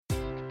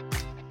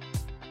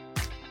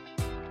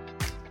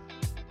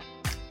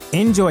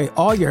Enjoy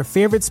all your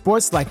favorite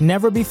sports like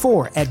never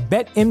before at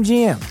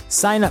BetMGM.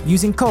 Sign up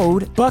using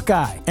code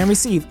Buckeye and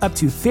receive up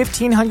to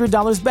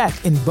 $1,500 back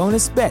in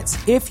bonus bets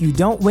if you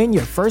don't win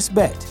your first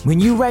bet. When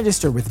you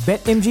register with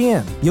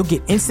BetMGM, you'll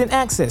get instant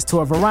access to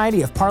a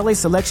variety of parlay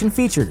selection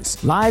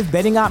features, live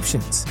betting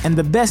options, and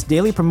the best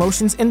daily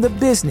promotions in the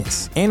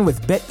business. And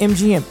with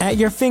BetMGM at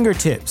your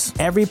fingertips,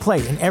 every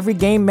play and every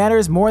game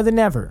matters more than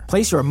ever.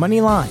 Place your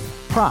money line,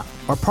 prop,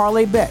 or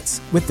parlay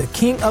bets with the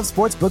king of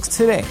sportsbooks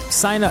today.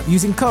 Sign up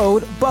using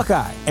code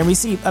Buckeye and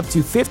receive up to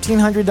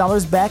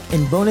 $1,500 back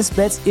in bonus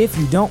bets if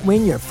you don't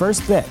win your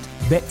first bet.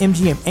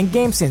 BetMGM and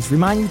GameSense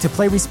remind you to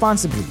play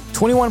responsibly.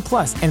 21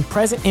 plus and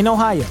present in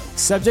Ohio,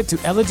 subject to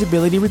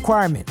eligibility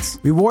requirements.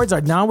 Rewards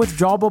are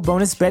non-withdrawable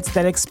bonus bets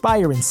that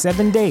expire in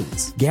 7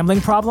 days. Gambling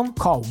problem?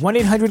 Call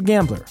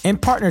 1-800-GAMBLER. In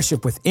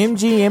partnership with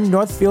MGM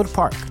Northfield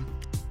Park.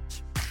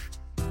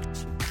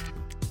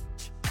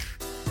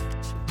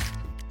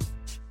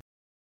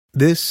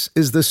 This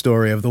is the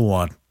story of the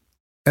one.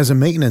 As a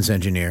maintenance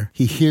engineer,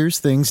 he hears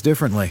things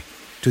differently.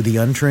 To the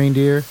untrained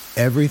ear,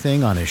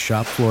 everything on his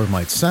shop floor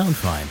might sound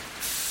fine,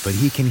 but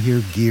he can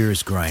hear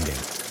gears grinding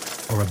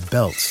or a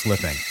belt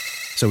slipping.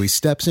 So he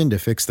steps in to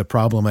fix the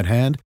problem at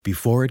hand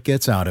before it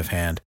gets out of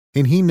hand.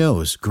 And he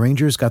knows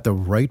Grainger's got the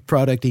right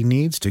product he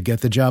needs to get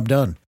the job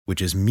done,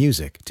 which is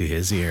music to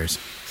his ears.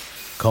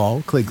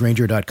 Call, click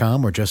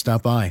Grainger.com, or just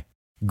stop by.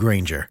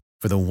 Grainger,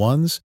 for the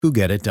ones who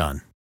get it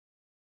done.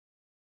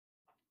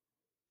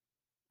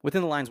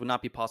 Within the Lines would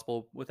not be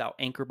possible without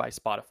Anchor by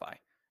Spotify.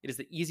 It is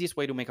the easiest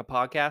way to make a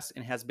podcast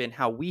and has been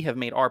how we have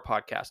made our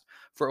podcast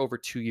for over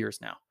 2 years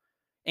now.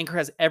 Anchor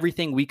has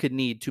everything we could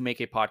need to make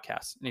a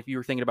podcast. And if you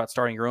were thinking about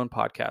starting your own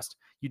podcast,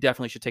 you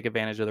definitely should take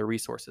advantage of their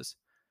resources.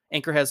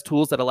 Anchor has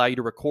tools that allow you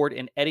to record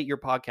and edit your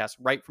podcast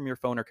right from your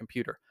phone or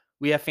computer.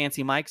 We have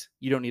fancy mics.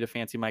 You don't need a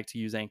fancy mic to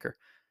use Anchor.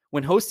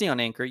 When hosting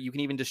on Anchor, you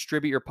can even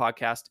distribute your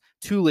podcast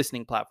to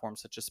listening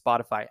platforms such as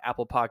Spotify,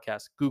 Apple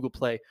Podcasts, Google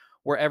Play,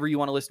 wherever you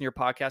want to listen to your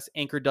podcast.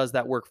 Anchor does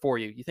that work for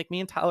you. You think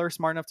me and Tyler are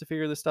smart enough to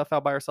figure this stuff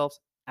out by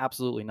ourselves?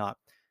 Absolutely not.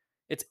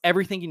 It's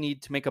everything you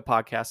need to make a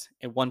podcast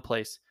in one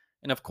place.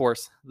 And of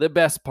course, the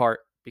best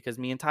part, because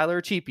me and Tyler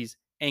are cheapies,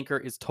 Anchor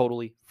is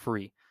totally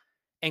free.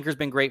 Anchor's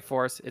been great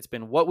for us. It's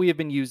been what we have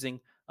been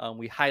using.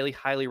 We highly,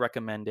 highly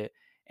recommend it.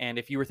 And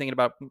if you were thinking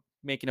about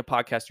making a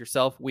podcast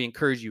yourself, we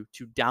encourage you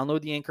to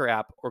download the Anchor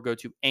app or go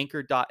to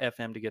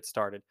anchor.fm to get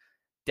started.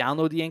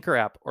 Download the Anchor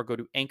app or go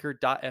to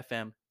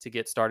anchor.fm to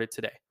get started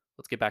today.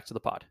 Let's get back to the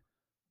pod.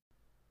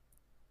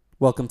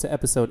 Welcome to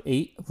episode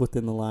 8 of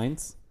Within the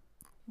Lines.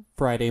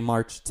 Friday,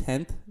 March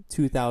 10th,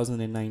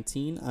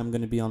 2019. I'm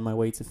going to be on my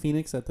way to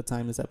Phoenix at the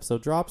time this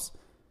episode drops.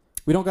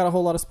 We don't got a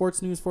whole lot of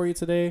sports news for you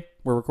today.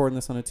 We're recording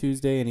this on a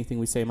Tuesday. Anything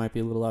we say might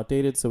be a little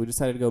outdated, so we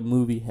decided to go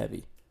movie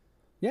heavy.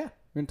 Yeah,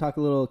 we're going to talk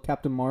a little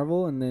Captain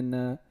Marvel and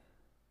then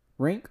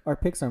rank our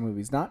Pixar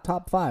movies. Not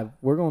top 5.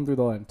 We're going through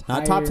the entire...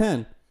 Not top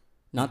 10.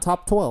 Not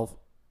top 12.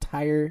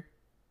 Entire...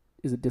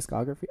 Is it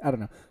discography? I don't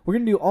know. We're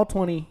going to do all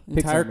 20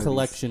 entire Pixar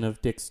collection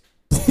of Dick's...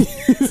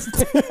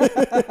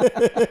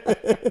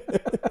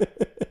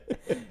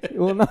 It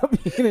will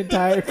not be an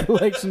entire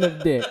collection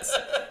of dicks.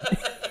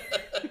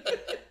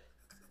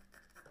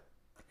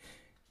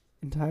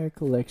 Entire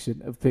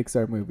collection of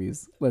Pixar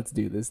movies. Let's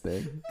do this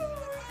thing.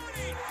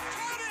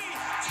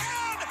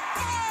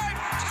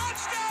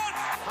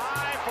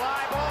 High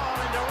fly ball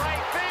into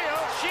right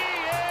field. She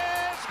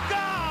is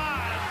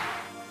gone.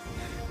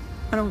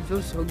 I don't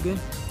feel so good.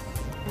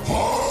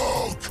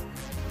 Hulk!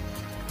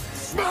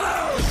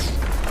 Smash!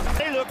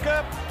 Hey, look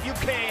up. You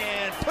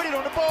can put it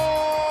on the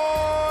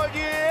board.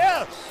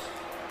 Yes!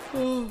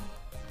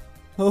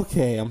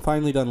 Okay, I'm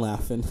finally done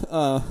laughing.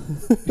 I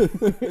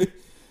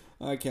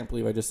can't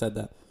believe I just said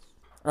that.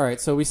 All right,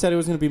 so we said it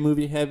was going to be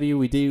movie heavy.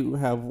 We do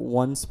have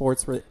one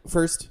sports...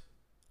 First,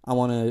 I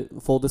want a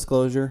full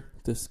disclosure.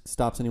 This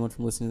stops anyone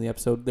from listening to the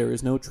episode. There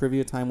is no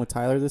trivia time with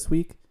Tyler this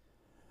week.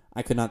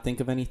 I could not think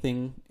of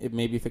anything.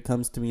 Maybe if it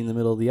comes to me in the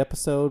middle of the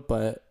episode,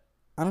 but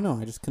I don't know.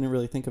 I just couldn't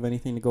really think of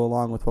anything to go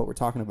along with what we're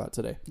talking about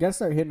today. You got to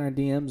start hitting our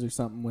DMs or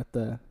something with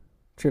the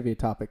trivia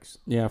topics.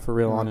 Yeah, for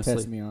real, honestly.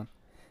 Test me on.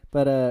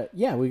 But,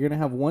 yeah, we're going to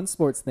have one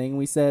sports thing.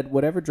 We said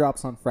whatever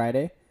drops on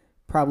Friday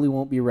probably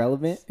won't be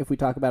relevant if we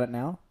talk about it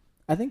now.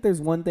 I think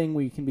there's one thing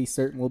we can be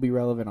certain will be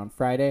relevant on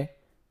Friday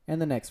and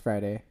the next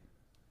Friday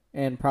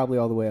and probably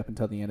all the way up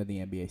until the end of the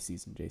NBA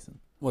season, Jason.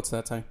 What's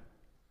that time?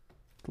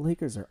 The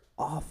Lakers are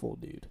awful,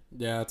 dude.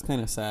 Yeah, it's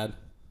kind of sad.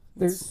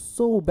 They're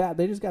so bad.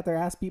 They just got their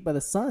ass beat by the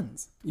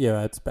Suns.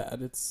 Yeah, it's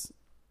bad.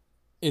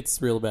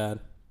 It's real bad.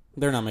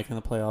 They're not making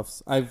the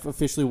playoffs. I've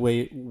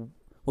officially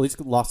at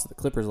least lost to the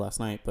Clippers last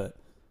night, but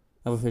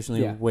I've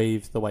officially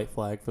waved the white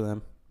flag for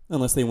them.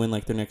 Unless they win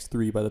like their next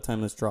 3 by the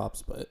time this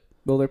drops, but...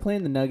 Well, they're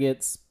playing the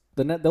Nuggets.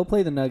 They'll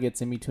play the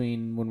Nuggets in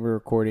between when we're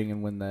recording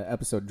and when the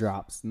episode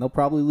drops. And they'll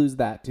probably lose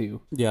that,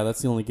 too. Yeah,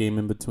 that's the only game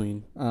in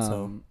between.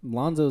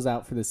 Lonzo's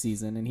out for the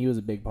season, and he was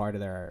a big part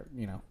of their,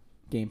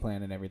 game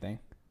plan and everything.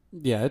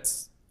 Yeah,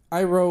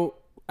 I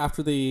wrote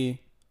after I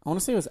want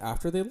to say it was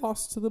after they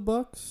lost to the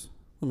Bucks.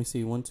 Let me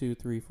see. 1, 2,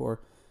 3, 4.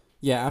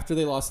 Yeah, after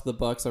they lost to the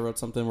Bucks, I wrote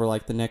something where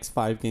like the next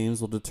 5 games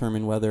will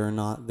determine whether or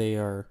not they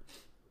are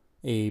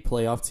a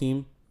playoff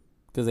team.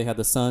 Because they had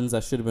the Suns,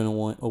 that should have been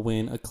a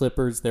win. A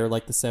Clippers, they're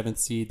like the 7th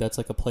seed. That's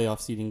like a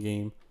playoff seeding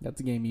game. That's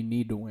a game you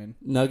need to win.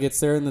 Nuggets,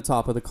 they're in the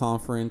top of the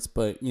conference,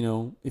 but, you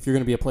know, if you're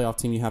going to be a playoff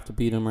team, you have to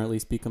beat them or at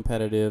least be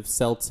competitive.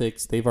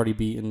 Celtics, they've already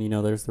beaten, you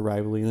know, there's the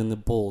rivalry. And then the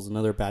Bulls,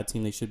 another bad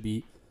team they should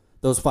beat.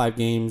 Those 5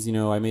 games, you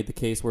know, I made the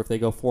case where if they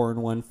go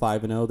 4-1,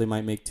 5-0, they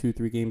might make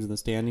 2-3 games in the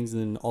standings,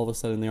 and then all of a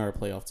sudden they are a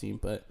playoff team.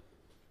 But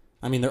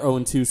I mean, they're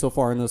 0-2 so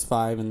far in those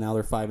 5, and now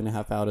they're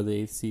 5.5 out of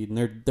the 8th seed, and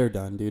they're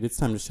done, dude. It's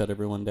time to shut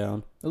everyone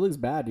down. It looks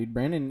bad, dude.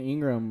 Brandon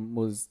Ingram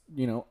was,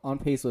 you know, on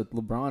pace with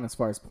LeBron as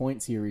far as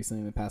points here recently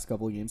in the past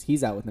couple of games.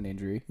 He's out with an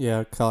injury.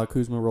 Yeah, Kyle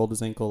Kuzma rolled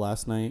his ankle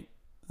last night.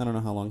 I don't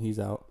know how long he's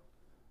out.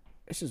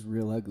 It's just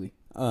real ugly.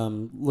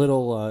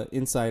 Little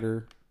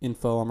insider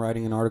info. I'm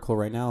writing an article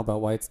right now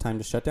about why it's time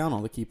to shut down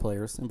all the key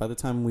players. And by the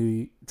time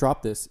we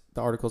drop this,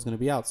 the article is going to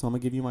be out. So I'm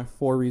going to give you my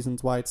 4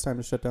 reasons why it's time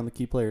to shut down the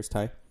key players,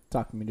 Ty.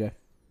 Talk to me, Jay.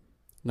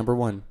 Number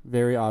 1.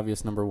 Very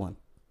obvious number 1.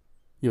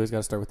 You always got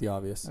to start with the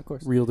obvious. Of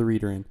course. Reel the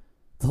reader in.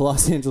 The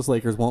Los Angeles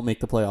Lakers won't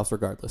make the playoffs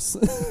regardless.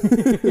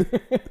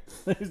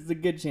 There's a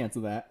good chance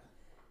of that.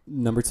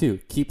 Number 2.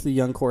 Keep the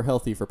young core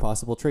healthy for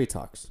possible trade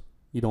talks.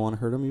 You don't want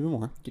to hurt them even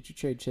more. Get your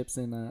trade chips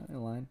in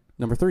line.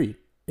 Number 3.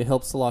 It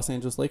helps the Los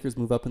Angeles Lakers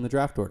move up in the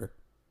draft order.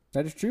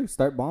 That is true.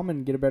 Start bombing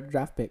and get a better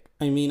draft pick.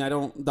 I mean,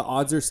 the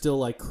odds are still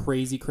like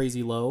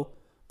crazy low,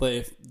 but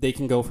if they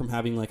can go from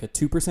having like a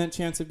 2%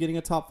 chance of getting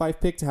a top 5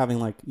 pick to having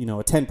like, you know,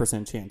 a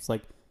 10% chance,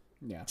 like,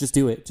 yeah, just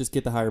do it. Just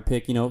get the higher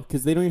pick, you know,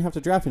 because they don't even have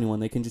to draft anyone.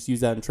 They can just use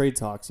that in trade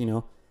talks, you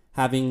know.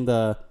 Having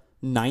the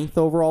 9th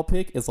overall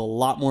pick is a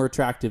lot more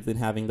attractive than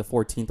having the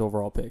 14th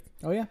overall pick.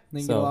 Oh, yeah.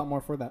 They can get a lot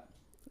more for that.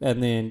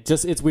 And then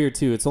just, it's weird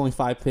too. It's only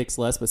 5 picks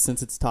less, but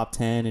since it's top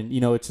 10 and, you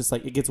know, it's just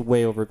like, it gets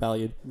way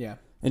overvalued. Yeah.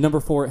 And number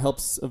 4, it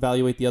helps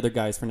evaluate the other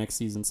guys for next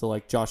season. So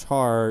like Josh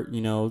Hart, you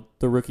know,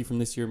 the rookie from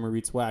this year,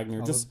 Moritz Wagner.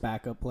 All just those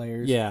backup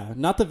players. Yeah.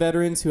 Not the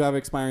veterans who have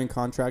expiring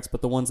contracts,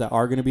 but the ones that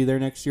are going to be there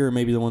next year, or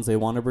maybe the ones they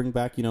want to bring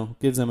back, you know,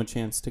 gives them a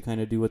chance to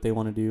kind of do what they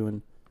want to do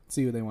and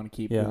see who they want to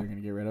keep, yeah, who they're going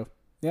to get rid of.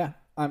 Yeah.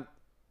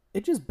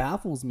 It just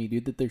baffles me,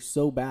 dude, that they're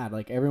so bad.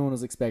 Like, everyone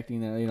was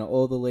expecting that, you know,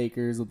 oh, the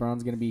Lakers,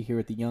 LeBron's going to be here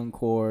with the young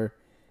core.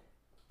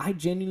 I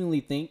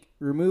genuinely think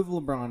remove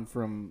LeBron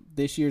from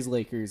this year's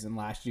Lakers and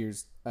last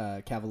year's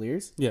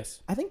Cavaliers.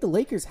 Yes. I think the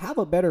Lakers have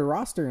a better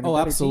roster and a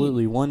better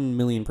absolutely. team.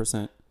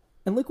 1,000,000%.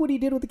 And look what he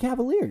did with the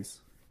Cavaliers.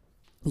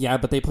 Yeah,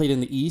 but they played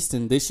in the East,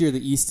 and this year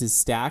the East is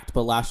stacked,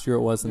 but last year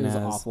it wasn't. It was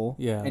awful.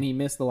 Yeah. And he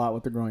missed a lot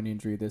with the groin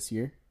injury this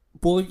year.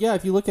 Well, yeah,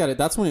 if you look at it,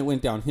 that's when it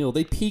went downhill.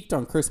 They peaked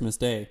on Christmas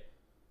Day.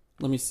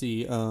 Let me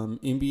see.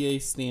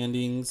 NBA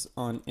standings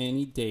on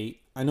any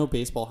date. I know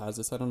baseball has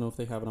this. I don't know if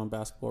they have it on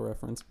Basketball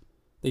Reference.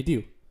 They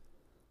do.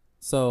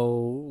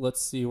 So, let's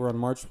see. We're on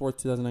March 4th,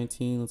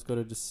 2019. Let's go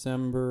to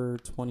December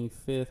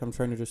 25th. I'm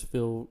trying to just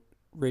fill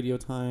radio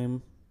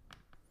time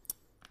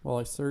while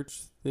I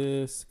search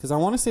this. Because I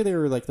want to say they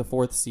were like the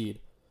 4th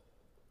seed.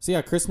 So,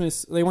 yeah,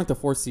 Christmas. They weren't the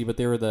 4th seed, but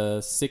they were the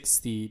 6th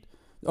seed.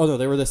 Oh, no,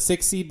 they were the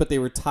 6th seed, but they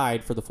were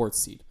tied for the 4th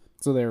seed.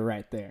 So they were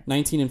right there.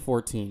 19 and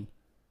 14.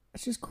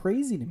 That's just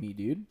crazy to me,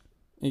 dude.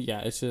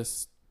 Yeah, it's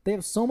just... They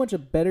have so much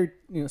better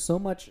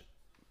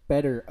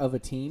of a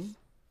team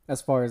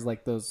as far as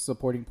like those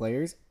supporting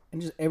players.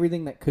 And just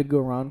everything that could go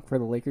wrong for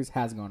the Lakers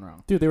has gone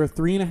wrong. Dude, they were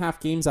 3.5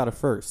 games out of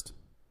first.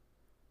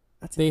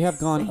 They have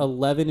gone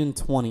 11 and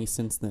 20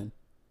 since then.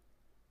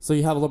 So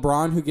you have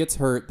LeBron who gets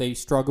hurt. They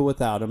struggle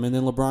without him. And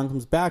then LeBron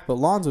comes back, but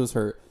Lonzo's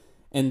hurt.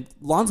 And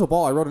Lonzo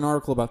Ball, I wrote an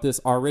article about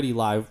this already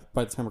live.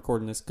 By the time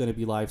recording this, going to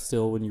be live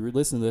still when you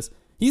listen to this.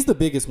 He's the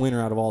biggest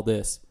winner out of all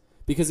this.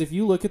 Because if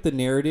you look at the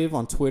narrative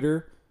on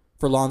Twitter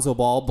for Lonzo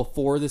Ball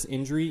before this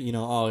injury, you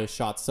know, oh, his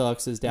shot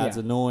sucks. His dad's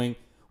annoying.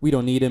 We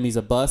don't need him. He's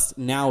a bust.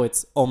 Now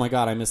it's, oh my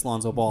God, I miss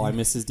Lonzo Ball. I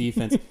miss his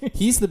defense.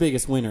 He's the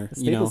biggest winner. The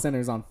Staples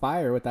Center's on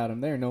fire without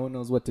him there. No one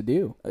knows what to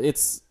do.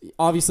 It's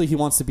obviously he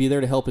wants to be there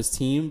to help his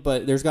team,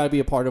 but there's got to be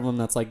a part of him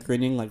that's like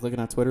grinning, like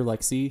looking at Twitter,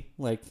 like, see,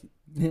 like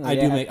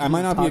I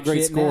might not be a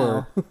great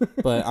scorer,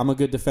 but I'm a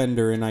good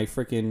defender, and I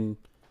freaking.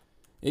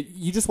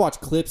 You just watch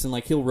clips and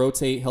like he'll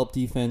rotate, help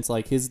defense.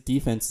 Like his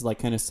defense is like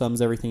kind of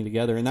sums everything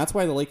together, and that's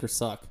why the Lakers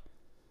suck.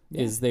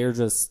 Yeah. Is they're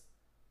just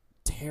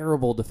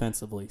terrible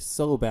defensively,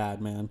 so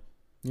bad, man.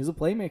 He's a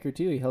playmaker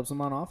too. He helps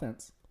them on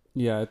offense.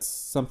 Yeah, it's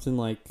something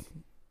like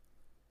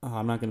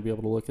I'm not going to be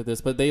able to look at this,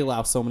 but they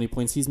allow so many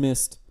points. He's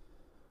missed,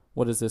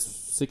 what is this?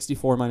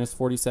 64 minus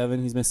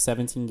 47. He's missed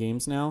 17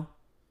 games now.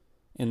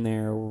 And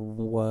they're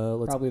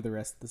probably the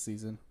rest of the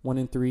season.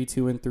 1-3,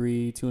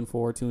 2-3, 2-4,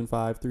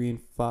 2-5,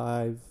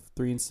 3-5,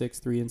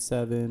 3-6,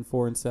 3-7,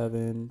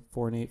 4-7,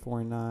 4-8,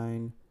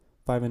 4-9,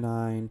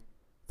 5-9,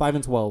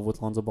 5-12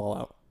 with Lonzo Ball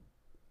out.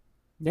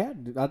 Yeah,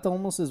 that's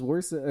almost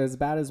as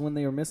bad as when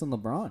they were missing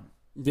LeBron.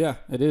 Yeah,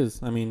 it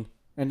is. I mean,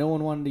 and no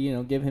one wanted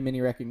to, give him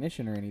any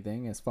recognition or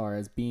anything as far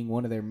as being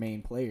one of their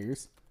main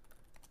players.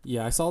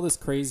 Yeah, I saw this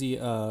crazy.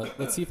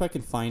 Let's see if I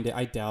can find it.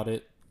 I doubt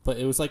it, but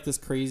it was like this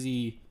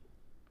crazy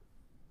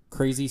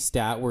crazy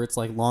stat where it's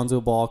like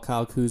Lonzo Ball,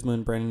 Kyle Kuzma,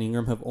 and Brandon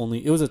Ingram have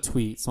only... It was a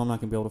tweet, so I'm not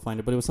going to be able to find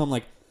it, but it was something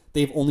like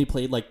they've only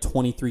played like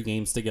 23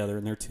 games together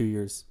in their 2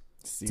 years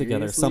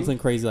together. Seriously? Something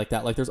crazy like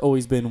that. Like there's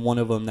always been one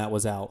of them that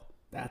was out.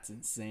 That's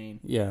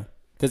insane. Yeah.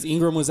 Because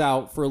Ingram was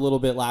out for a little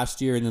bit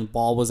last year, and then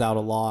Ball was out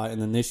a lot,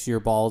 and then this year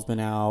Ball's been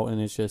out, and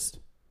it's just...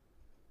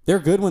 They're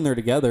good when they're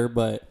together,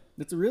 but...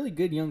 It's a really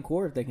good young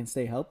core if they can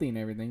stay healthy and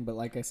everything. But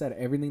like I said,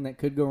 everything that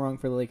could go wrong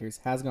for the Lakers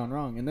has gone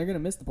wrong, and they're going to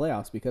miss the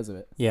playoffs because of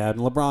it. Yeah, and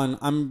LeBron,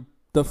 I'm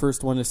the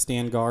first one to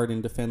stand guard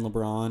and defend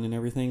LeBron and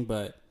everything,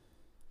 but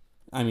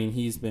I mean,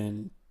 he's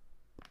been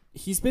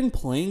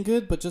playing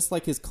good, but just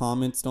like his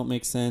comments don't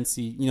make sense.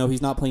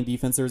 He's not playing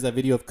defense. There was that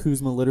video of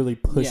Kuzma literally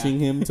pushing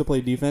him to play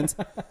defense,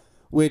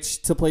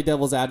 which, to play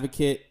devil's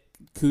advocate,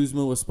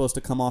 Kuzma was supposed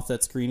to come off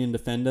that screen and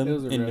defend him,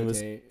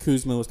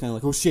 Kuzma was kind of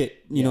like, oh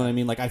shit, you know what I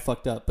mean? Like, I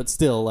fucked up, but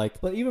still, like...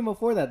 But even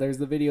before that, there's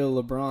the video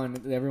of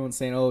LeBron, everyone's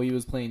saying, oh, he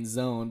was playing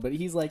zone, but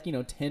he's like,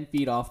 10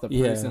 feet off the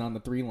person on the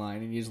 3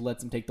 line, and he just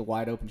lets him take the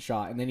wide open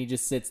shot, and then he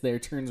just sits there,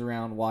 turns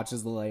around,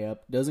 watches the layup,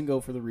 doesn't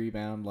go for the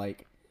rebound,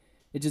 like,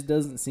 it just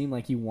doesn't seem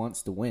like he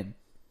wants to win.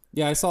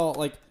 Yeah, I saw,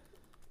 like,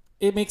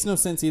 it makes no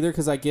sense either,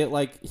 because I get,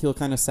 like, he'll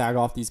kind of sag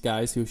off these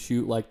guys who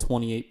shoot, like,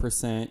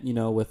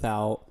 28%,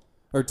 without...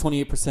 Or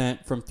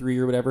 28% from 3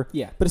 or whatever.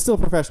 Yeah. But it's still a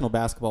professional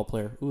basketball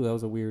player. Ooh, that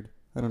was a weird...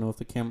 I don't know if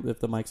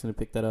the mic's going to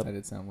pick that up. That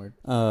did sound weird.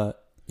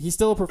 He's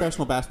still a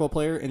professional basketball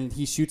player, and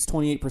he shoots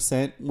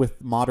 28%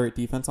 with moderate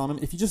defense on him.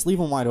 If you just leave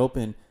him wide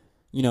open,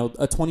 a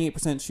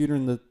 28% shooter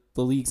in the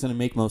league's going to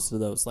make most of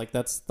those. Like,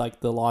 that's,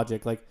 like, the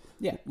logic. Like,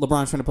 yeah.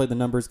 LeBron's trying to play the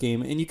numbers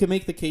game. And you can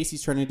make the case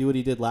he's trying to do what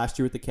he did last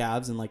year with the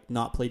Cavs and, like,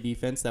 not play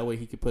defense. That way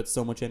he could put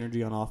so much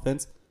energy on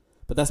offense.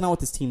 But that's not what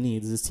this team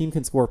needs. This team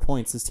can score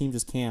points. This team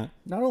just can't.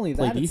 Not only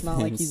play that, defense. It's not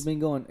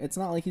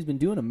like he's been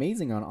doing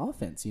amazing on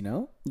offense,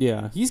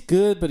 Yeah, he's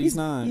good, but he's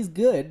not. He's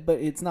good, but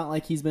it's not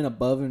like he's been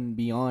above and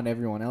beyond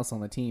everyone else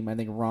on the team. I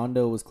think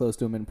Rondo was close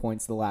to him in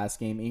points the last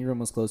game. Ingram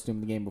was close to him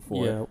the game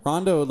before. Yeah,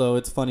 Rondo, though,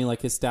 it's funny.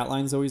 Like, his stat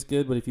line's always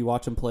good, but if you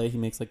watch him play, he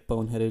makes, like,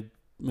 boneheaded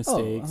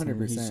mistakes. 100%.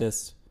 And he's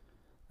just...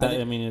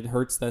 it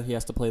hurts that he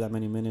has to play that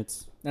many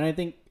minutes. And I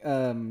think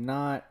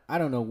I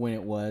don't know when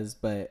it was,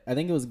 but I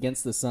think it was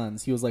against the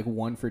Suns. He was like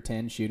 1 for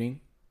 10 shooting.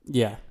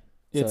 Yeah.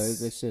 So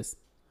it's just...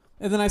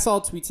 And then I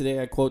saw a tweet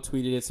today. I quote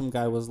tweeted it. Some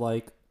guy was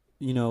like,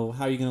 how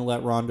are you going to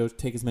let Rondo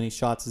take as many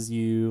shots as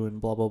you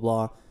and blah, blah,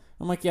 blah.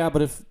 I'm like, yeah,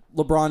 but if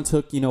LeBron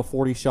took,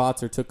 40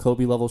 shots or took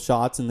Kobe-level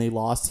shots and they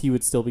lost, he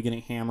would still be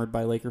getting hammered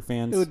by Laker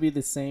fans. It would be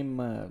the same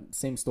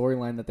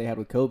storyline that they had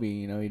with Kobe.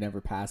 He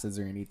never passes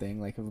or anything.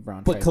 Like if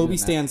LeBron. But Kobe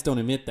stans don't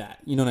admit that.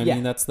 You know what I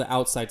mean? That's the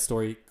outside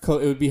story. It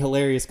would be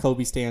hilarious.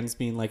 Kobe stans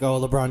being like, "Oh,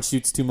 LeBron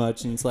shoots too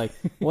much," and it's like,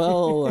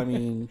 well, I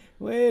mean,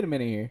 wait a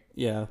minute here.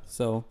 Yeah.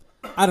 So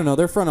I don't know.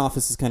 Their front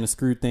office has kind of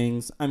screwed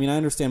things. I mean, I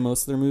understand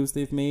most of their moves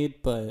they've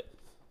made, but.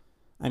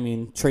 I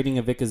mean, trading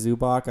a Vika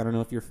Zubac, I don't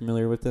know if you're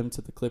familiar with them,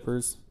 to the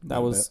Clippers.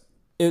 That was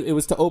it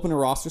was to open a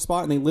roster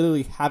spot, and they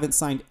literally haven't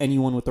signed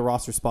anyone with the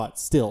roster spot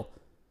still.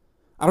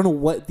 I don't know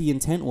what the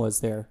intent was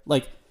there.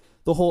 Like,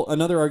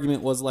 another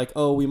argument was like,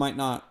 oh, we might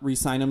not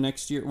re-sign him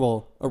next year.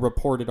 Well, a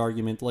reported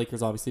argument. The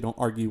Lakers obviously don't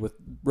argue with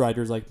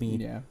writers like me.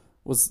 Yeah.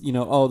 Was,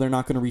 oh, they're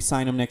not going to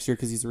re-sign him next year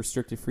because he's a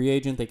restricted free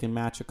agent. They can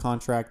match a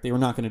contract. They were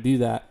not going to do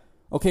that.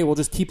 Okay, well,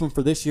 just keep him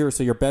for this year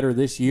so you're better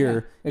this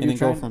year and then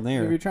go from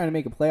there. If you're trying to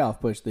make a playoff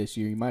push this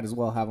year, you might as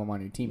well have him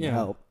on your team to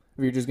help.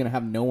 If you're just going to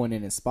have no one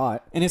in his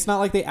spot. And it's not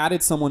like they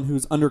added someone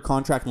who's under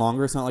contract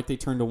longer. It's not like they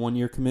turned a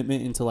 1-year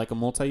commitment into like a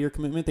multi-year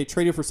commitment. They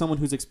traded for someone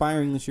who's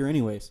expiring this year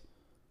anyways.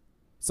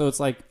 So it's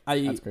like...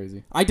 That's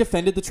crazy. I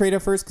defended the trade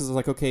at first because I was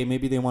like, okay,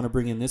 maybe they want to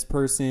bring in this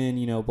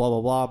person, blah,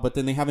 blah, blah. But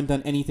then they haven't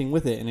done anything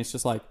with it. And it's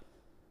just like,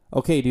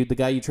 okay, dude, the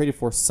guy you traded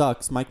for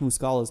sucks. Mike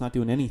Muscala is not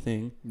doing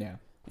anything. Yeah.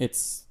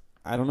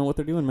 I don't know what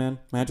they're doing, man.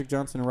 Magic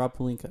Johnson and Rob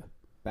Pelinka.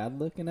 Bad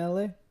luck in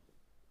LA?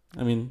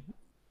 I mean,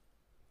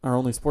 our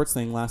only sports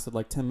thing lasted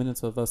like 10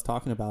 minutes of us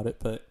talking about it,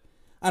 but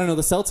I don't know.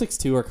 The Celtics,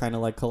 too, are kind of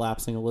like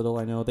collapsing a little.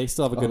 I know they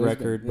still have a good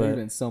record, but there's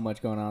been so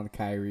much going on with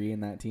Kyrie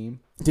and that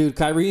team. Dude,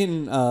 Kyrie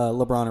and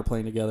LeBron are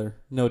playing together,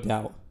 no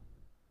doubt.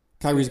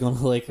 Kyrie's going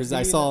to the Lakers.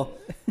 I saw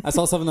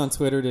something on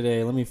Twitter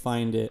today. Let me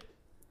find it.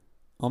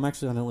 I'm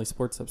actually on LA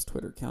Sports Hub's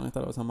Twitter account. I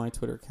thought it was on my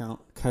Twitter account.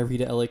 Kyrie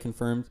to LA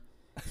confirmed.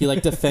 He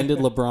defended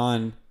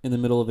LeBron in the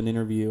middle of an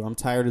interview. I'm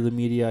tired of the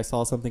media. I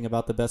saw something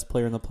about the best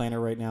player on the planet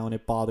right now, and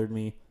it bothered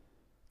me.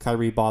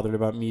 Kyrie bothered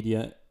about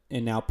media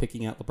and now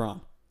picking at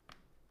LeBron.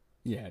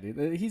 Yeah,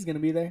 dude. He's going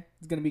to be there.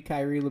 It's going to be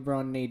Kyrie,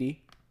 LeBron, and AD.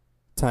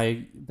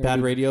 Ty,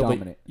 bad radio,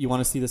 dominant. But you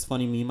want to see this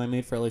funny meme I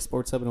made for LA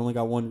Sports Hub and only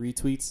got 1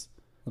 retweets?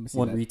 Let me see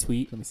one that.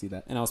 retweet. Let me see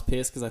that. And I was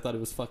pissed because I thought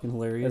it was fucking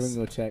hilarious.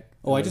 Everyone go check.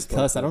 Oh, I just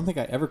cussed. I don't think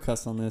I ever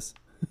cussed on this.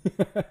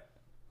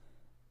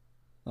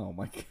 Oh,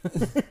 my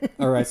God.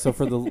 All right, so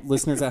for the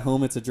listeners at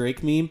home, it's a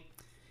Drake meme.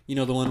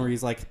 The one where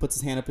he's like, puts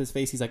his hand up his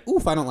face. He's like,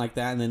 oof, I don't like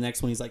that. And the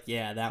next one, he's like,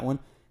 yeah, that one.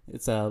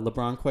 It's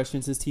LeBron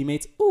questions his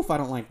teammates. Oof, I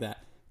don't like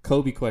that.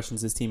 Kobe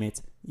questions his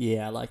teammates.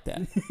 Yeah, I like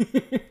that.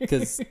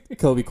 Because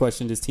Kobe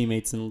questioned his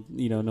teammates and,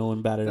 no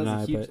one batted an eye.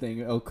 That's a huge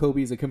thing. Oh,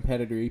 Kobe's a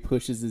competitor. He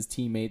pushes his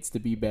teammates to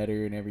be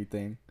better and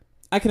everything.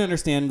 I can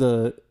understand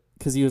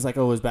because he was like,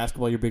 oh, is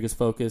basketball your biggest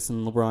focus?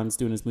 And LeBron's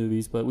doing his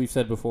movies. But we've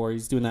said before,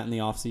 he's doing that in the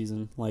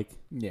offseason. Like,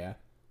 Yeah.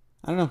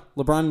 I don't know.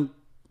 LeBron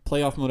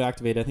playoff mode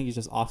activated. I think he's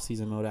just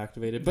off-season mode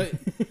activated. But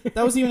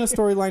that was even a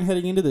storyline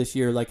heading into this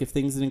year. Like, if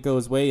things didn't go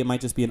his way, it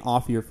might just be an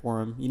off year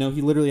for him. You know,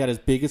 he literally had his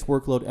biggest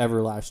workload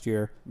ever last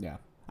year. Yeah.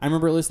 I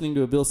remember listening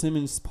to a Bill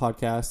Simmons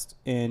podcast,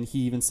 and he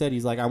even said,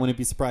 he's like, I wouldn't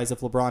be surprised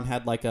if LeBron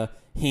had like a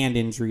hand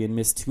injury and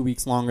missed 2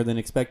 weeks longer than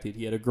expected.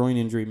 He had a groin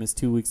injury, missed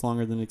 2 weeks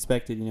longer than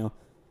expected, you know.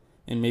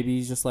 And maybe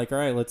he's just like, all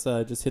right, let's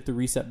just hit the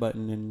reset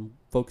button and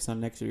focus on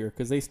next year,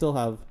 because they still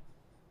have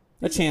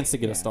a chance to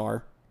get a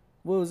star.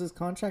 What was his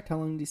contract? How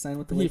long did he sign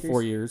with the He Lakers? had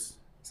 4 years.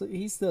 So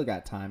he's still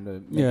got time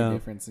to make a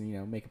difference and, you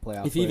know, make a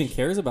playoff If he even push.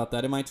 cares about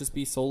that, it might just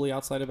be solely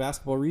outside of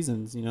basketball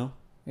reasons, you know?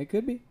 It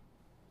could be.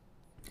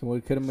 We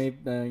could have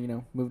made,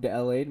 moved to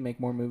LA to make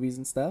more movies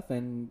and stuff,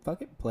 and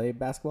fuck it, play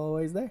basketball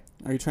while he's there.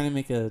 Are you trying to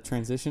make a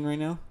transition right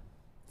now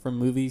from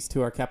movies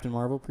to our Captain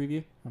Marvel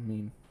preview? I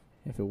mean,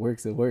 if it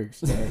works, it works.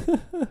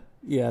 So.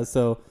 Yeah,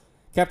 so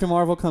Captain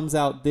Marvel comes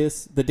out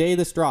the day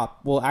this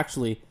dropped. Well,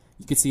 actually,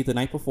 you could see it the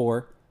night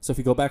before. So if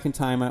you go back in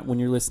time when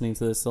you're listening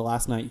to this, the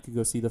last night, you could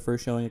go see the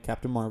first showing of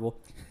Captain Marvel.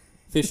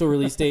 Official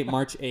release date,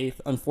 March 8th.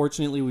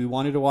 Unfortunately, we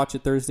wanted to watch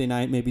it Thursday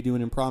night, maybe do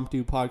an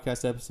impromptu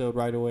podcast episode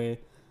right away.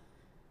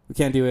 We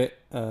can't do it.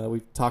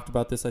 We've talked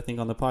about this, I think,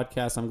 on the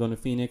podcast. I'm going to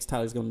Phoenix.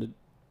 Tyler's going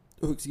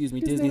to,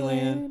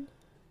 Disneyland.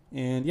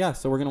 And yeah,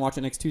 so we're going to watch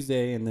it next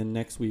Tuesday, and then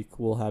next week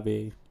we'll have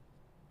a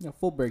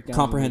full breakdown.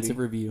 comprehensive of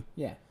the movie. review.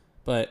 Yeah.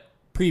 But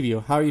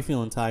preview, how are you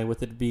feeling, Ty,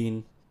 with it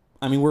being,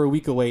 I mean, we're a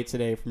week away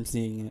today from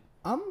seeing it.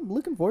 I'm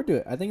looking forward to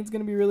it. I think it's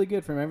going to be really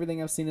good from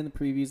everything I've seen in the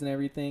previews and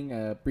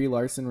everything. Brie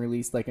Larson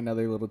released like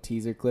another little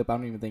teaser clip. I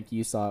don't even think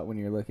you saw it when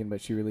you were looking,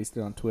 but she released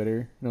it on Twitter.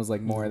 And it was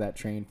like more of that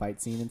train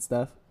fight scene and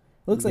stuff.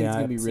 It looks like it's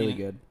going to be really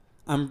good.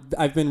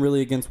 I've been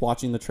really against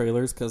watching the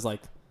trailers because,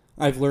 like,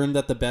 I've learned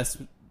that the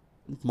best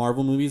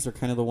Marvel movies are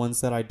kind of the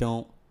ones that I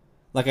don't...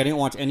 Like, I didn't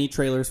watch any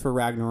trailers for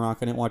Ragnarok.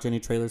 I didn't watch any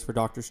trailers for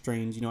Doctor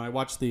Strange. You know, I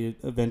watched the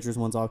Avengers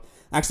ones off.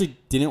 I actually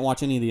didn't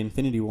watch any of the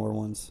Infinity War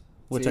ones.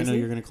 Which Seriously? I know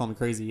you're going to call me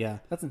crazy, yeah.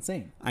 That's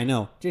insane. I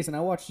know. Jason,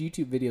 I watched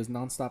YouTube videos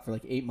nonstop for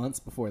like 8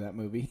 months before that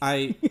movie.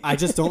 I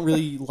just don't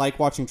really like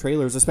watching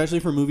trailers, especially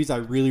for movies I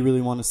really,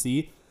 really want to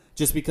see.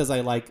 Just because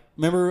I like...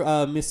 Remember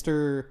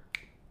Mr.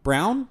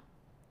 Brown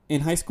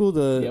in high school,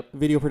 the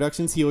video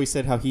productions? He always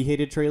said how he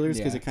hated trailers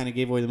because it kind of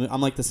gave away the movie.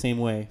 I'm like the same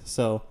way.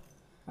 So,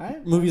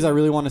 movies I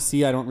really want to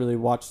see, I don't really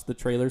watch the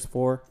trailers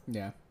for.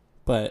 Yeah.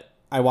 But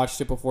I watched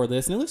it before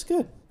this, and it looks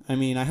good. I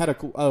mean, I had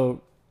a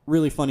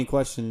really funny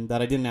question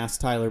that I didn't ask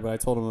Tyler, but I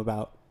told him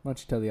about. Why don't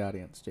you tell the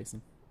audience,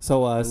 Jason?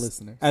 So,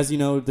 listeners. as you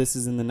know, this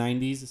is in the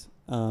 90s.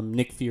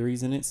 Nick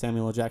Fury's in it.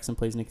 Samuel L. Jackson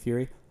plays Nick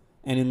Fury.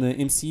 And in the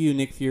MCU,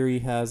 Nick Fury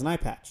has an eye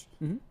patch.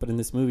 Mm-hmm. But in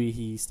this movie,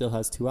 he still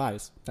has 2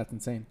 eyes. That's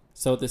insane.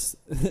 So this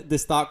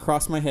thought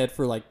crossed my head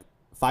for like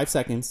 5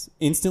 seconds.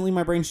 Instantly,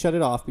 my brain shut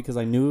it off because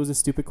I knew it was a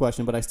stupid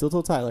question, but I still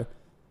told Tyler.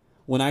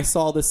 When I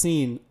saw the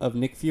scene of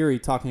Nick Fury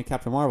talking to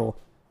Captain Marvel,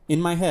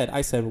 in my head,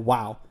 I said,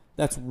 wow,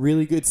 that's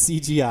really good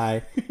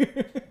CGI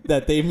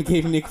that they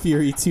gave Nick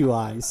Fury 2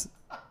 eyes.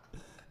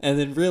 And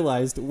then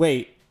realized,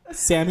 wait,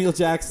 Samuel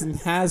Jackson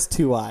has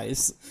 2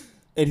 eyes,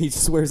 and he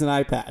just wears an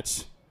eye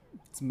patch.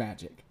 It's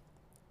magic.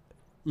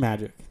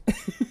 Magic.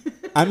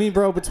 I mean,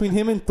 bro, between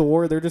him and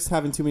Thor, they're just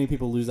having too many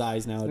people lose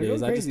eyes They're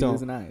nowadays. going I just crazy don't.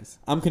 losing eyes.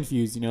 I'm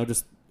confused, you know,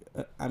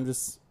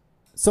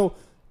 So,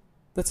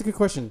 that's a good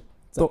question.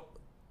 So,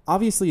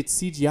 obviously it's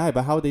CGI,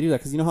 but how would they do that?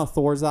 Because you know how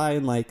Thor's eye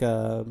in, like,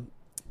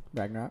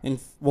 Ragnarok?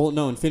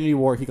 Infinity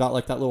War, he got,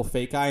 like, that little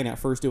fake eye, and at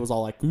first it was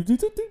all, like...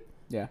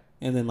 Yeah.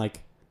 And then,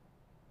 like,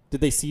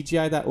 did they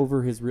CGI that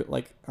over his real...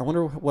 Like, I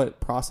wonder what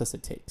process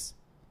it takes.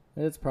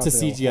 It's probably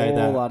CGI a whole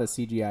that. lot of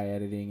CGI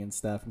editing and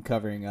stuff and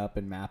covering up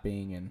and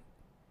mapping and...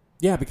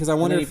 Yeah, because I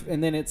wonder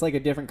and then it's like a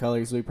different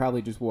color, so he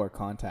probably just wore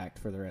contact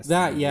for the rest of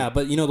the movie. yeah,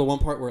 but you know the one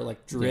part where it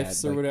like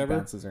drifts or whatever,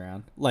 bounces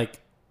around.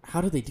 Like,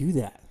 how did they do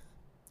that?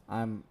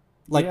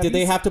 Did Did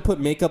they have to put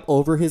makeup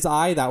over his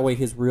eye that way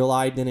his real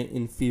eye didn't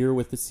interfere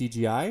with the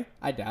CGI?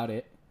 I doubt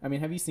it. I mean,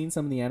 have you seen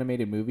some of the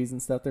animated movies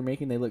and stuff they're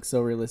making? They look so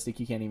realistic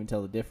you can't even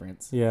tell the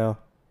difference. Yeah,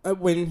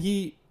 when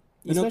he,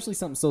 especially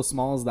something so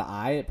small as the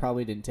eye, it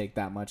probably didn't take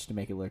that much to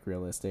make it look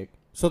realistic.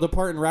 So the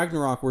part in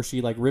Ragnarok where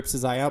she like rips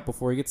his eye out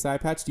before he gets the eye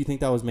patch, do you think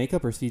that was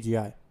makeup or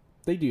CGI?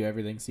 They do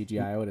everything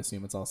CGI. I would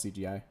assume it's all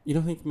CGI. You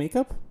don't think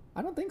makeup?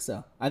 I don't think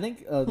so. I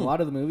think a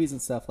lot of the movies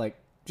and stuff, like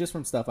just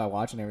from stuff I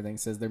watch and everything,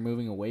 says they're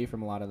moving away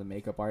from a lot of the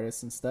makeup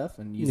artists and stuff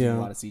and using a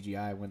lot of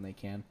CGI when they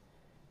can.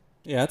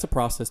 Yeah, it's a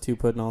process too,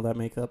 putting all that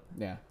makeup.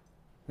 Yeah.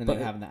 And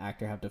then having the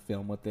actor have to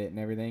film with it and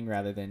everything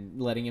rather than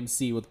letting him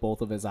see with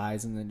both of his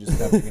eyes and then just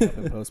covering it up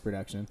in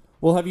post-production.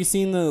 Well, have you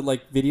seen the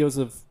like videos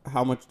of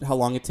how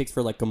long it takes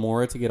for like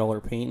Gamora to get all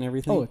her paint and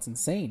everything? Oh, it's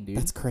insane, dude.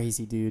 That's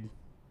crazy, dude.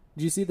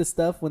 Did you see the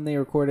stuff when they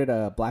recorded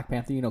Black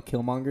Panther? You know,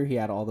 Killmonger, he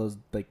had all those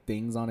like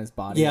things on his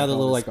body. Yeah, like, the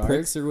little like scars.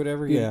 pricks or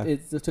whatever. Dude, yeah,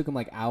 it took him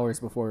like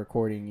hours before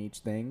recording each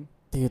thing.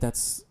 Dude,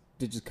 that's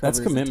to just cover his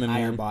commitment,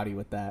 entire man. body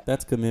with that.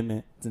 That's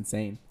commitment. It's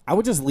insane. I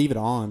would just leave it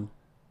on.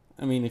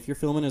 I mean, if you're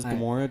filming as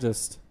Gamora,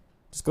 just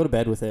Just go to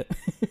bed with it.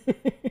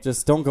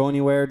 Just don't go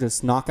anywhere.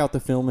 Just knock out the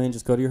filming.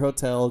 Just go to your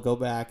hotel. Go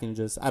back and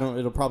just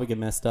it'll probably get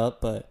messed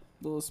up, but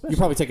Well, you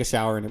probably take a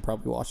shower and it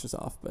probably washes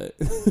off. But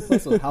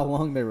also how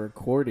long they're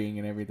recording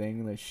and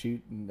everything, the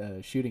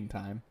shooting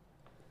time.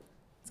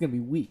 It's gonna be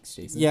weeks,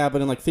 Jason. yeah,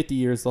 but in like 50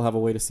 years they'll have a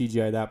way to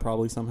CGI that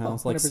probably somehow.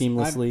 It's like 100%.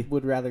 seamlessly. I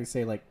would rather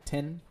say like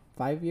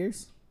 5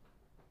 years.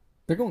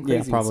 They're going Yeah,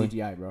 crazy probably. with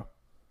CGI, bro.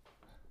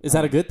 Is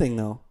that a good thing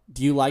though?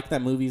 Do you like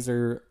that movies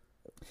are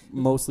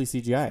mostly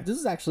CGI? This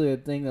is actually a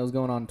thing that was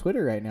going on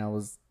Twitter right now,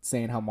 was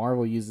saying how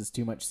Marvel uses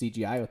too much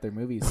CGI with their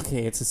movies.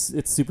 Okay, it's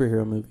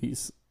superhero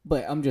movies.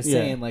 But I'm just Yeah.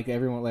 saying, like,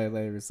 everyone, like,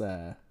 there's,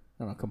 I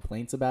don't know,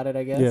 complaints about it,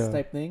 I guess, Yeah.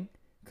 type thing.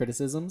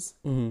 Criticisms.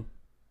 Mm-hmm.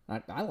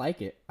 I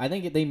like it. I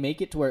think they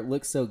make it to where it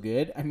looks so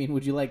good. I mean,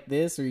 would you like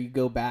this, or you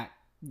go back,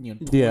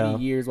 20 Yeah.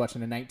 years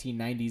watching a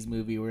 1990s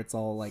movie where it's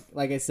all like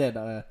I said,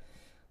 what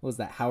was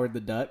that, Howard the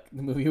Duck,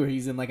 the movie where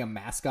he's in like a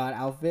mascot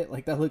outfit?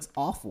 Like, that looks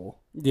awful.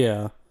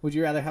 Yeah. Would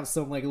you rather have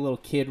some like a little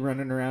kid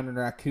running around in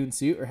a raccoon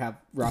suit, or have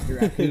Rocky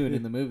Raccoon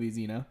in the movies?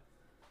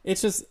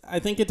 It's just, I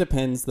think it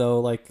depends though.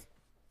 Like,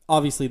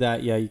 obviously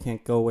that, yeah, you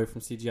can't go away from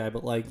CGI,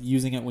 but like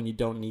using it when you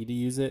don't need to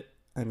use it.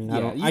 I mean,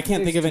 Yeah, I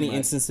can't think of there's any too much.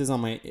 instances I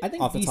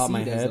think off the DC top of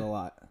my does head. it a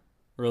lot.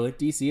 Really?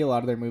 DC, a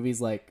lot of their movies,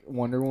 like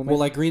Wonder Woman. Well,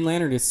 like Green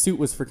Lantern, his suit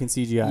was freaking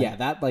CGI. yeah,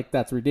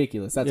 that's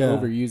ridiculous. That's Yeah.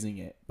 overusing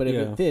it. But if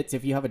Yeah. it fits,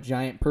 if you have a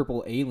giant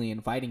purple alien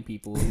fighting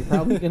people, you're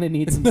probably gonna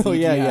need some No, CGI.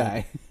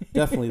 yeah.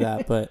 Definitely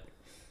that. But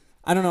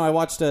I don't know. I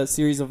watched a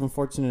series of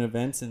Unfortunate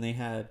Events, and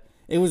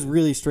it was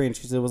really strange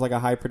because it was like a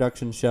high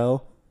production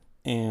show,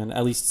 and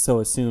at least so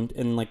assumed.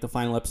 In like the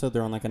final episode,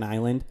 they're on like an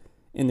island,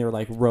 and they're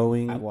like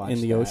rowing I watched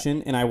in the that.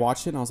 ocean. And I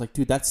watched it, and I was like,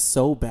 dude, that's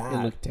so It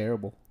bad. looked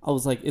terrible. I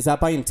was like, is that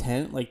by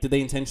intent? Like, did they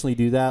intentionally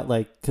do that?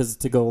 Like, because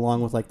to go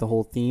along with like the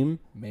whole theme?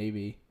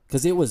 Maybe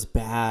Because it was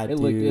bad, it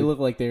dude.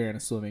 looked like they were in a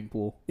swimming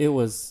pool. It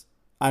was.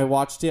 I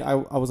watched it. I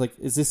was like,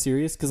 is this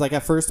serious? Because like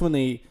at first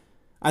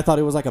I thought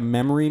it was like a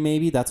memory.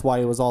 Maybe that's why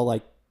it was all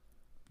like.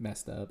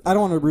 Messed up. I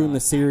don't want to ruin Not the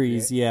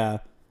series, accurate. yeah,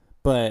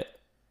 but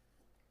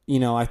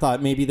I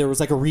thought maybe there was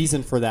like a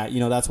reason for that.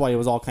 That's why it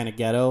was all kind of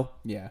ghetto.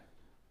 Yeah.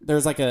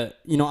 There's like I'm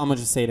gonna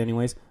just say it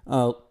anyways.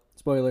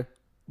 Spoiler.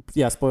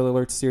 Yeah, spoiler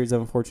alert, series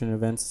of Unfortunate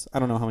Events. I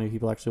don't know how many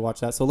people actually watch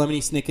that. So Lemony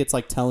Snicket's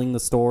like telling the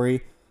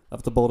story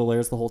of the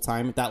Baudelaires the whole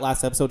time. That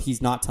last episode,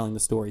 he's not telling the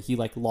story. He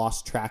like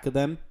lost track of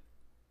them.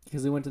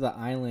 Because they went to the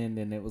island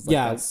and it was like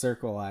Yeah. that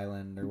circle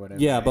island or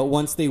whatever. Yeah, right? but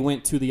once they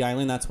went to the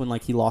island, that's when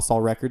like he lost all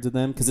records of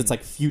them because it's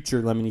like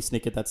future Lemony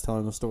Snicket that's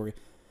telling the story.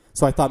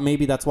 So I thought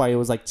maybe that's why it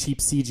was like cheap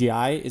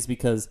CGI, is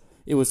because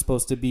it was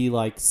supposed to be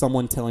like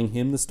someone telling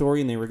him the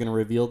story and they were going to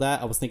reveal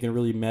that. I was thinking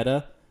really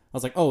meta. I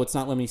was like, oh, it's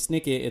not Lemony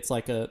Snicket. It's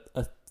like a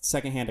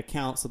secondhand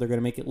account, so they're going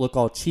to make it look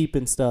all cheap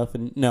and stuff.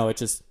 And no,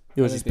 it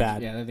was just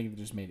bad. Yeah, I think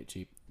they just made it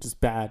cheap. Just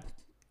bad.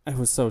 It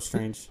was so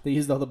strange. They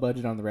used all the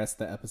budget on the rest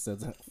of the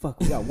episodes. Like, fuck,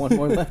 we got one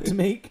more left to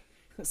make.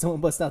 Someone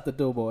bust out the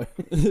doughboy.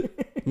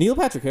 Neil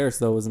Patrick Harris,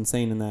 though, was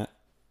insane in that.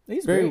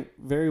 He's Very, great.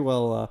 very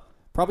well.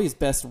 Probably his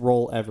best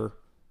role ever.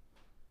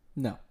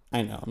 No,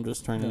 I know. I'm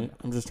just trying No. to.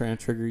 I'm just trying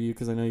to trigger you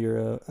because I know you're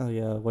a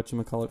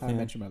whatchamacallit I fan.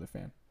 mentioned Mother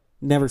fan.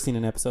 Never seen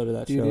an episode of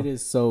that Dude, show. it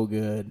is so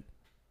good.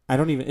 I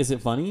don't even. Is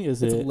it funny?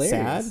 Is It's it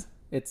hilarious.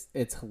 sad?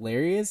 It's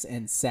hilarious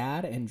and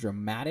sad and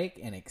dramatic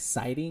and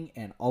exciting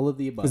and all of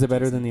the above. Is it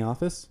better Jason. than The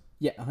Office?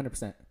 Yeah,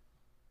 100%.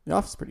 The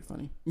Office is pretty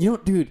funny.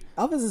 Dude.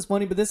 Office is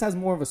funny, but this has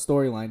more of a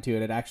storyline to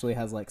it. It actually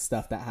has like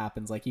stuff that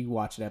happens. Like you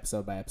watch it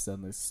episode by episode,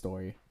 and there's a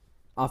story.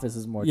 Office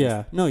is more.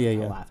 Yeah. Just No.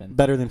 Yeah. laughing.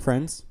 Better than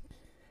Friends.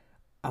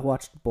 I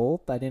watched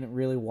both. I didn't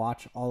really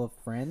watch all of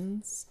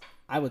Friends.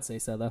 I would say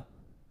so though.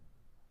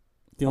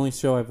 The only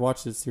show I've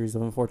watched is Series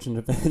of Unfortunate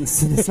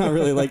Events. It's not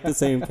really like the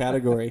same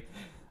category.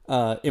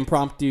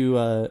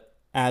 Impromptu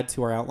add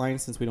to our outline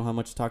since we don't have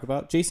much to talk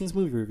about. Jason's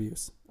movie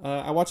reviews.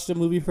 I watched a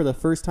movie for the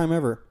first time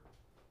ever.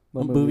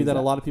 What a movie movie is that a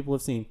that? lot of people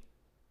have seen.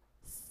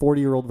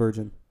 40-Year-Old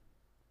Virgin.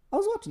 I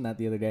was watching that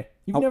the other day.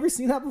 You've I- never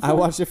seen that before? I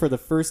watched it for the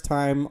first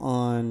time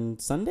on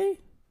Sunday.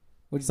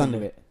 What'd you Sunday.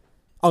 think of it?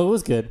 Oh, it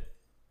was good.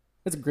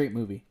 It's a great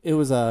movie. It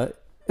was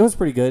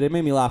pretty good. It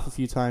made me laugh a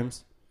few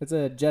times. It's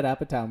a Judd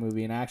Apatow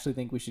movie, and I actually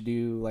think we should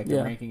do like Yeah.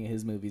 a ranking of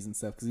his movies and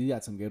stuff because he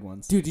got some good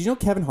ones. Dude, did you know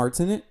Kevin Hart's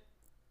in it?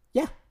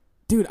 Yeah.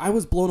 Dude, I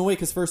was blown away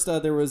because first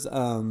there was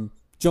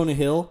Jonah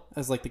Hill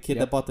as like the kid Yep.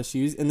 that bought the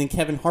shoes, and then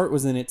Kevin Hart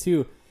was in it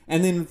too.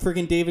 And then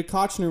freaking David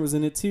Kochner was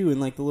in it too, and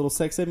like the little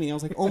sex ed meeting. I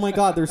was like, oh my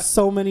god, there's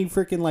so many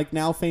freaking like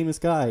now famous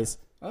guys.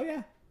 Oh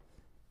yeah,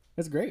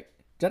 it's great.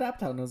 Judd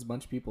Apatow knows a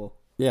bunch of people.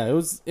 Yeah, it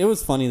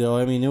was funny though.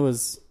 I mean, it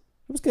was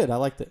good. I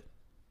liked it.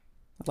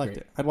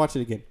 Great. I'd watch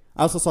it again.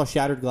 I also saw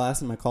Shattered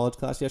Glass in my college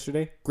class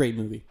yesterday. Great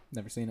movie.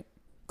 Never seen it.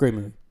 Great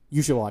movie.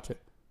 You should watch it.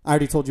 I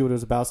already told you what it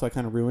was about, so I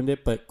kind of ruined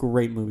it, but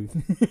great movie.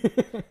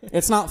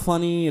 It's not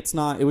funny. It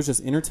was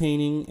just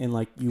entertaining, and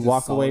like you Just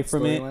walk solid away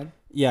from it. storyline.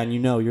 Yeah, and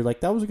you're like,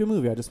 that was a good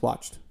movie I just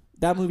watched.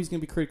 That movie's going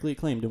to be critically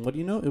acclaimed. And what do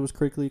you know? It was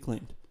critically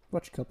acclaimed.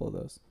 Watch a couple of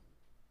those.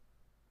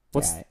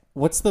 Yeah.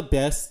 What's the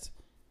best,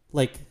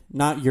 like,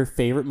 not your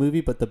favorite movie,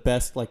 but the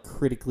best, like,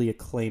 critically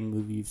acclaimed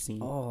movie you've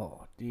seen?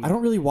 Oh, dude. I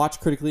don't really watch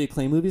critically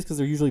acclaimed movies because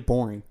they're usually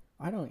boring.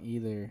 I don't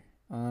either.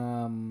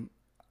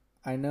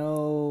 I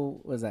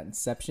know, was that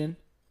Inception?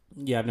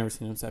 Yeah, I've never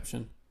seen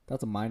Inception.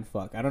 That's a mind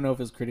fuck. I don't know if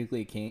it's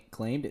critically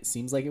acclaimed. It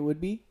seems like it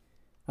would be.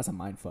 That's a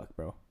mind fuck,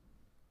 bro.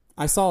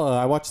 I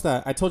watched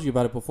that. I told you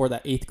about it before,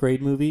 that 8th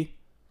grade movie.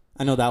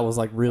 I know that was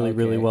like really,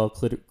 really well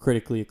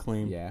critically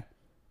acclaimed. Yeah.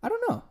 I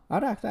don't know.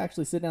 I'd have to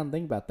actually sit down and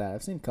think about that.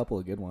 I've seen a couple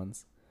of good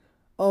ones.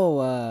 Oh,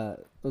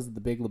 was it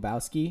The Big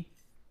Lebowski?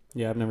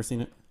 Yeah, I've never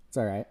seen it. It's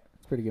all right.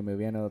 It's a pretty good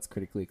movie. I know it's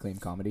critically acclaimed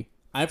comedy.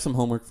 I have some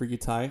homework for you,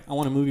 Ty. I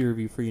want a movie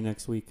review for you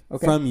next week.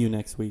 Okay. From you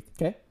next week.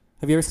 Okay.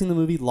 Have you ever seen the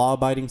movie Law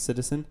Abiding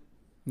Citizen?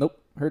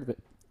 Nope. Heard of it.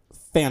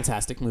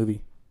 Fantastic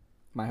movie.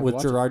 Might have to With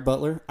watch Gerard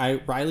Butler.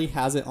 Riley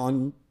has it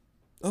on...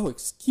 Oh,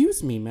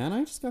 excuse me, man.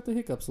 I just got the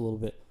hiccups a little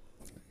bit.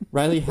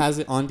 Riley has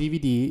it on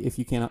DVD if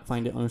you cannot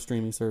find it on a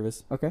streaming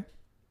service. it. Okay.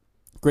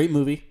 Great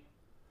movie.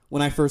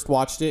 When I first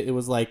watched it, I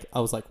was like,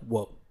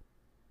 whoa.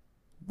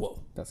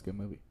 That's a good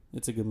movie.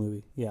 It's a good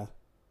movie. Yeah.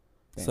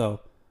 Damn. So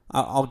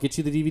I'll get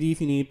you the DVD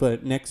if you need,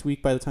 but next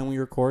week by the time we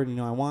record,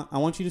 I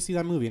want you to see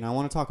that movie and I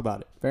want to talk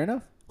about it. Fair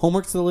enough.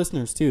 Homework to the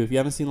listeners too. If you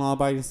haven't seen Law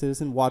Abiding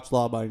Citizen, watch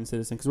Law Abiding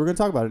Citizen because we're going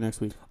to talk about it next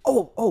week.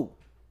 Oh.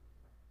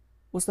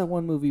 What's that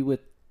one movie with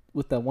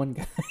that one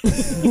guy?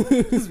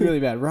 It's really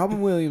bad.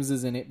 Robin Williams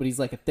is in it, but he's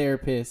like a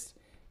therapist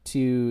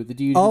to the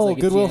dude. Oh, who's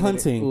like Good Will janitor.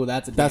 Hunting. Oh,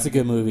 that's a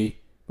good movie.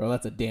 bro.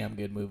 That's a damn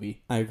good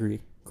movie. I agree.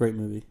 Great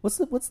movie. What's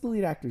the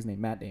lead actor's name?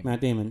 Matt Damon. Matt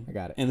Damon. I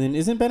got it. And then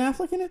isn't Ben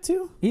Affleck in it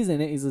too? He's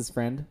in it. He's his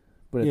friend,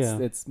 but Yeah.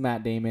 it's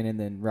Matt Damon, and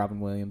then Robin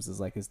Williams is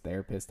like his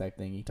therapist type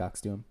thing. He talks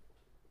to him,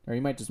 or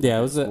he might just Yeah, it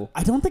work was. at school.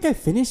 I don't think I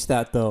finished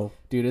that though.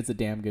 Dude, it's a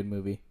damn good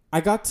movie.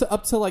 I got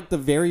up to like the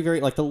very,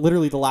 very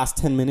literally the last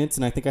 10 minutes,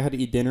 and I think I had to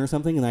eat dinner or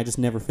something, and I just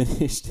never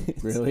finished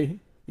it.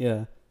 Really?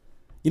 Yeah.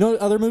 You know what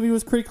other movie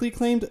was critically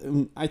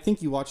acclaimed? I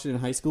think you watched it in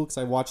high school because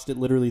I watched it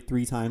literally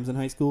 3 times in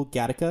high school.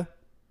 Gattaca.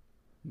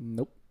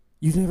 Nope.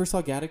 You never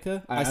saw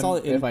Gattaca? I saw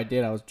it in... If I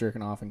did, I was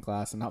jerking off in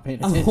class and not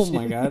paying attention. Oh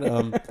my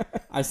god.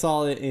 I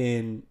saw it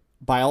in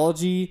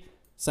biology,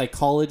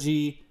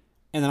 psychology,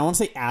 and then I want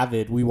to say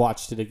Avid. We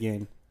watched it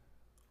again.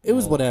 It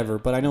was whatever,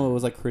 but I know it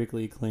was like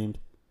critically acclaimed.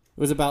 It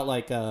was about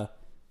like it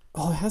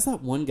has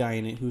that one guy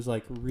in it who's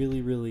like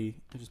really, really...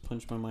 I just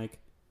punched my mic.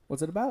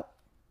 What's it about?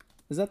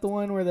 Is that the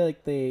one where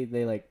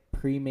they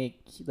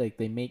pre-make, like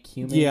they make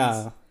humans?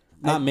 Yeah.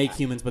 Not make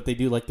humans, but they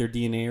do like their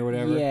DNA or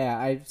whatever. Yeah,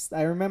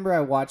 I remember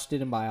I watched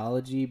it in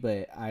biology,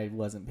 but I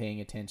wasn't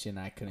paying attention.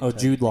 I couldn't. Oh,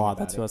 tell you Jude Law. anything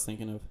That's about what I was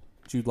thinking of.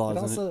 Jude Law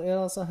is in it. It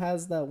also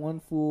has that one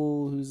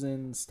fool who's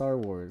in Star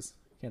Wars.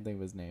 Can't think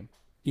of his name.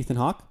 Ethan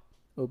Hawke?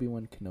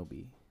 Obi-Wan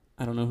Kenobi.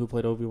 I don't know who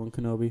played Obi-Wan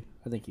Kenobi.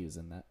 I think he was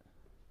in that.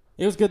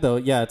 It was good though.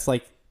 Yeah, it's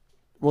like,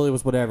 well, it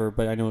was whatever,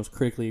 but I know it was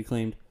critically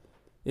acclaimed.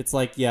 It's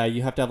like, yeah,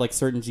 you have to have like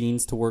certain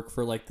genes to work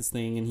for like this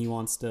thing, and he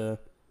wants to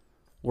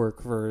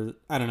work for,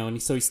 I don't know,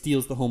 and so he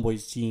steals the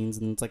homeboy's genes,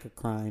 and it's like a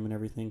crime and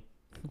everything.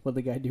 What'd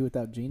the guy do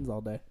without jeans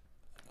all day?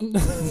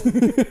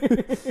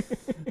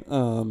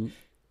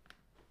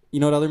 You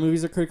know what other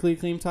movies are critically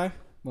acclaimed, Ty?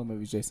 What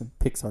movies, Jason?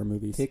 Pixar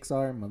movies.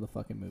 Pixar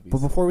motherfucking movies. But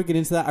before we get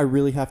into that, I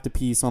really have to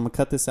pee, so I'm going to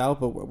cut this out,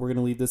 but we're going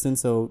to leave this in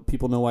so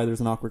people know why there's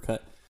an awkward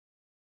cut.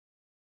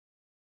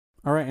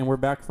 All right, and we're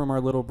back from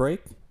our little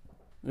break.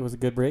 It was a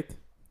good break.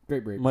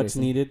 Great break. Much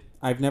Jason. needed.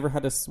 We've never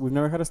had to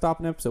stop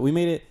an episode. We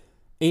made it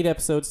 8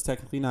 episodes,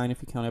 technically 9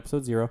 if you count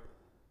episode 0.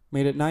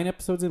 Made it 9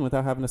 episodes in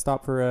without having to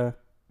stop for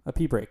a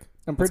pee break.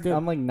 I'm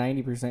like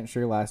 90%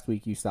 sure last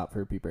week you stopped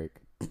for a pee break.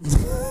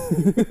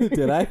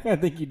 Did I? I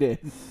think you did.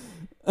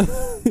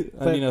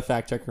 I need a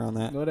fact checker on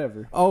that.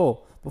 Whatever.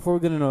 Oh, before we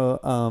get into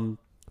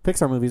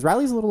Pixar movies,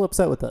 Riley's a little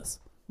upset with us.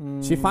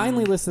 She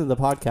finally listened to the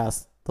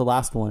podcast, the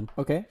last one,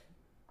 Okay.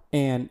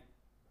 and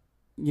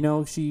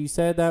she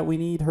said that we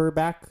need her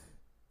back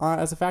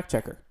as a fact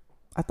checker.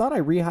 I thought I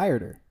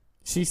rehired her.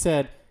 She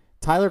said,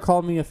 Tyler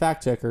called me a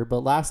fact checker, but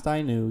last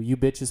I knew, you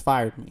bitches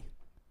fired me.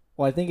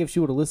 Well, I think if she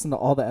would have listened to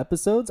all the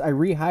episodes, I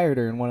rehired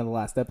her in one of the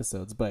last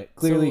episodes, but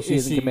clearly So she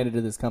is isn't she- committed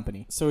to this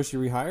company. So is she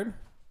rehired?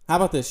 How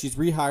about this? She's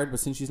rehired, but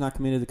since she's not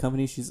committed to the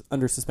company, she's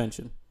under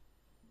suspension.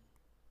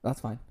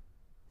 That's fine.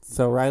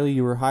 So, Riley,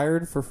 you were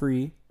hired for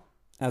free,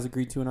 as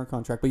agreed to in our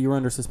contract, but you were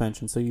under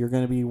suspension, so you're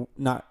going to be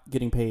not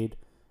getting paid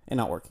and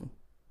not working.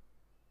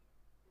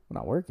 We're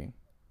not working.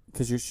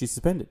 Because she's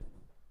suspended.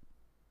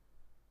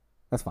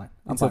 That's fine.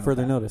 I'm Until fine with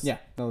further that. notice. Yeah,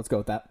 no, let's go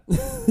with that.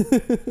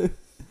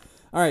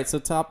 All right, so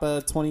top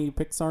 20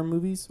 Pixar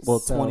movies. Well,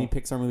 So- 20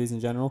 Pixar movies in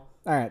general.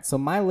 All right, so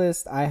my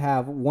list, I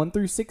have 1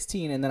 through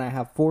 16, and then I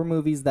have 4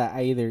 movies that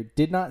I either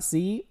did not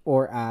see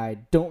or I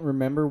don't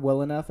remember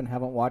well enough and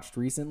haven't watched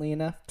recently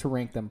enough to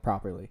rank them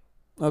properly.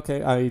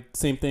 Okay,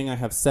 same thing. I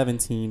have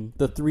 17.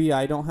 The 3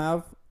 I don't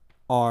have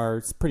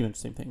are pretty much the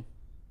same thing.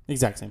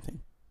 Exact same thing.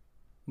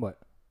 What?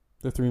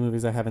 The 3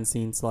 movies I haven't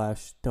seen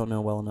 / don't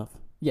know well enough.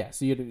 Yeah,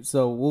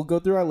 so we'll go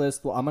through our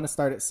list. Well, I'm going to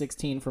start at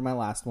 16 for my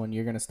last one.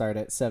 You're going to start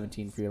at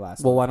 17 for your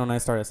last Well, one. why don't I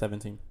start at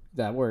 17?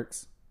 That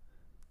works.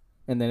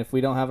 And then if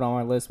we don't have it on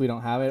our list, we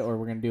don't have it, or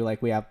we're going to do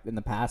like we have in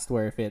the past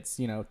where if it's,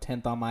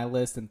 10th on my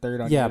list and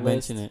 3rd on your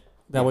list. mention it.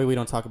 That way we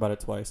don't talk about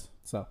it twice.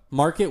 So,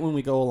 Mark it when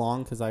we go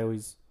along because I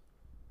always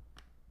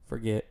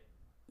forget.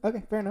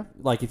 Okay, fair enough.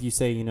 Like if you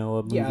say, a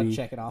movie, Yeah, I'll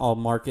check it off. I'll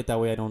mark it. That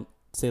way I don't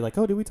say like,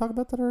 oh, did we talk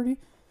about that already?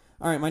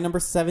 All right, my number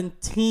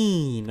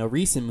 17, a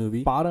recent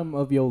movie. Bottom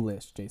of your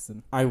list,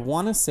 Jason. I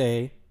want to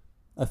say,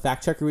 a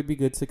fact checker would be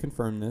good to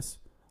confirm this.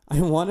 I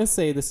want to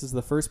say this is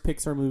the first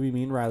Pixar movie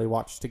me and Riley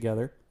watched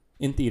together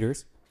in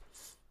theaters.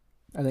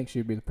 I think she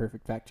would be the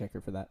perfect fact checker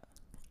for that.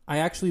 I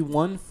actually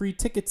won free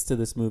tickets to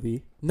this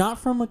movie, not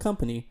from a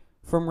company,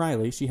 from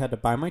Riley. She had to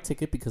buy my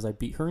ticket because I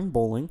beat her in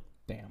bowling.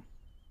 Damn.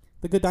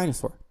 The Good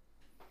Dinosaur.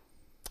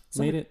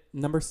 So Made it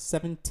number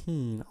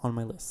 17 on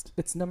my list.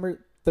 It's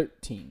number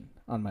 13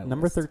 on my list.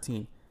 Number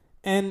 13.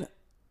 And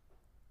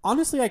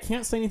honestly, I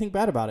can't say anything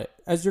bad about it.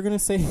 As you're going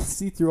to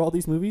see through all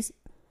these movies,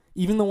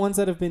 even the ones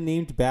that have been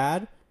named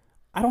bad,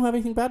 I don't have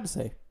anything bad to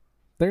say.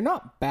 They're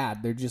not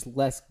bad. They're just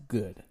less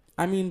good.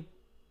 I mean,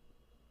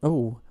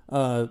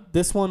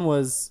 this one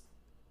was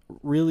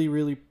really,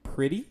 really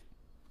pretty.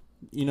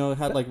 It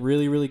had like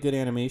really, really good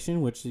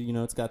animation, which,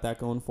 it's got that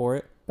going for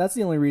it. That's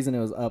the only reason it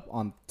was up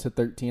on to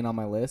 13 on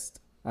my list.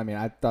 I mean,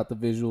 I thought the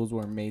visuals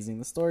were amazing.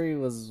 The story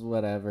was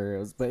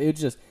whatever. I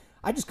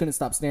just couldn't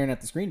stop staring at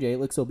the screen, Jay. It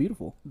looks so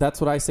beautiful.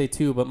 That's what I say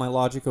too, but my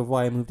logic of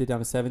why I moved it down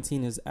to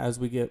 17 is as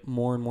we get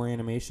more and more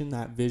animation,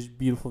 that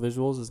beautiful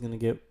visuals is going to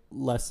get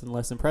less and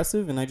less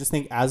impressive. And I just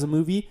think as a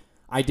movie,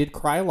 I did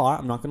cry a lot.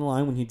 I'm not going to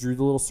lie. When he drew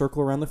the little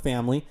circle around the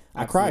family,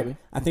 I cried.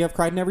 I think I've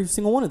cried in every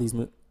single one of these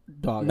movies.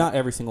 Not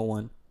every single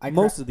one.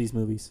 Most of these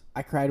movies.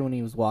 I cried when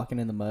he was walking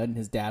in the mud and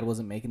his dad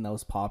wasn't making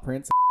those paw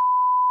prints.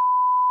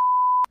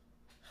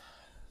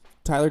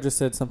 Tyler just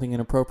said something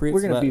inappropriate.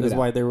 We're gonna beat it is out.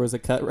 why there was a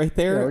cut right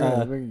there.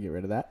 Yeah, we're gonna get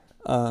rid of that.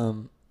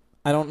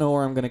 I don't know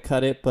where I'm going to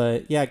cut it,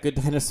 but yeah, Good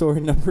Dinosaur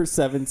number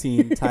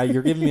 17. Ty,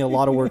 you're giving me a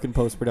lot of work in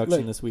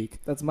post-production this week.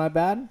 That's my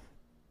bad.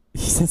 He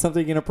said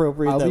something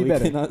inappropriate that we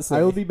cannot say.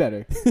 I will be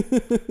better.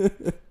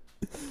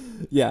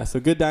 Yeah, so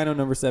Good Dino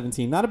number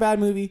 17. Not a bad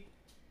movie,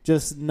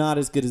 just not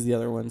as good as the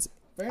other ones.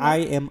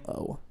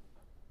 IMO.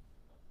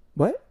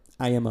 What?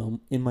 IMO,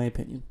 in my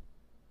opinion.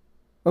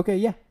 Okay,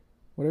 yeah.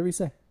 Whatever you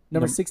say.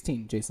 Number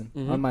 16, Jason,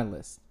 on my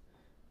list.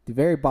 The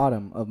very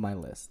bottom of my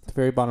list. The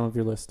very bottom of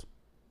your list.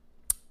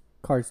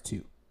 Cars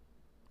 2.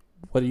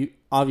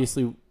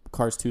 Obviously,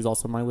 Cars 2 is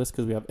also on my list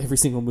because we have every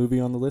single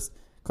movie on the list.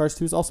 Cars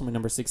 2 is also my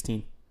number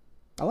 16.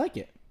 I like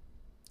it.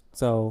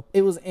 So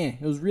it was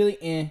It was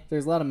really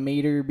There's a lot of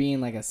Mater being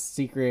like a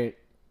secret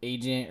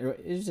agent.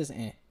 It was just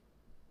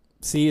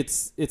See,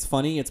 it's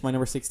funny. It's my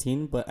number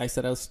 16, but I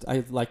said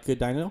I liked Good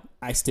Dino.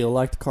 I still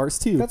liked Cars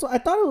 2. That's what I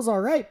thought. It was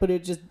all right, but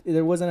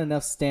there wasn't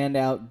enough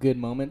standout good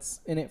moments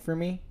in it for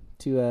me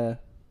to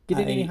get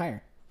it any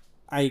higher.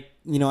 I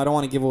don't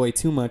want to give away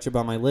too much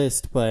about my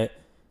list, but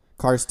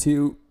Cars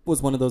 2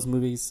 was one of those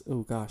movies.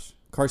 Oh gosh,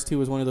 Cars 2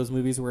 was one of those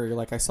movies where you're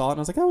like, I saw it and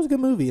I was like, that was a good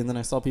movie, and then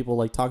I saw people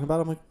like talking about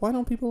it. I'm like, why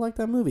don't people like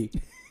that movie?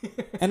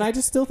 And I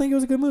just still think it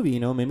was a good movie.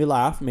 Made me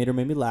laugh, Mater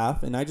made me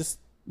laugh, and I just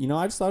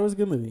thought it was a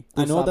good movie.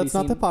 I know that's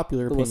not the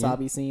popular opinion. The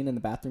wasabi scene and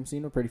the bathroom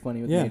scene were pretty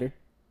funny with Mater.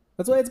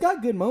 That's why it's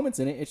got good moments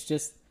in it. It's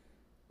just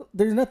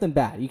there's nothing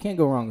bad. You can't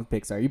go wrong with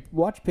Pixar. You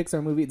watch a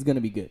Pixar movie, it's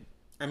gonna be good.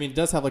 I mean, it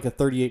does have like a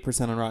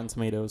 38% on Rotten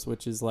Tomatoes,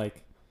 which is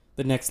like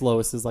the next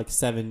lowest is like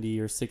 70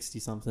 or 60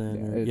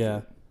 something.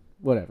 Yeah.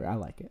 Whatever. I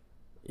like it.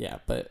 Yeah,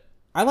 but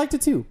I liked it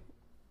too.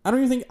 I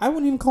wouldn't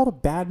even call it a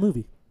bad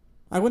movie.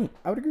 I wouldn't.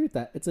 I would agree with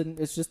that.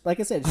 It's just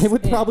like I said. I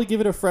would probably give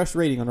it a fresh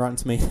rating on Rotten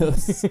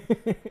Tomatoes.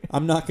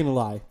 I'm not gonna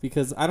lie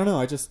because I don't know.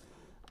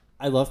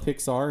 I love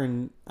Pixar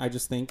and I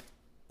just think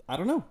I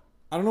don't know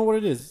what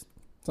it is.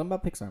 Something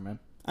about Pixar, man.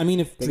 I mean,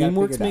 if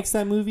DreamWorks makes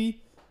that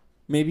movie,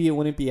 maybe it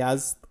wouldn't be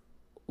as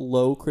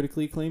low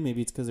critically acclaimed.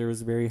 Maybe it's because there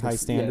was very high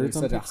standards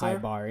on such Pixar. a high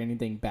bar.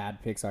 Anything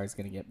bad Pixar is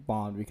going to get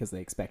bombed because they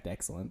expect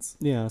excellence.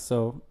 Yeah,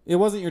 so it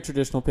wasn't your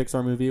traditional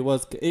Pixar movie.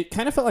 It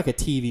kind of felt like a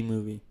TV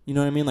movie. You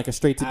know what I mean? Like a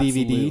straight to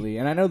DVD.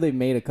 And I know they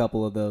made a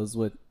couple of those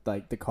with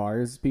like the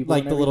Cars people,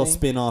 like the little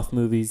spin-off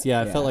movies.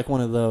 Yeah, it felt like one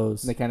of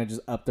those. And they kind of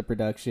just upped the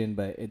production,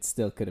 but it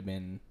still could have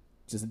been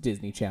just a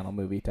Disney Channel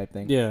movie type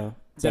thing. Yeah,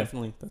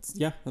 definitely.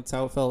 That's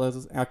how it felt. That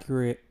was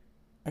accurate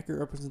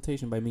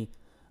representation by me.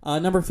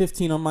 Number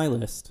 15 on my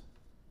list.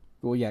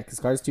 Well, yeah, because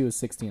Cars 2 is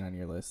 16 on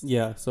your list.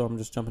 Yeah, so I'm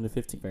just jumping to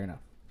 15. Fair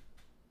enough.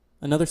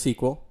 Another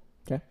sequel.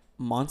 Okay.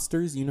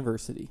 Monsters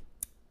University.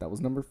 That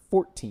was number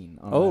 14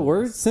 on my list.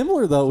 We're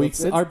similar, though.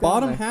 So Our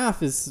bottom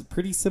half is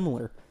pretty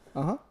similar.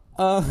 Uh-huh.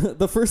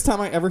 The first time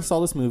I ever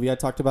saw this movie, I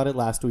talked about it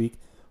last week,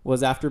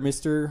 was after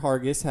Mr.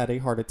 Hargis had a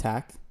heart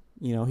attack.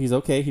 He's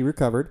okay. He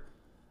recovered.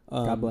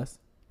 God bless.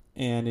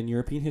 And in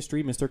European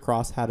history, Mr.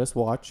 Cross had us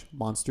watch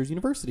Monsters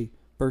University.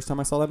 First time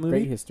I saw that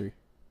movie. Great history.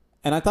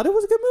 And I thought it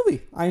was a good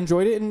movie. I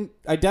enjoyed it, and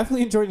I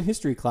definitely enjoyed it in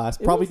history class.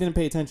 Probably didn't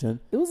pay attention.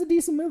 It was a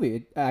decent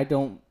movie. I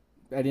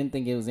didn't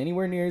think it was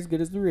anywhere near as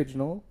good as the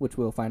original, which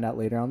we'll find out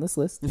later on this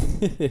list.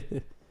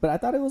 But I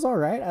thought it was all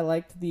right. I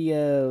liked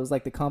it was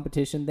like the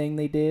competition thing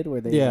they did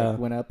where they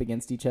went up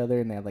against each other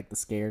and they had like the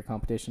scare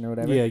competition or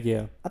whatever.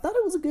 Yeah. I thought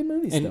it was a good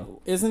movie and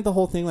still. Isn't the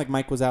whole thing like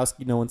Mike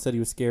Wazowski, no one said he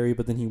was scary,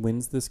 but then he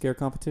wins the scare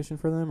competition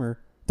for them? Or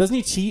doesn't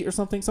he cheat or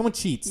something? Someone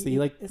cheats. He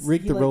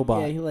rigged the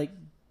robot. Yeah, he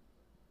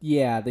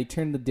Yeah, they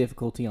turned the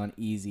difficulty on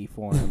easy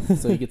for him,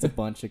 so he gets a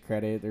bunch of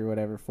credit or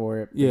whatever for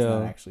it. But it's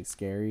not actually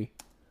scary.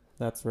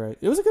 That's right.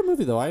 It was a good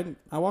movie though. I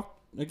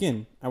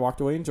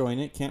walked away enjoying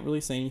it. Can't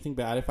really say anything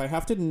bad. If I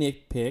have to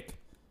nitpick,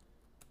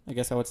 I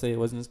guess I would say it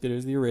wasn't as good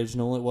as the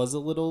original. It was a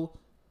little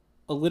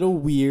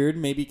weird.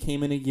 Maybe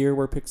came in a year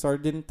where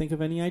Pixar didn't think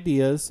of any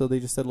ideas, so they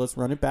just said, let's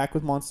run it back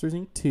with Monsters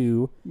Inc.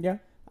 2. Yeah.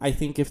 I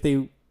think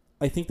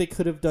they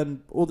could have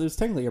done, well, there's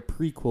technically a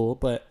prequel,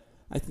 but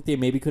I think they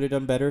maybe could have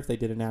done better if they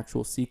did an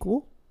actual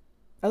sequel.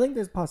 I think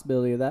there's a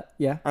possibility of that,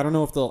 yeah. I don't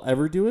know if they'll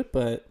ever do it,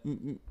 but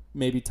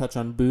maybe touch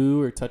on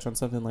Boo or touch on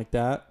something like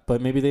that.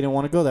 But maybe they didn't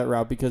want to go that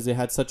route because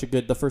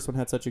the first one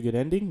had such a good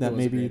ending that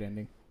maybe, a great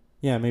ending.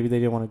 Yeah, maybe they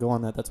didn't want to go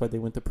on that. That's why they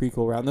went the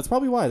prequel route. And that's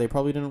probably why. They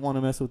probably didn't want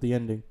to mess with the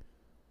ending.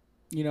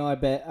 You know,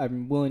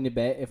 I'm willing to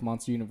bet if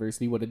Monster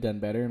University would have done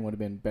better and would have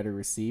been better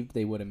received,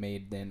 they would have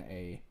made then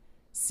a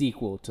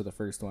sequel to the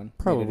first one.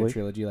 Probably. Made it a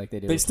trilogy like they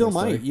did. They with still Toy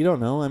Story. might. You don't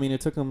know. I mean,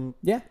 it took them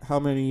how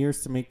many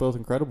years to make both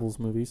Incredibles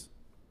movies?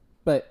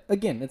 But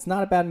again, it's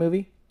not a bad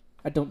movie.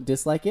 I don't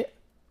dislike it.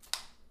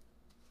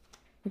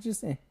 It's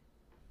just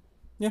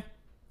Yeah,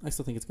 I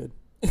still think it's good.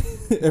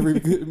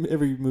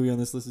 every movie on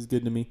this list is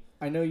good to me.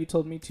 I know you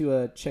told me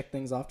to check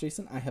things off,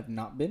 Jason. I have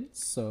not been,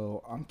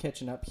 so I'm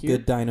catching up here.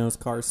 Good Dinos,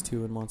 Cars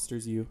 2, and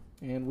Monsters U.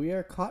 And we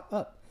are caught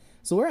up.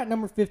 So we're at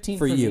number 15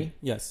 for you. me.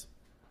 Yes.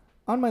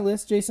 On my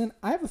list, Jason,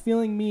 I have a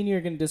feeling me and you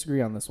are going to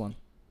disagree on this one.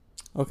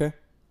 Okay.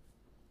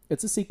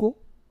 It's a sequel.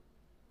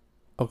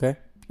 Okay.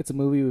 It's a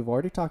movie we've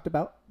already talked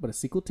about, but a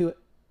sequel to it.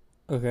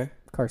 Okay.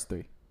 Cars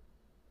 3.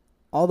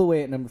 All the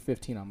way at number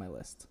 15 on my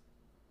list.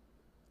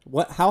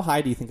 How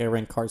high do you think I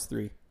rank Cars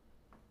 3?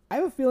 I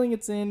have a feeling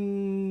it's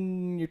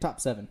in your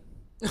top 7.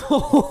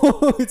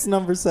 Oh, it's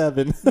number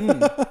 7.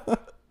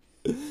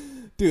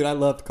 Dude, I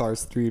loved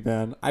Cars 3,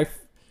 man. I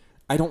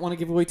don't want to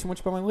give away too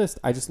much about my list.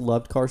 I just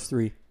loved Cars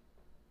 3.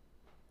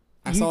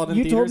 I saw it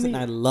in theaters and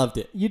I loved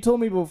it. You told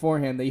me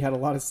beforehand that you had a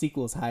lot of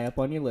sequels high up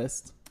on your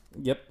list.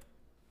 Yep.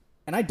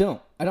 And I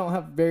don't. I don't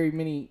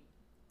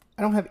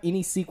have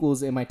any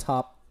sequels in my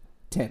top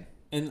 10.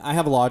 And I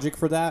have logic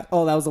for that.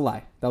 Oh, that was a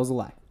lie.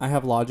 I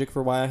have logic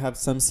for why I have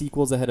some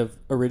sequels ahead of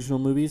original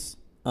movies.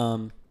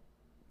 The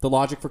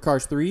logic for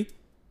Cars 3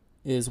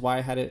 is why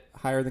I had it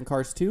higher than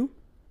Cars 2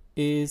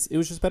 is it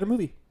was just a better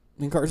movie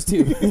than Cars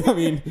 2. I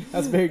mean,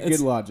 that's very good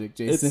logic,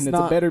 Jason. It's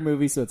a better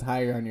movie, so it's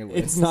higher on your list.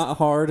 It's not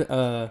hard.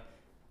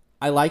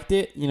 I liked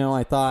it. You know,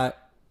 I thought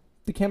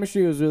the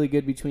chemistry was really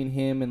good between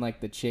him and like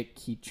the chick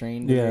he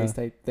trained to race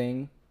type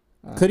thing.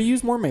 Could have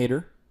used more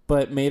Mater.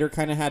 But Mater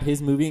kind of had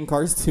his movie in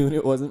Cars 2 and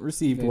it wasn't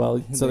received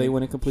well, so they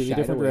went a completely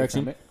different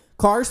direction.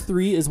 Cars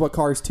 3 is what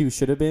Cars 2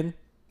 should have been.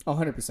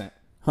 100%.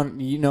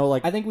 You know,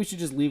 like I think we should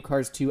just leave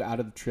Cars 2 out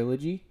of the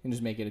trilogy and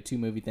just make it a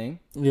 2-movie thing.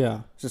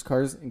 Yeah. It's just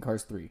Cars and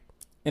Cars 3.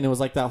 And it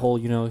was like that whole,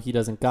 you know, he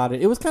doesn't got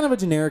it. It was kind of a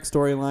generic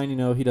storyline, you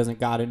know, he doesn't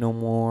got it no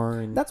more.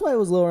 And that's why it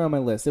was lower on my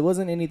list. It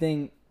wasn't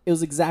anything. It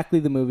was exactly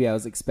the movie I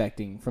was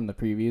expecting from the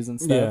previews and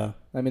stuff.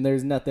 Yeah. I mean,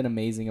 there's nothing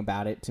amazing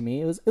about it to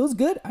me. It was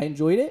good. I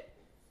enjoyed it.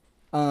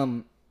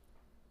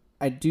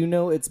 I do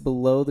know it's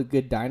below The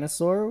Good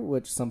Dinosaur,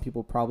 which some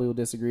people probably will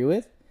disagree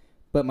with.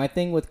 But my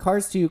thing with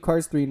Cars 2,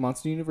 Cars 3, and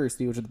Monster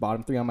University, which are the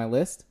bottom 3 on my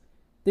list,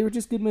 they were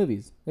just good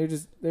movies. They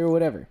were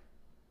whatever.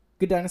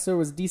 Good Dinosaur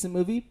was a decent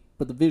movie,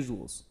 but the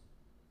visuals,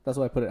 that's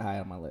why I put it high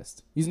on my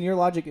list. Using your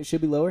logic, it should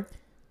be lower.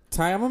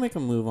 Ty, I'm going to make a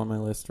move on my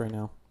list right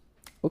now.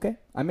 Okay.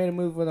 I made a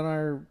move within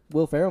our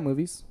Will Ferrell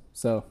movies,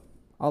 so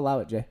I'll allow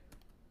it, Jay.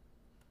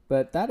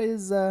 But that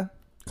is...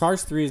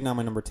 Cars 3 is now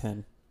my number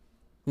 10.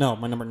 No,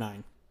 my number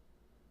 9.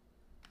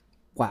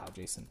 Wow,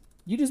 Jason.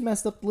 You just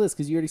messed up the list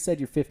because you already said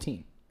you're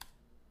 15.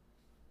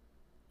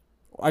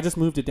 I just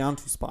moved it down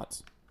 2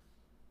 spots.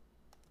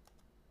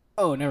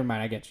 Oh, never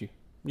mind. I get you.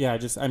 Yeah,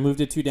 I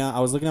moved it 2 down. I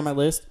was looking at my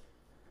list,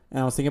 and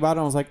I was thinking about it, and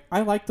I was like,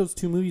 I like those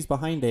 2 movies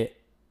behind it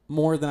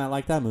more than I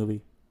like that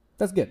movie.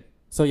 That's good.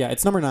 So, yeah,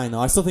 it's number 9, though.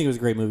 I still think it was a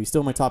great movie.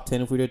 Still my top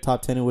 10. If we did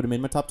top 10, it would have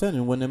made my top 10,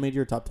 and wouldn't have made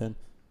your top 10.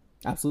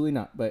 Absolutely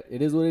not, but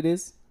it is what it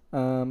is.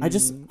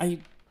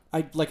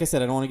 I like I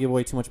said, I don't want to give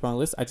away too much about my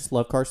list. I just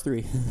love Cars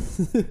 3.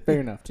 Fair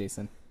enough,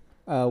 Jason.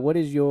 What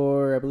is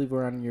I believe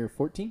we're on your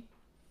 14?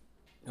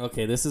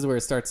 Okay, this is where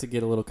it starts to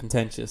get a little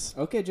contentious.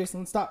 Okay,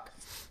 Jason, let's talk.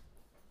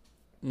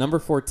 Number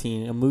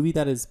 14, a movie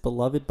that is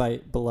beloved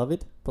by many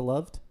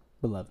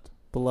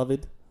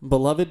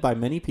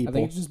people. I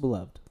think it's just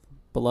beloved.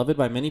 Beloved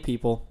by many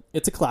people.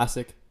 It's a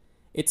classic.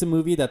 It's a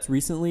movie that's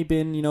recently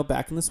been, you know,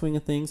 back in the swing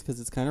of things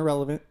because it's kind of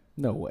relevant.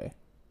 No way.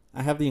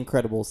 I have The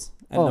Incredibles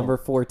at number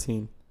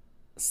 14.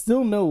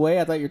 Still no way.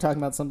 I thought you were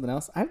talking about something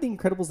else. I have The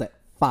Incredibles at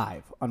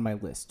 5 on my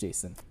list,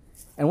 Jason.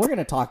 And we're going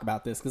to talk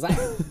about this because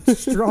I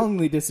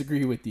strongly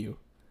disagree with you.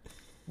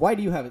 Why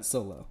do you have it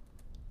so low?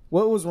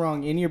 What was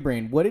wrong in your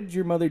brain? What did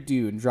your mother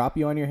do and drop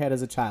you on your head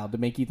as a child to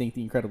make you think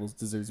The Incredibles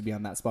deserves to be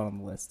on that spot on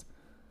the list?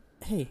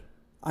 Hey,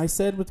 I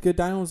said with Good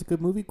Dino was a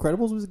good movie.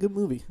 Incredibles was a good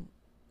movie.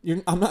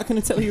 I'm not going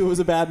to tell you it was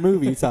a bad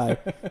movie, Ty.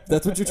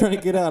 That's what you're trying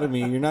to get out of me.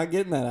 You're not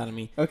getting that out of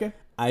me. Okay.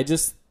 I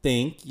just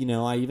think, you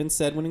know, I even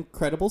said when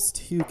Incredibles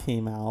 2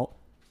 came out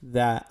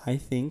that I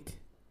think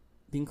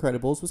The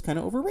Incredibles was kind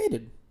of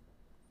overrated.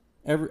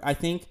 I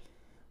think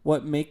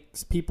what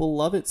makes people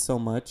love it so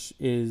much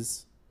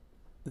is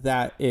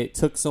that it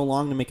took so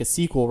long to make a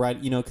sequel, right?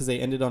 You know, because they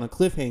ended on a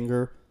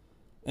cliffhanger,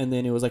 and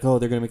then it was like, oh,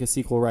 they're going to make a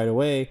sequel right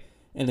away.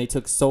 And they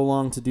took so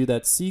long to do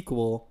that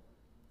sequel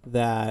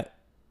that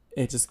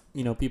it just,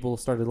 you know, people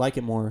started like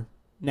it more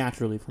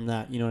naturally from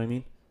that. You know what I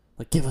mean?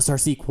 Like, give us our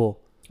sequel.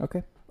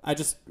 Okay. I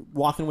just,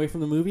 walking away from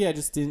the movie, I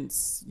just didn't,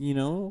 you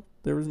know,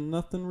 there was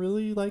nothing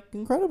really, like,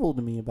 incredible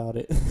to me about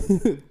it.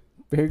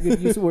 Very good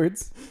use of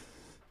words.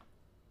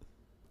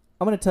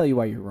 I'm going to tell you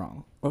why you're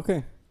wrong.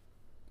 Okay.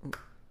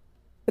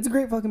 It's a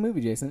great fucking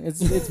movie, Jason.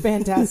 It's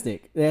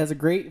fantastic. It has a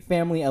great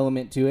family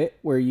element to it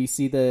where you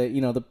see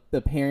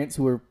the parents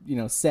who are, you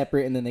know,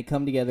 separate and then they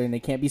come together and they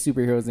can't be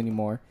superheroes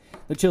anymore.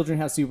 The children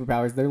have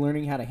superpowers. They're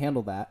learning how to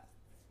handle that.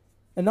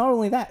 And not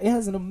only that, it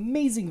has an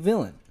amazing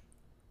villain.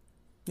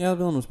 Yeah, the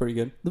villain was pretty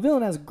good. The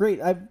villain has great.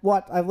 I've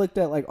looked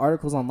at like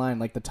articles online,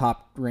 like the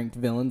top ranked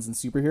villains in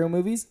superhero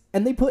movies,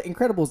 and they put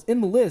Incredibles in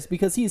the list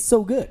because he is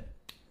so good.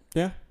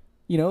 Yeah.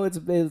 You know,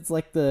 it's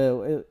like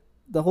the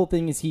whole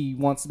thing is he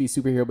wants to be a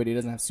superhero, but he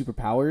doesn't have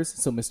superpowers.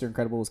 So Mr.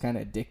 Incredible was kind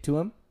of a dick to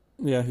him.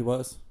 Yeah, he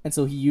was. And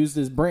so he used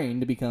his brain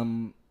to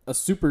become a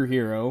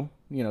superhero,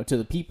 you know, to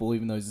the people,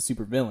 even though he's a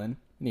super villain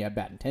and he had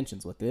bad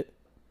intentions with it.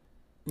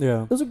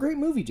 Yeah. It was a great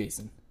movie,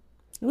 Jason.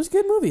 It was a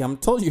good movie. I'm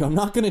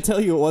not going to tell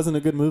you it wasn't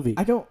a good movie.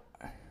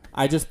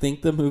 I just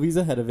think the movies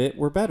ahead of it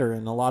were better,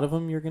 and a lot of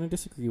them you're going to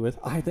disagree with.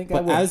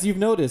 But as you've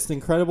noticed,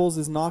 Incredibles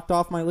is knocked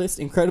off my list.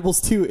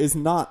 Incredibles 2 is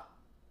not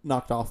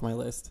knocked off my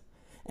list.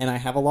 And I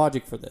have a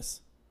logic for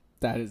this.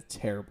 That is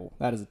terrible.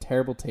 That is a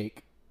terrible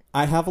take.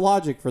 I have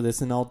logic for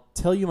this, and I'll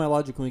tell you my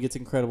logic when we get to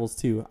Incredibles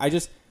 2.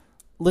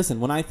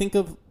 Listen, when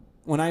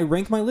I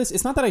rank my list,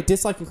 it's not that I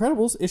dislike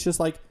Incredibles. It's just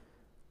like,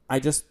 I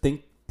just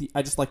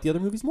like the other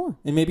movies more.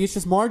 And maybe it's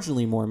just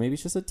marginally more. Maybe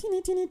it's just a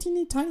teeny,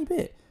 tiny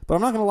bit. But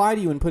I'm not going to lie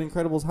to you and put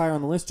Incredibles higher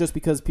on the list just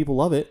because people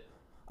love it.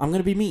 I'm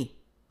going to be me.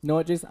 You know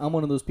what, Jason? I'm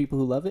one of those people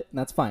who love it, and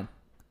that's fine.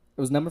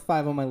 It was number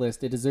 5 on my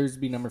list. It deserves to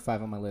be number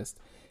 5 on my list.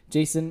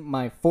 Jason,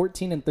 my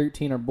 14 and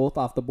 13 are both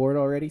off the board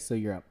already, so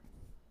you're up.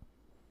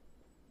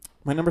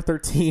 My number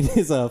 13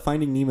 is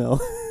Finding Nemo.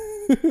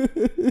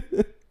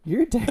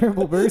 You're a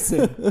terrible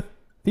person.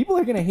 People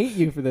are going to hate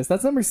you for this.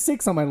 That's number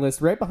 6 on my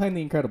list, right behind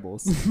The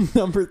Incredibles.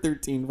 Number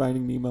 13,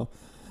 Finding Nemo.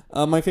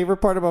 My favorite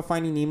part about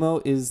Finding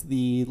Nemo is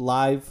the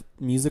live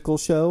musical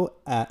show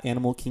at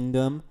Animal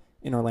Kingdom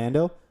in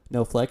Orlando.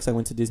 No flex, I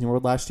went to Disney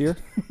World last year.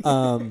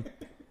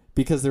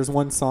 Because there's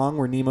one song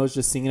where Nemo's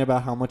just singing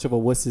about how much of a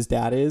wuss his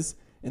dad is.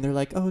 And they're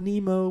like, oh,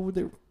 Nemo,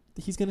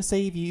 he's going to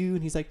save you.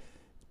 And he's like,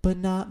 but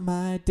not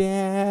my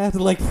dad.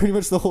 Like, pretty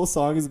much the whole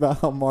song is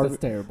about how Marvin...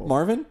 That's terrible.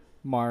 Marvin?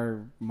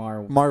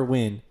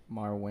 Marwin.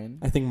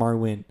 I think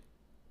Marwin.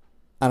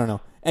 I don't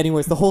know.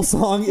 Anyways, the whole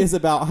song is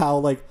about how,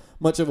 like,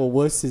 much of a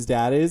wuss his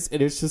dad is.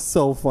 And it's just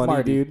so funny,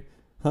 Marty. dude.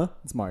 Huh?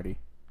 It's Marty.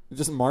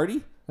 Just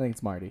Marty? I think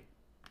it's Marty.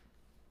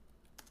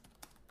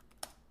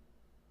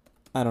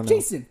 I don't know.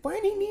 Jason,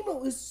 Finding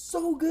Nemo is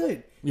so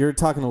good. You're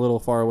talking a little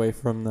far away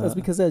from the... That's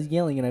because I was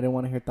yelling and I didn't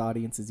want to hurt the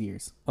audience's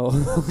ears.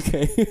 Oh,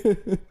 okay.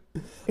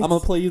 I'm going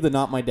to play you the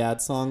Not My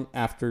Dad song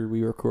after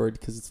we record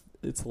because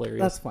it's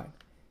hilarious. That's fine.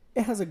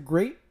 It has a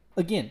great...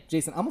 Again,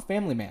 Jason, I'm a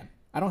family man.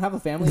 I don't have a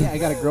family yet. I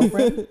got a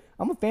girlfriend.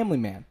 I'm a family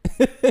man.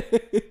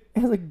 It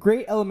has a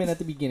great element at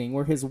the beginning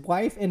where his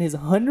wife and his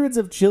hundreds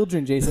of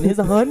children, Jason, his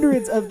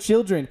hundreds of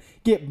children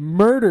get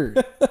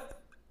murdered.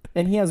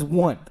 And he has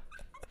one.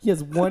 He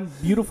has one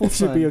beautiful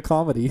son. Should be a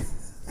comedy.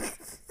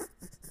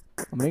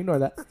 I'm going to ignore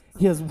that.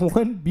 He has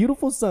one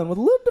beautiful son with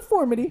a little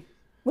deformity,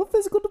 a little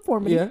physical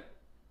deformity. Yeah.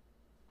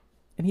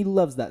 And he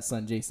loves that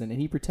son, Jason,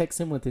 and he protects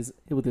him with his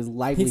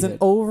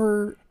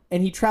livelihood.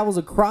 And he travels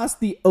across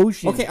the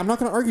ocean. Okay, I'm not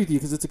going to argue with you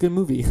because it's a good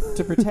movie.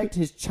 To protect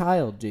his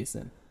child,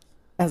 Jason.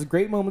 It has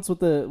great moments with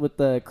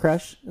the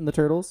crush and the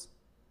turtles.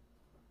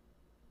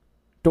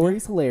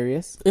 Dory's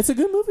hilarious. It's a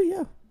good movie,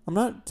 yeah. I'm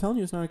not telling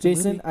you it's not a good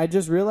Jason, movie. I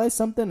just realized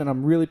something, and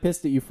I'm really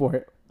pissed at you for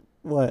it.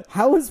 What?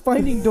 How is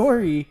Finding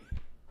Dory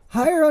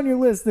higher on your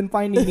list than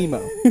Finding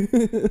Nemo?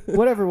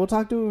 Whatever, we'll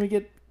talk to it when we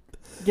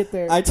get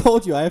there. I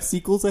told you I have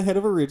sequels ahead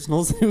of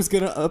originals. It was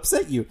going to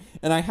upset you,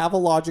 and I have a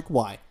logic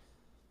why.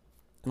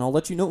 And I'll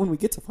let you know when we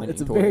get to Finding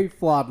Dory. It's a very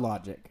flawed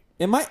logic.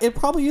 It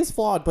probably is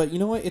flawed, but you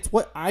know what? It's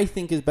what I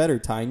think is better,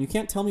 Ty, and you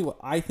can't tell me what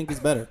I think is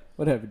better.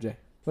 Whatever, Jay.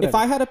 Whatever. If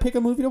I had to pick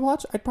a movie to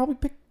watch, I'd probably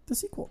pick the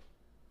sequel.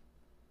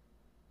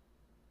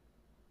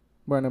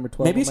 We're on number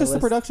 12. Maybe it's just the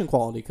production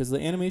quality because the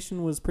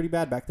animation was pretty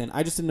bad back then.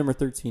 I just did number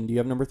 13. Do you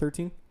have number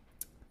 13?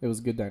 It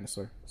was Good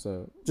Dinosaur.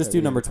 So just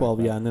do number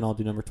 12, yeah, and then I'll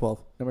do number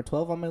 12. Number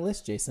 12 on my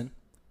list, Jason.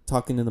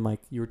 Talking to the mic.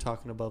 You were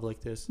talking above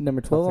like this.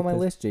 Number 12 on my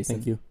list, Jason.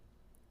 Thank you.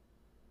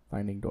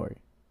 Finding Dory.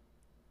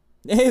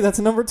 Hey, that's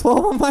number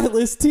 12 on my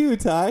list too,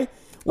 Ty.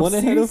 One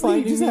ahead of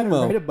Finding you just had it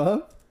Nemo. right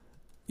above?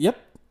 Yep.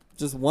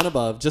 Just one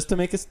above, just to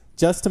make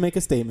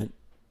a statement.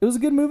 It was a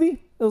good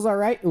movie. It was all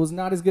right. It was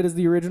not as good as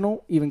the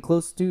original, even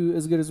close to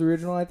as good as the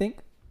original, I think.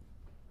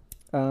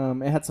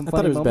 It had some I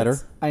funny thought it was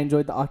moments. better. I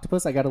enjoyed the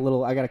octopus. I got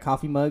a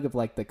coffee mug of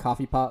like the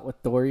coffee pot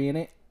with Dory in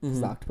it.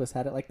 'Cause the octopus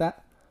had it like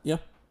that. Yeah. It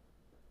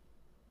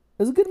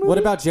was a good movie. What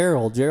about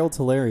Gerald? Gerald's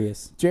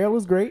hilarious. Gerald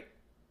was great.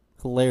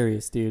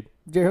 Hilarious, dude.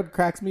 Gerald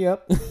cracks me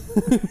up.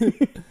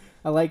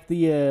 I like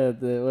the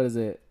what is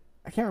it?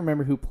 I can't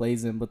remember who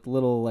plays him, but the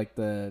little like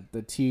the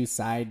two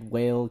side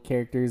whale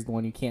characters, the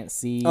one you can't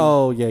see.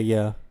 Oh,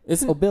 yeah.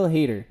 Isn't Bill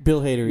Hader.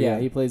 Bill Hader, Yeah, yeah.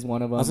 he plays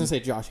one of them. I was going to say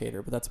Josh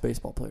Hader, but that's a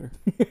baseball player.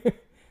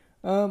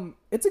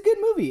 It's a good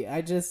movie.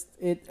 It is.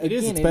 again,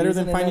 It's better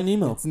than isn't Finding enough-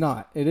 Nemo. It's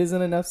not. It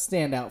isn't enough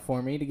standout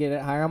for me to get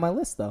it higher on my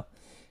list, though.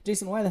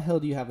 Jason, why the hell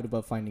do you have it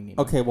above Finding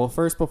Nemo? Okay, well,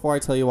 first, before I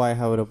tell you why I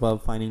have it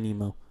above Finding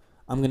Nemo,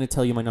 I'm going to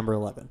tell you my number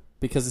 11,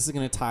 because this is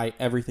going to tie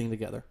everything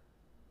together.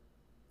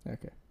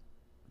 Okay.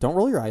 Don't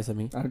roll your eyes at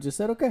me. I just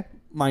said okay.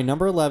 My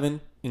number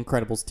 11,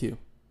 Incredibles 2.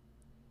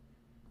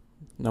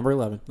 Number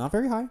 11. Not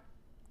very high.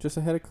 Just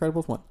ahead of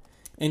Incredibles 1.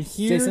 And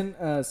here...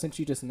 Jason, since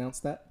you just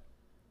announced that,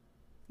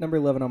 number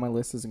 11 on my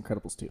list is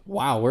Incredibles 2.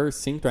 Wow, we're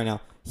synced right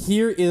now.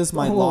 Here is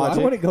my I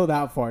logic. wouldn't go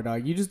that far,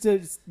 dog. You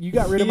you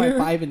got rid of my Here-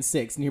 5 and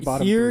 6 and your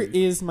bottom Here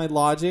 3. is my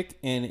logic,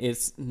 and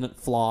it's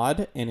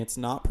flawed, and it's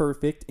not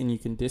perfect, and you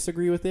can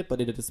disagree with it,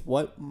 but it is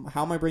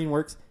how my brain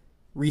works.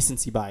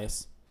 Recency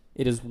bias.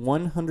 It is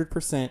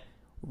 100%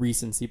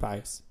 recency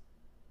bias.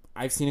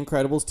 I've seen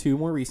Incredibles 2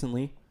 more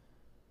recently.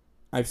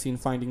 I've seen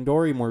Finding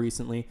Dory more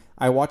recently.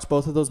 I watched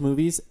both of those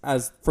movies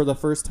as for the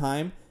first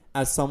time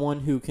as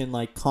someone who can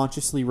like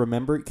consciously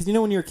remember, because you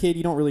know when you're a kid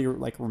you don't really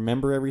like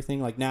remember everything.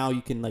 Like now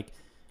you can like,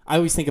 I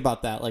always think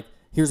about that. Like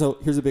here's a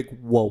big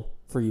whoa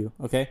for you.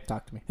 Okay,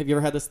 Talk to me. have you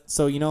ever had this?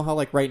 So you know how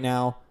like right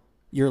now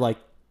you're like,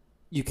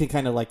 you can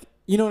kind of like,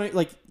 you know,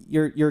 like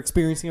you're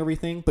experiencing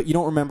everything, but you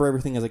don't remember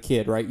everything as a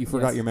kid, right? You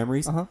forgot Yes. your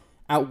memories. Uh-huh.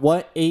 At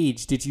what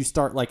age did you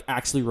start like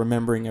actually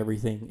remembering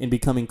everything and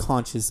becoming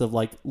conscious of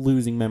like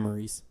losing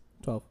memories?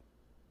 12.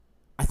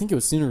 I think it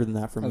was sooner than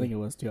that for me. I think it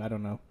was too. I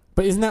don't know.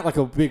 But isn't that like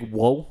a big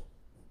whoa?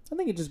 I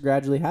think it just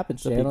gradually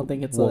happens, The Jay. I big don't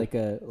think it's whoa. like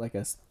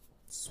a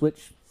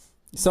switch.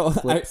 So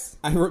Flips.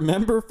 I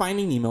remember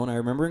Finding Nemo and I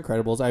remember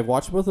Incredibles. I've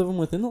watched both of them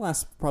within the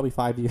last probably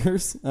 5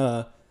 years.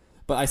 But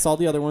I saw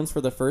the other ones for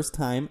the first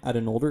time at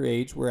an older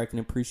age where I can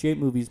appreciate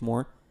movies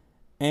more.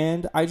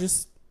 And I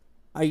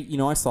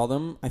saw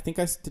them. I think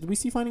did we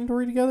see Finding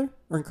Dory together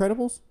or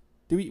Incredibles?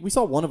 We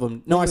saw one of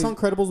them. No, I saw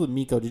Incredibles with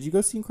Miko. Did you go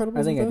see Incredibles?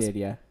 I think with I us? did,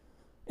 yeah.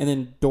 And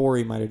then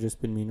Dory might have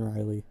just been me and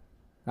Riley.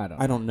 I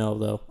I don't know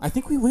though. I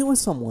think we went with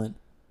someone.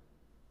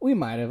 We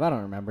might have. I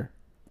don't remember.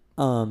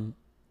 And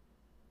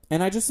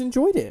I just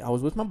enjoyed it. I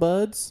was with my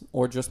buds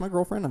or just my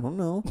girlfriend. I don't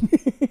know.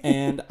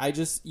 And I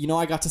just,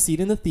 I got to see it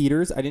in the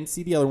theaters. I didn't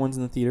see the other ones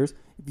in the theaters.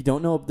 If you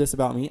don't know this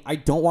about me, I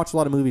don't watch a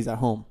lot of movies at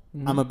home.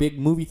 Mm-hmm. I'm a big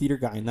movie theater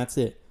guy, and that's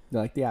it. You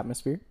like the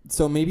atmosphere?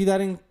 So maybe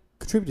that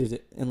contributed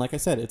it. And like I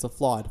said, it's a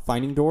flawed.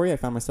 Finding Dory, I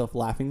found myself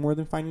laughing more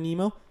than Finding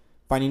Nemo.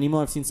 Finding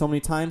Nemo, I've seen so many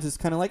times. It's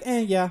kind of like,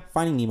 yeah,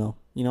 Finding Nemo.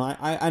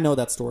 I know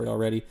that story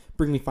already.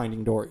 Bring me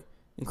Finding Dory.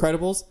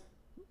 Incredibles,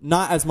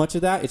 not as much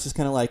of that. It's just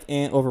kind of like,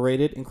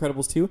 overrated.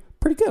 Incredibles 2,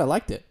 pretty good. I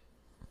liked it.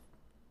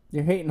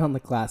 You're hating on the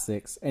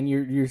classics, and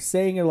you're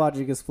saying your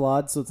logic is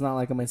flawed, so it's not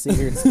like I'm going to sit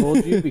here and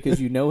scold you because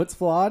you know it's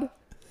flawed,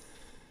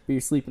 but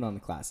you're sleeping on the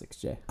classics,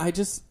 Jay.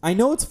 I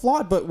know it's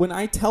flawed, but when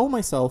I tell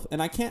myself,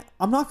 and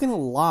I'm not going to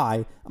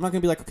lie, I'm not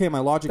going to be like, okay, my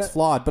logic's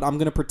flawed, but I'm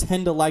going to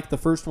pretend to like the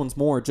first ones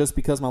more just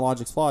because my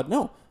logic's flawed.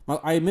 No,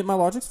 I admit my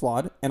logic's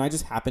flawed, and I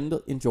just happen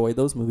to enjoy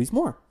those movies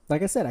more.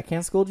 Like I said, I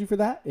can't scold you for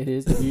that. It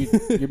is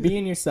you're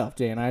being yourself,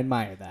 Jay, and I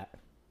admire that.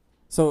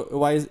 So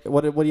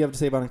what do you have to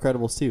say about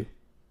Incredibles 2?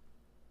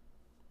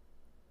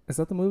 Is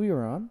that the movie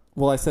we're on?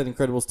 Well, I said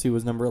Incredibles 2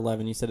 was number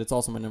 11. You said it's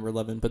also my number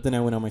 11, but then I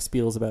went on my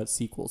spiels about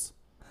sequels.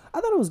 I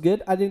thought it was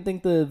good. I didn't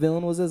think the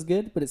villain was as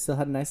good, but it still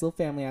had a nice little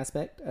family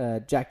aspect.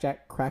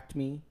 Jack cracked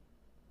me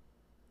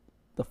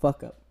the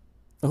fuck up.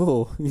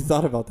 Oh, you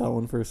thought about that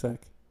one for a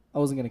sec. I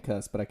wasn't gonna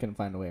cuss, but I couldn't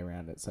find a way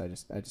around it, so I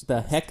just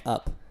The heck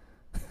up.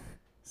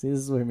 See, this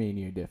is where me and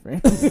you are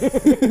different.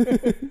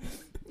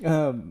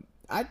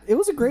 It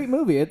was a great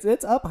movie.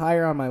 It's up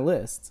higher on my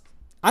list.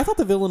 I thought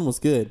the villain was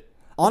good.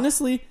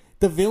 Honestly,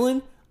 the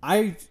villain,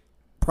 I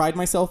pride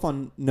myself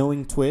on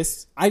knowing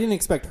twists. I didn't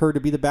expect her to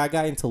be the bad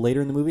guy until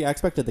later in the movie. I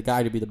expected the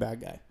guy to be the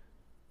bad guy.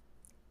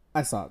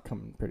 I saw it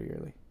coming pretty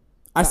early.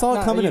 I saw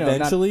it coming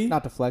eventually.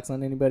 Not to flex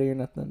on anybody or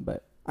nothing,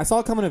 but I saw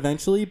it coming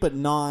eventually, but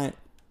not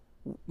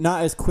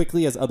as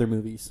quickly as other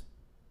movies.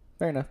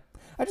 fair enough.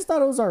 I just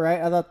thought it was all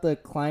right. I thought the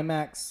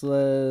climax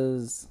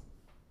was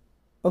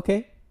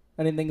okay.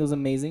 I didn't think it was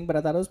amazing, but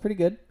I thought it was pretty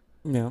good.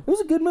 Yeah. It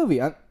was a good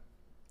movie. I'm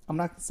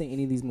not going to say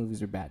any of these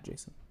movies are bad,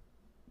 Jason.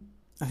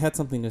 I had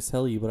something to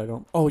tell you, but I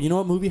don't. Oh, you know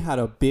what movie had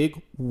a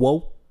big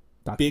whoa?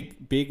 Big.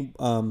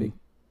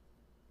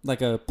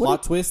 Like a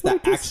plot twist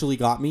that actually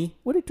got me?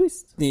 What a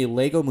twist. The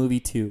Lego Movie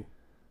 2.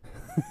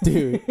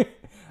 Dude.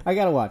 I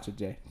got to watch it,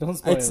 Jay. Don't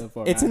spoil it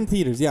for me. It's in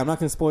theaters. Yeah, I'm not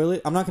going to spoil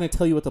it. I'm not going to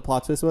tell you what the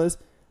plot twist was.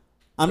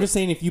 I'm just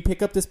saying if you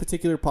pick up this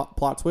particular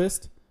plot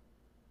twist,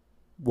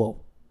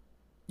 whoa,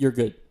 you're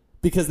good.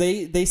 Because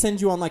they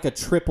send you on like a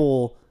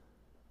triple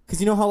Because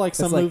you know how like It's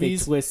some like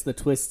movies, they twist. The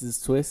twist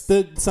is twist.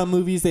 some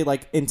movies they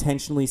like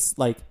intentionally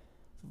like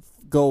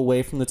go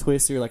away from the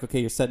twist. So you're like,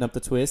 okay, you're setting up the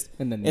twist,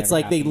 And then it's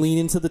never like they happens. lean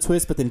into the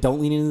twist, but then don't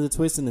lean into the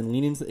twist, and then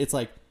lean into. It's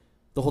like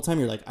the whole time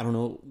you're like, I don't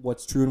know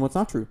what's true and what's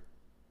not true.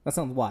 That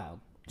sounds wild.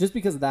 Just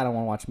because of that, I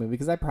want to watch a movie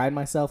because I pride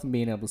myself in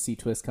being able to see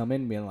twists come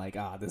in and being like,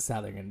 this is how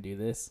they're going to do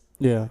this.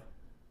 Yeah.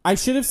 I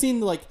should have seen,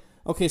 like,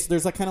 okay, so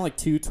there's like kind of like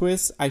two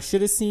twists. I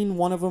should have seen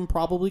one of them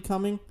probably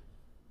coming,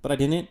 but I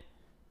didn't.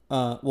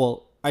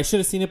 Well, I should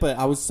have seen it, but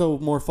I was so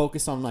more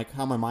focused on like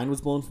how my mind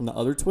was blown from the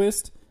other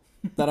twist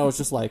that I was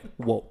just like,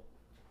 whoa.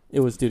 It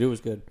was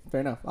good. Fair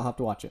enough. I'll have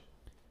to watch it.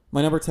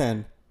 My number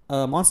 10,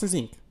 Monsters,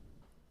 Inc.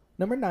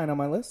 Number 9 on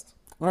my list.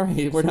 All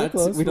right, We're not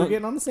close. We're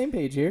getting on the same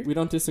page here. We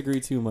don't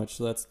disagree too much,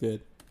 so that's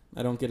good.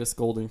 I don't get a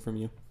scolding from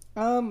you.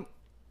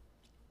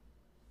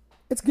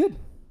 It's good.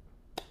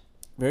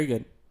 Very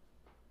good.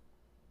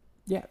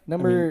 Yeah,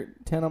 number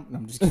 10.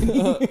 I'm just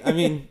kidding. I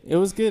mean, it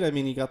was good. I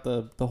mean, you got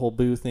the whole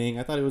Boo thing.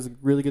 I thought it was a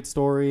really good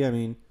story. I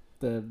mean,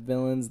 the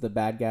villains, the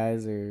bad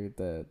guys, or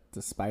the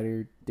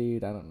spider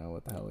dude. I don't know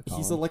what the hell they call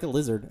he's him. like a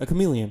lizard, a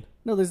chameleon.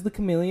 No, there's the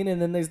chameleon,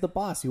 and then there's the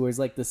boss who wears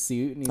like the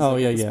suit and he's Oh,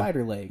 like, yeah, with the yeah.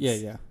 spider legs.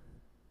 Yeah.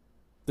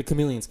 The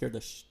chameleon scared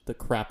the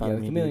crap out Yeah, of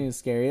the me. chameleon is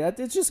scary.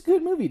 It's just a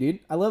good movie, dude.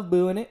 I love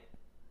Boo in it.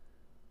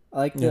 I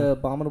like the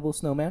Abominable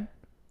Snowman.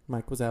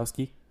 Mike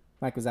Wazowski.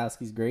 Mike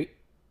Wazowski's great.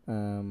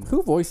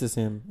 Who voices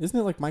him? Isn't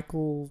it like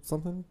Michael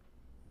something?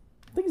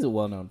 I think he's a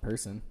well-known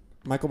person.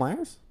 Michael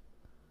Myers?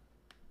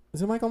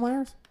 Is it Michael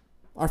Myers?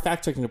 Our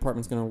fact-checking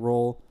department's going to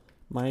roll.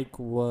 I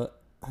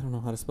don't know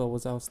how to spell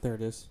Wazowski. There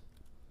it is.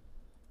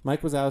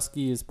 Mike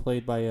Wazowski is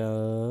played by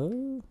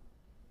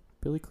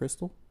Billy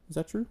Crystal. Is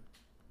that true?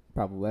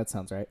 Probably. That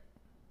sounds right.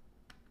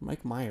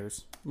 Mike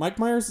Myers. Mike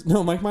Myers is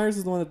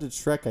the one that did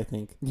Shrek, I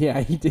think. Yeah,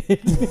 he did.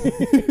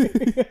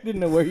 I didn't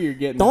know where you were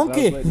getting.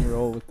 Donkey. I was letting you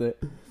roll with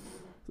it.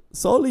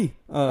 Sully.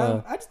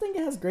 I just think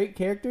it has great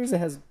characters. It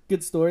has good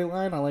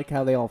storyline. I like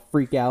how they all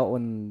freak out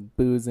when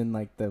Boo's in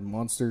like the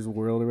monsters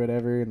world or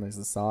whatever, and there's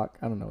a sock.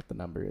 I don't know what the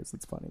number is.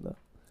 It's funny though.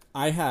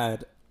 I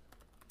had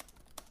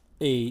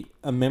a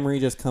memory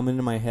just come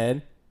into my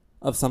head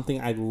of something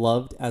I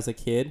loved as a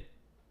kid,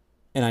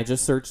 and I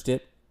just searched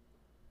it,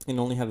 and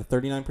only had a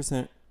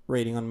 39%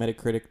 rating on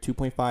Metacritic,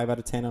 2.5 out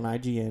of 10 on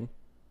IGN.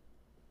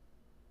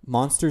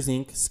 Monsters,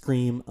 Inc.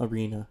 Scream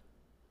Arena.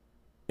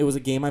 It was a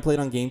game I played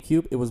on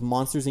GameCube. It was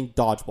Monsters, Inc.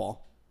 Dodgeball.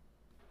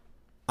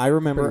 I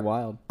remember Pretty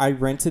wild. I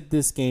rented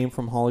this game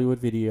from Hollywood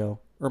Video,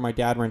 or my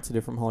dad rented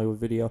it from Hollywood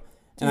Video.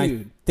 And I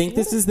Dude, think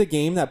this is the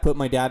game that put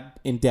my dad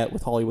in debt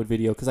with Hollywood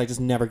Video because I just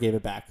never gave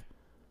it back.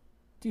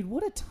 Dude,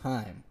 what a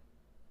time!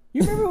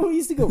 You remember when we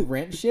used to go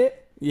rent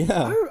shit?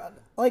 Yeah.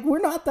 We're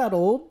not that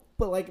old,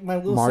 but like my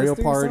little Mario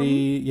sister or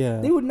Party, something,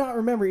 yeah. they would not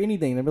remember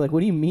anything. They'd be like, "What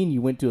do you mean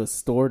you went to a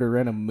store to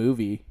rent a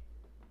movie?"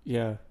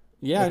 Yeah.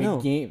 Yeah, Like I a know.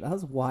 game. That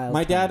was wild.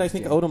 My dad, I times,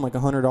 think, dude. owed him like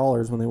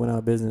 $100 when they went out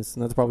of business,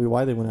 and that's probably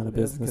why they went out of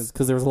Yeah, business,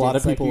 because there was a lot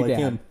of dicks like people your like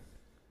dad. him.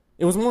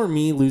 It was more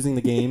me losing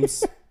the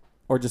games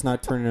or just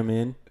not turning them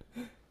in.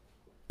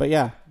 But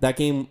yeah, that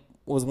game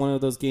was one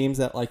of those games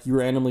that like you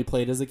randomly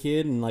played as a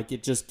kid, and like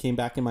it just came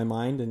back in my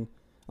mind, and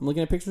I'm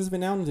looking at pictures of it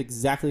now, and it's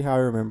exactly how I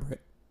remember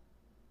it.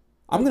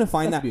 I'm gonna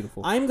find That's that.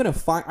 beautiful. I'm gonna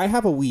find. I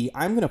have a Wii.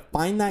 I'm gonna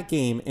find that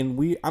game, and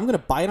I'm gonna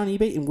buy it on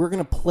eBay, and we're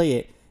gonna play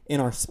it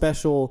in our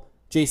special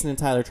Jason and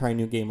Tyler Try a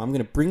New Game. I'm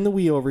gonna bring the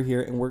Wii over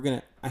here,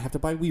 and I have to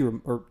buy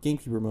Wii or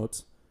GameCube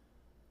remotes,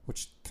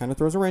 which kind of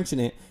throws a wrench in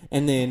it,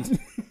 and then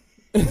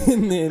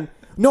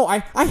no, I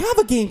have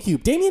a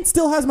GameCube. Damien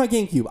still has my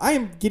GameCube. I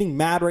am getting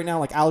mad right now,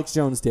 like Alex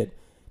Jones did.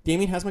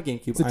 Damien has my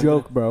GameCube. It's a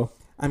joke, bro.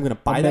 I'm gonna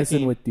buy I'm that messing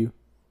game. with you.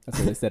 That's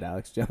what I said,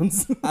 Alex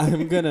Jones.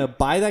 I'm going to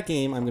buy that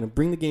game. I'm going to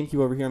bring the GameCube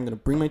over here. I'm going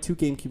to bring my two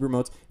GameCube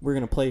remotes. We're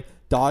going to play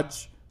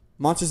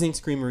Monsters, Inc.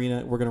 Scream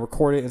Arena. We're going to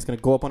record it, and it's going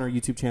to go up on our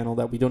YouTube channel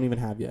that we don't even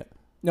have yet.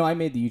 No, I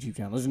made the YouTube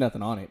channel. There's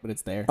nothing on it, but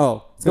it's there.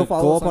 Oh, it's Go going to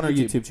follow go us up on our on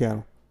YouTube YouTube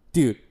channel.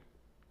 Dude,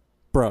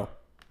 bro,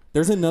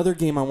 there's another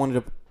game I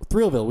wanted to...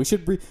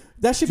 Thrillville.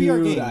 That should be our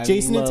Dude, game. I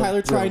Jason and love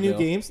Tyler try new Thrillville.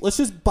 games. Let's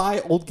just buy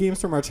old games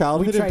from our We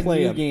childhood tried and play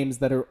new them. games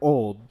that are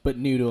old, but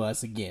new to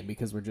us again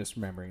because we're just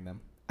remembering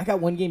them. I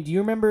got one game. Do you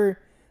remember...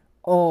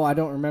 Oh, I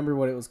don't remember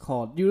what it was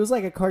called. Dude, it was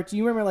like a cartoon.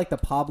 You remember like the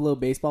Pablo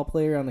baseball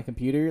player on the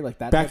computer? Like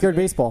that. Backyard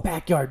Baseball.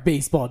 Backyard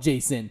baseball,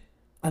 Jason.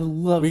 I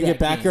love We can that get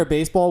Backyard game.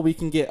 Baseball. We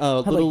can get Had,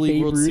 Little like, League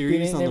Babe World Ruth in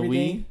Series it on and the Wii.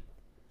 everything.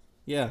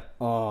 Yeah.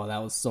 Oh, that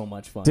was so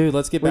much fun. Dude,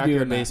 let's get We're Backyard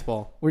doing that.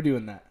 Baseball. We're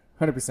doing that.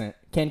 100%.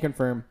 Can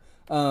confirm.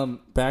 I mean,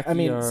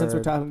 Backyard. since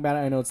we're talking about it,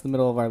 I know it's the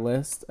middle of our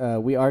list.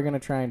 We are going to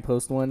try and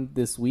post one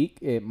this week.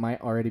 It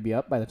might already be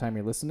up by the time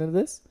you're listening to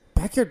this.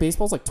 Backyard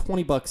Baseball's like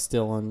 $20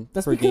 still on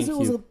That's for because GameCube. it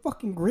was a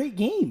fucking great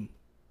game.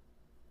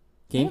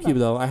 GameCube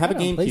though. I have a I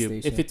don't know,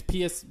 GameCube. If PlayStation.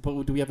 it's PS,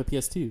 but do we have a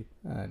PS2?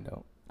 I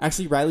don't.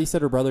 Actually, Riley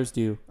said her brothers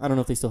do. I don't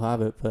know if they still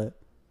have it, but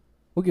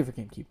We'll give it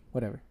GameCube.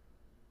 Whatever.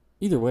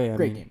 either way, I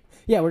Great mean, game.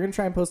 Yeah, we're going to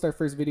try and post our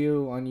first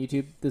video on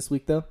YouTube this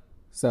week, though.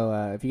 So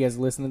if you guys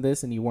listen to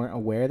this and you weren't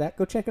aware of that,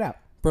 go check it out.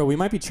 bro, we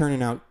might be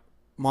churning out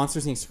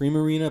Monsters Inc. Scream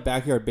Arena,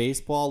 Backyard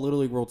Baseball, Little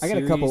League World I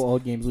Series. got a couple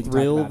old games we can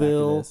talk about after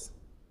Thrillville. this.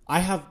 I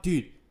have,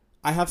 dude.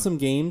 I have some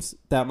games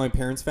that my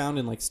parents found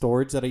in like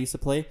storage that I used to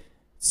play.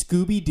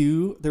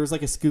 Scooby-Doo. There was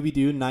like a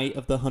Scooby-Doo Night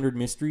of the 100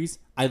 Mysteries.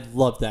 I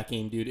loved that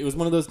game, dude. It was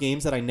one of those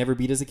games that I never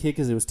beat as a kid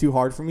because it was too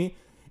hard for me.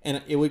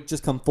 And it would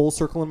just come full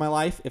circle in my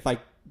life if I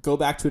go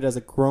back to it as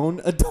a grown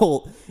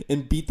adult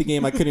and beat the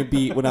game I couldn't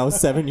beat when I was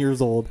 7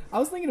 years old. I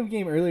was thinking of a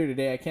game earlier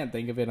today. I can't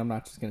think of it. I'm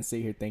not just going to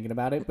sit here thinking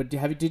about it. But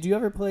did you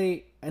ever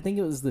play, I think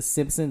it was The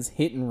Simpsons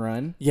Hit and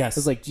Run? Yes.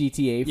 It was like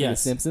GTA for The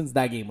Yes. Simpsons.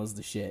 That game was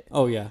the shit.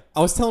 Oh, yeah.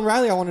 I was telling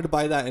Riley I wanted to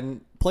buy that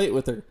and play it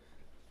with her.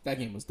 That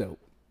game was dope.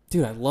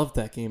 Dude, I loved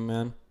that game,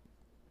 man.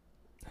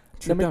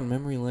 Trip down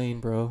memory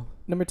lane, bro.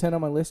 Number 10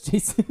 on my list,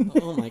 Jason.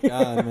 Oh, my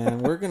God, man.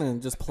 We're going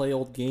to just play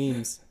old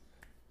games.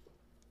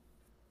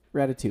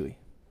 Ratatouille.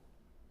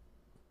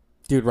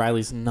 Dude,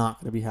 Riley's not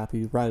going to be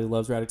happy. Riley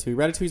loves Ratatouille.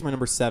 Ratatouille's my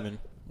number 7.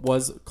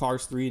 Was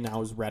Cars 3,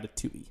 now is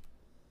Ratatouille.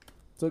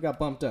 So it got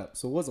bumped up.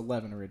 So it was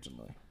 11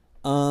 originally.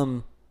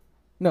 No,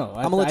 No,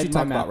 I'm going to let you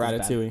talk about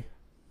Ratatouille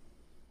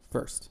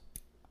first.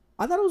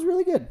 I thought it was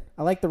really good.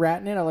 I like the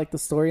rat in it. I like the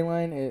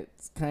storyline.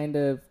 It's kind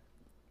of...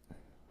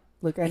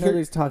 Look, I know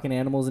there's talking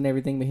animals and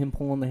everything, but him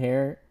pulling the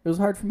hair, it was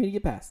hard for me to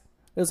get past.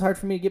 It was hard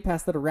for me to get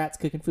past that a rat's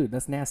cooking food.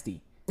 That's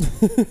nasty.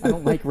 I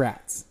don't like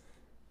rats.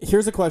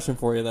 Here's a question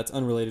for you that's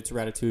unrelated to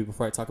Ratatouille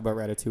before I talk about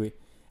Ratatouille.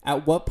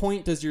 At what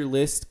point does your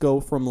list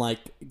go from, like,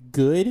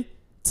 good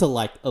to,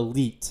 like,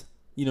 elite?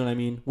 You know what I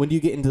mean? When do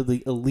you get into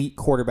the elite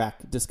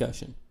quarterback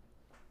discussion?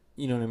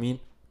 You know what I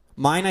mean?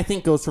 Mine, I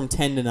think, goes from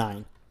 10 to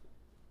 9,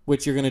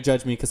 which you're going to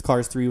judge me because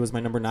Cars 3 was my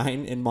number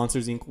 9 and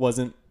Monsters, Inc.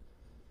 wasn't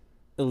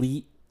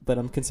elite, but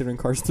I'm considering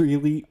Cars 3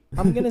 elite.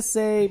 I'm going to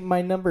say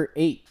my number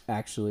 8,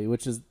 actually,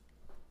 which is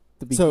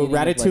the beginning. So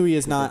Ratatouille of, like,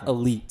 is not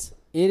elite.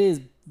 It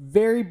is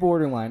very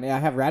borderline. I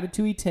have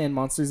Ratatouille 10,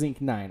 Monsters,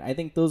 Inc. 9. I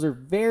think those are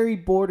very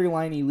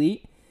borderline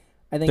elite.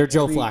 I think they're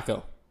Joe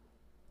Flacco.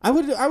 I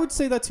would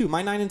say that too.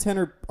 My 9 and 10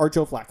 are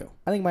Joe Flacco.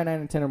 I think my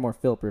 9 and 10 are more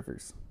Philip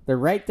Rivers. They're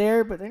right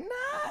there, but they're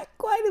not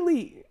quite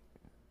elite.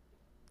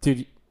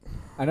 Dude,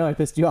 I know I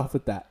pissed you off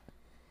with that.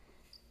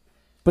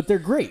 But they're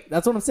great.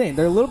 That's what I'm saying.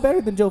 They're a little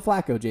better than Joe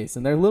Flacco,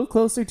 Jason. They're a little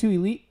closer to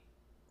elite,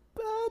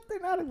 but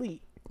they're not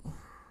elite.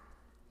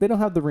 They don't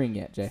have the ring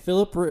yet, Jay.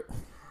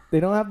 They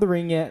don't have the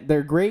ring yet.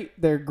 They're great.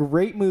 They're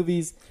great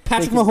movies.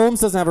 Patrick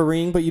Mahomes doesn't have a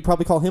ring, but you'd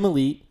probably call him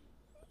elite.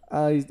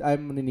 I'm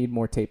going to need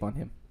more tape on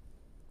him.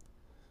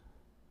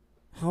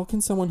 How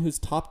can someone who's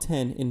top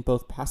 10 in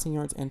both passing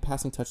yards and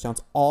passing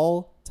touchdowns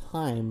all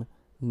time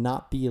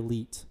not be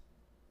elite?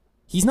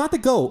 He's not the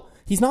GOAT.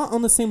 He's not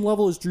on the same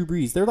level as Drew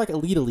Brees. They're like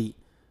elite.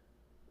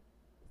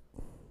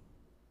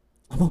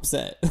 I'm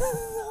upset.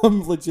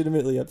 I'm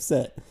legitimately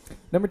upset.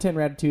 Number 10,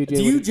 Ratatouille. Jay,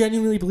 do you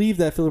genuinely believe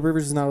that Philip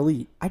Rivers is not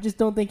elite? I just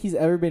don't think he's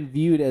ever been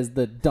viewed as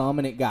the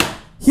dominant guy.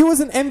 He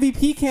was an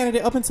MVP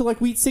candidate up until like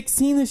week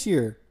 16 this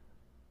year.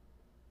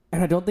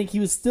 And I don't think he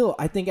was still...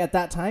 I think at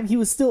that time, he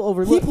was still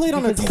overlooked. He played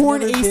on a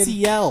torn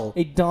ACL.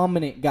 A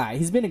dominant guy.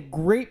 He's been a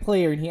great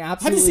player, and he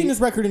absolutely... Have you seen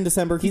his record in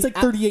December? He's like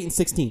 38 and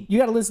 16. You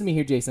got to listen to me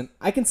here, Jason.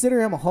 I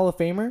consider him a Hall of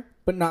Famer,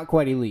 but not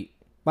quite elite.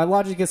 My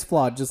logic is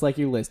flawed, just like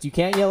your list. You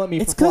can't yell at me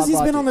it's for flawed because he's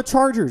logic. been on the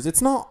Chargers.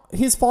 It's not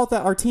his fault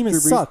that our team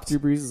has sucked. Drew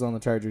Brees is on the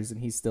Chargers,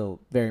 and he's still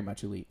very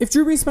much elite. If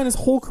Drew Brees spent his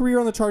whole career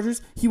on the Chargers,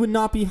 he would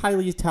not be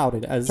highly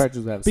touted as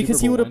Chargers would have a because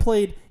Super he Bowl would have win.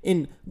 played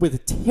in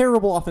with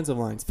terrible offensive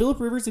lines. Philip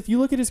Rivers, if you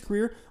look at his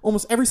career,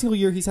 almost every single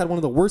year he's had one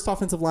of the worst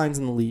offensive lines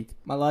in the league.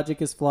 My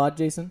logic is flawed,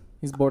 Jason.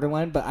 He's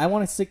borderline, but I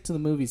want to stick to the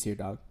movies here,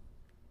 dog.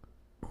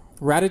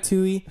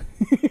 Ratatouille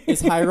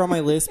is higher on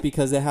my list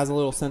because it has a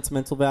little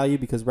sentimental value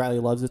because Riley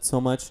loves it so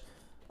much.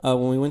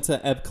 When we went to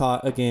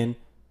Epcot again,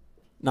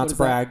 not to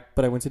brag,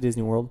 but I went to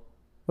Disney World.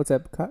 What's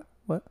Epcot?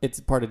 What? It's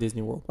part of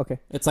Disney World. Okay.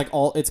 It's like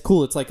it's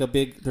cool. It's like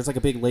there's like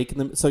a big lake in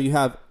them. So you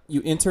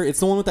enter.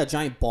 It's the one with that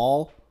giant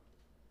ball.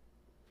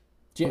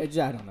 I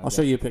don't know. I'll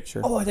show you a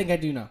picture. Oh, I think I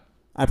do know.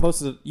 I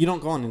posted it. You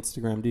don't go on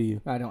Instagram, do you?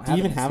 I don't. Do you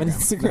even have an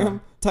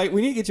Instagram? No.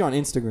 We need to get you on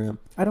Instagram.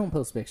 I don't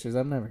post pictures.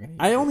 I'm never gonna.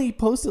 I only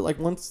post it like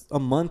once a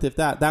month, if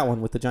that. That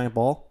one with the giant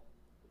ball.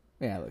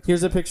 Yeah. It looks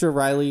Here's a picture of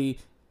Riley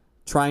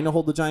trying to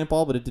hold the giant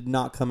ball, but it did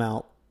not come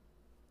out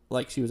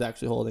like she was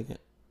actually holding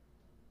it.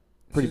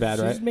 Pretty bad,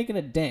 right? She's making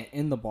a dent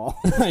in the ball.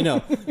 I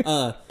know.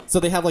 So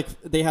they have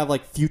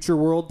like Future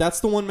World. That's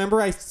the one. Remember,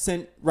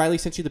 Riley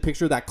sent you the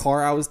picture of that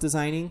car I was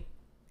designing.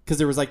 Because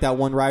there was like that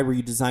one ride where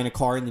you design a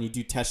car and then you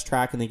do test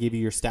track and they give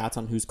you your stats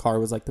on whose car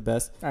was like the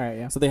best. All right,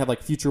 yeah. So they have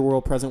like Future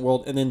World, Present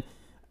World, and then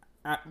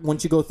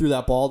once you go through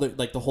that ball,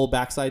 like the whole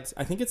backside,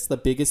 I think it's the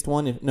biggest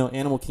one.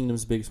 Animal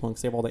Kingdom's the biggest one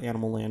because they have all the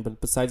Animal Land.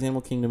 But besides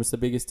Animal Kingdom, it's the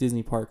biggest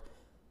Disney park,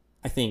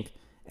 I think.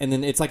 And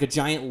then it's like a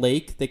giant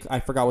lake.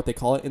 I forgot what they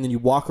call it. And then you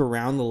walk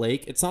around the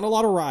lake. It's not a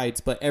lot of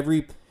rides, but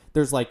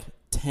there's like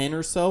 10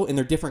 or so, and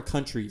they're different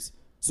countries.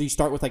 So you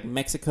start with like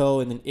Mexico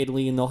and then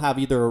Italy, and they'll have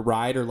either a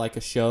ride or like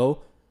a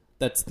show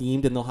that's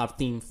themed, and they'll have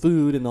themed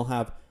food, and they'll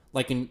have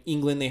like in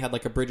England they had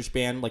like a British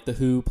band like the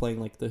Who playing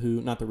like the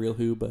Who, not the real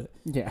Who, but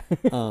yeah.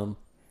 and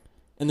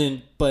And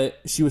then, but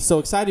she was so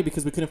excited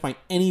because we couldn't find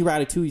any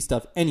Ratatouille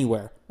stuff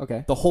anywhere.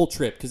 Okay. The whole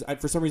trip, because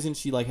for some reason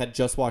she like had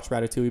just watched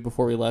Ratatouille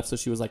before we left, so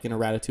she was like in a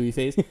Ratatouille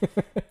phase.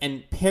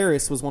 And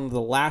Paris was one of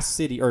the last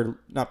city, or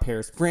not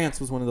Paris,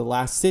 France was one of the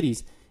last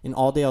cities. And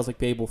all day I was like,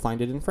 babe, we'll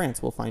find it in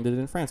France. We'll find it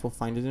in France. We'll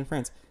find it in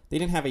France. They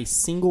didn't have a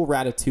single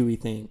Ratatouille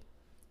thing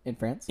In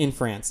France? in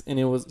France, and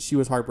she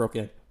was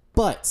heartbroken.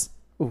 But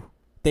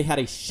they had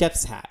a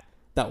chef's hat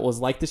that was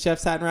like the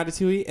chef's hat in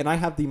Ratatouille, and I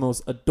have the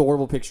most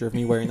adorable picture of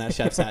me wearing that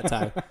chef's hat,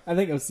 Ty. I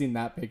think I've seen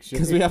that picture.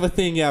 Because we have a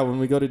thing, when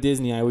we go to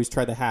Disney, I always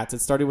try the hats. It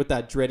started with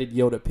that dreaded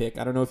Yoda pic.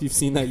 I don't know if you've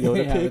seen that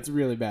Yoda yeah, pic. it's a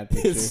really bad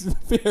picture. It's a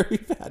very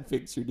bad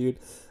picture, dude.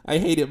 I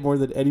hate it more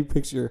than any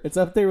picture. It's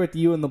up there with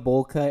you in the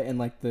bowl cut and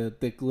like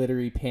the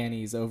glittery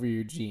panties over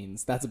your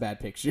jeans. That's a bad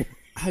picture.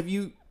 Have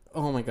you...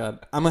 Oh, my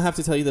God. I'm going to have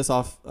to tell you this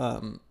off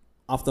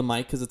the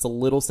mic because it's a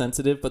little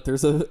sensitive, but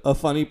there's a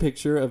funny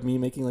picture of me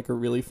making like a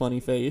really funny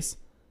face.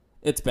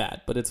 It's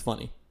bad, but it's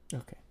funny.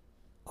 Okay.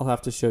 I'll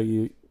have to show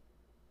you.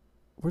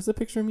 Where's the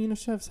picture of me in a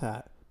chef's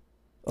hat?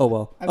 Oh,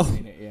 well. I've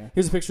seen it, yeah.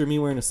 Here's a picture of me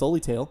wearing a Sully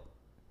tail.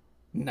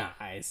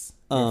 Nice.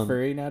 You're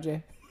furry now,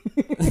 Jay?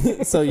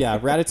 So, yeah,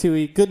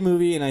 Ratatouille, good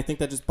movie, and I think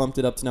that just bumped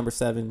it up to number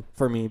 7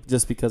 for me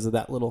just because of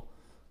that little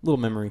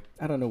memory.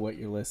 I don't know what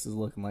your list is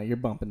looking like. You're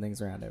bumping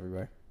things around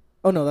everywhere.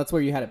 Oh, no, that's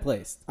where you had it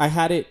placed. I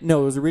had it,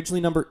 no, it was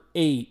originally number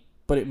 8,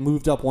 but it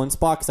moved up 1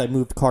 spot because I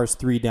moved Cars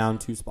 3 down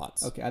 2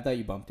 spots. Okay, I thought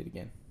you bumped it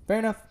again. Fair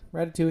enough.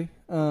 Ratatouille.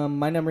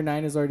 My number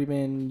 9 has already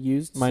been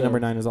used. My number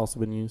 9 has also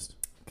been used.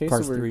 Okay,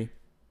 Cars so we're 3.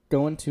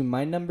 going to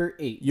my number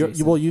 8.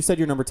 You said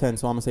your number 10,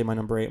 so I'm going to say my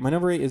number 8. My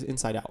number 8 is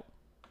Inside Out.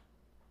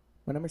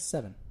 My number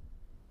 7.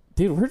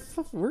 Dude, we're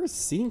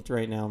synced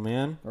right now,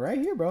 man. Right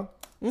here, bro.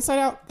 Inside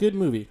Out, good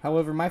movie.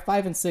 However, my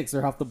 5 and 6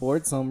 are off the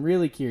board, so I'm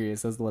really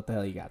curious as to what the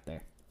hell you got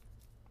there.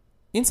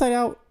 Inside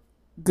Out,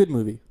 good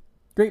movie.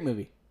 Great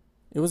movie.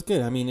 It was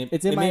good. I mean,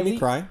 it my made me elite.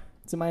 cry.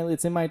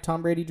 It's in my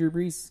Tom Brady, Drew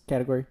Brees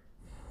category.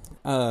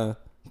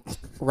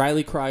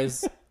 Riley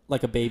cries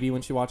like a baby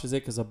when she watches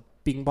it because of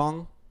Bing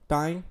Bong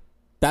dying.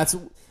 That's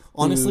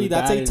honestly, Dude,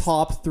 that's that a is...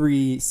 top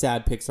 3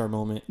 sad Pixar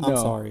moment. I'm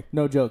sorry.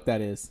 No joke, that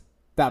is.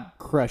 That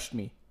crushed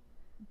me.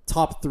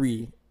 Top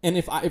 3. And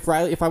if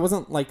I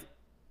wasn't like,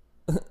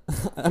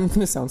 I'm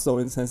gonna sound so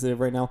insensitive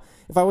right now.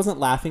 If I wasn't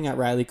laughing at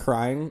Riley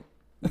crying,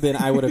 then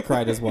I would have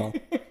cried as well.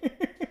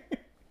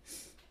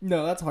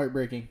 No, that's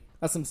heartbreaking.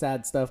 That's some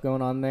sad stuff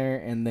going on there,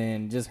 and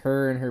then just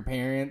her and her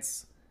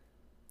parents.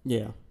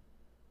 Yeah.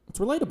 It's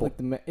relatable.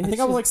 Like I think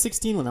I was like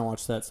 16 when I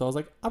watched that, so I was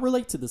like, I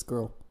relate to this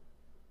girl.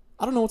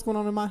 I don't know what's going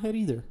on in my head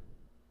either.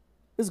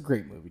 It's a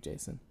great movie,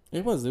 Jason.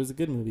 It was a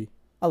good movie.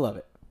 I love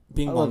it.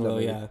 Bing I love Bong, that though,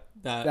 movie.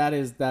 yeah. That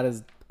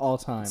is all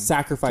time.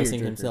 Sacrificing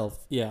tearjerker.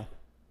 himself. Yeah.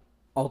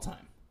 All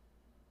time.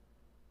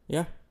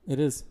 Yeah, it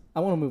is. I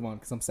want to move on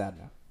because I'm sad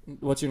now.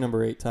 What's your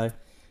number 8, Ty?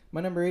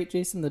 My number 8,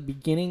 Jason, the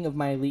beginning of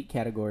my elite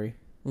category.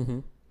 Mm-hmm.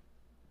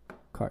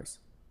 Cars.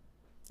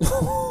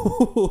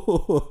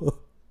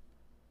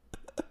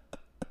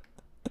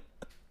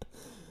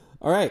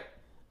 All right.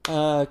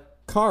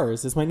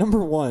 Cars is my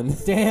number 1.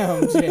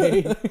 Damn,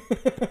 Jay. And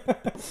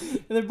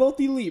they're both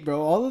elite,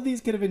 bro. All of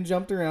these could have been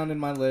jumped around in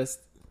my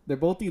list. They're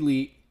both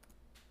elite.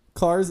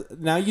 Cars.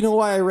 Now you know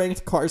why I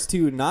ranked Cars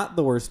 2 not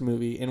the worst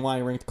movie, and why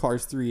I ranked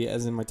Cars 3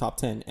 as in my top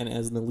 10 and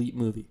as an elite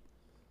movie.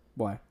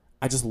 Why?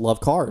 I just love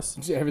cars.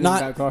 Everything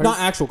about cars? Not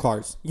actual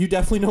cars. You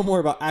definitely know more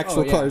about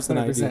actual cars than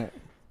I do. 100%.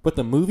 But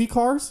the movie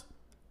Cars,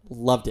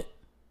 loved it.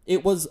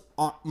 It was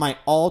my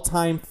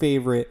all-time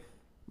favorite.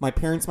 My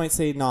parents might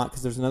say not,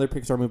 because there's another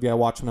Pixar movie I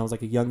watched when I was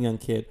like a young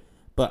kid.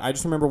 But I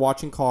just remember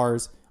watching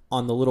Cars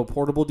on the little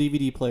portable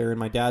DVD player in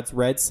my dad's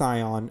red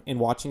Scion and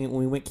watching it when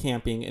we went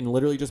camping and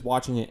literally just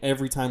watching it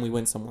every time we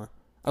went somewhere.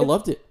 I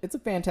loved it. It's a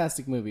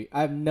fantastic movie.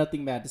 I have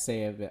nothing bad to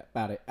say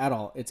about it at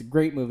all. It's a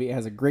great movie. It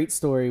has a great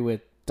story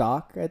with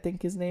Doc, I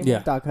think his name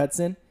is. Doc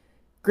Hudson.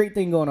 Great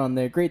thing going on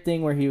there. Great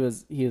thing where he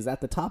was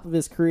at the top of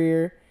his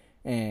career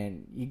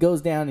and he goes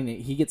down and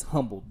he gets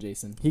humbled,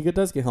 Jason. He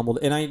does get humbled.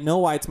 And I know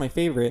why it's my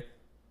favorite.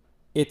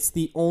 It's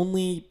the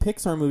only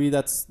Pixar movie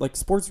that's like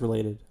sports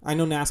related. I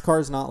know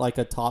NASCAR is not like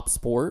a top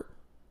sport,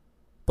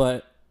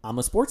 but I'm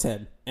a sports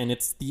head, and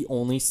it's the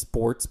only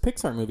sports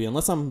Pixar movie,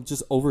 unless I'm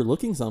just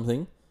overlooking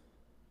something.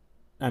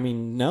 I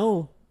mean,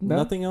 no,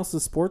 nothing else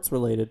is sports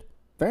related.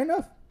 Fair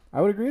enough.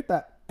 I would agree with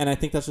that. And I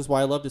think that's just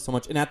why I loved it so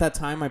much. And at that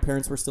time, my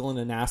parents were still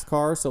into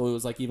NASCAR, so it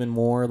was like even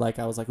more like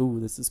I was like, ooh,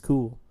 this is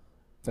cool.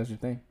 That's your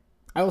thing.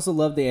 I also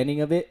love the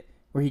ending of it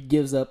where he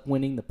gives up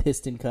winning the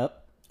Piston Cup.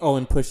 Oh,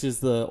 and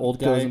pushes the old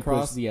guy Goes and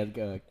across. pushes the and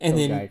old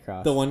then guy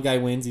across. the one guy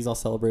wins. He's all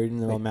celebrating.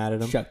 And they're all mad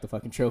at him. Chuck the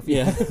fucking trophy.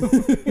 Yeah.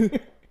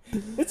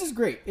 This is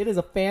great. It is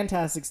a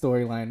fantastic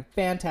storyline,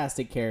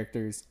 fantastic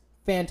characters,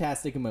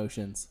 fantastic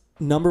emotions.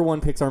 Number 1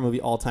 Pixar movie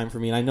all time for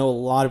me, and I know a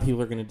lot of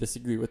people are going to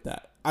disagree with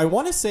that. I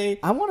want to say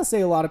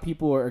a lot of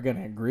people are going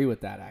to agree with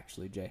that,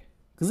 actually, Jay,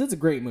 because it's a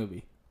great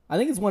movie. I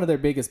think it's one of their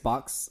biggest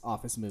box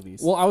office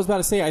movies. Well, I was about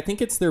to say I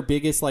think it's their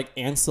biggest like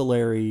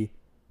ancillary,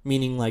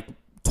 meaning like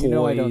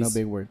toys. I don't know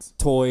big words.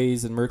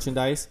 Toys and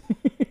merchandise.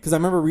 Because I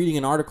remember reading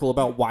an article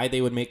about why they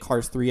would make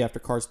Cars 3 after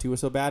Cars 2 was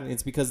so bad. And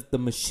it's because the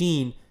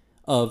machine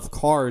of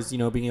Cars,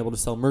 being able to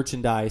sell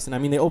merchandise. And I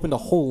mean, they opened a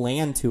whole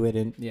land to it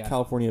in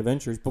California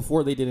Adventures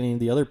before they did any of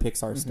the other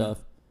Pixar stuff.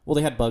 Well,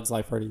 they had Bug's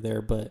Life already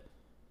there, but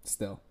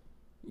still.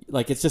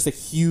 Like, it's just a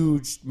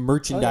huge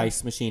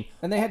merchandise machine.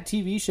 And they had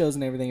TV shows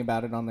and everything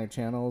about it on their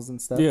channels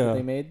and stuff that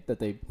they made that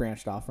they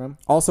branched off from.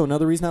 Also,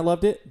 another reason I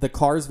loved it, the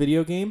Cars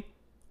video game,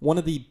 one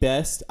of the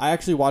best. I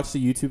actually watched a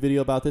YouTube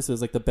video about this. It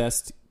was like the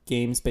best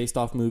games based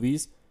off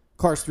movies.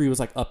 Cars 3 was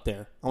like up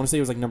there. I want to say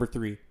it was like number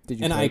 3. Did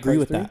you and play I agree Cars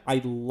with 3? that.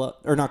 I love,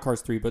 or not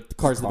Cars 3, but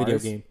Cars the video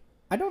game.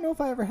 I don't know if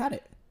I ever had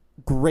it.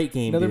 Great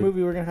game. Another dude.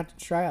 movie we're gonna have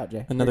to try out,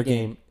 Jay. Another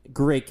game.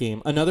 Great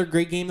game. Another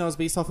great game that was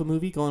based off a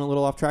movie. Going a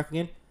little off track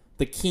again.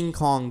 The King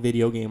Kong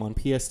video game on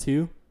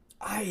PS2.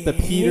 The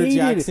Peter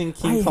Jackson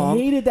King Kong.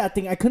 I hated that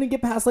thing. I couldn't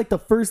get past like the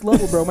first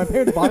level, bro. My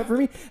parents bought it for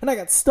me, and I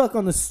got stuck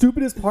on the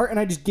stupidest part, and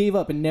I just gave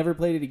up and never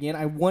played it again.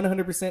 I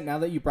 100%. Now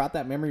that you brought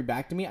that memory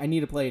back to me, I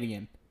need to play it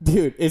again.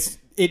 Dude, it's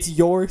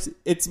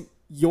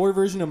your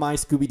version of my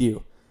Scooby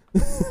Doo.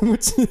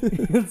 Which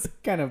it's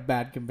kind of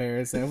bad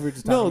comparison. We're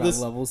just talking about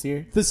levels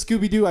here. The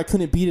Scooby Doo, I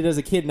couldn't beat it as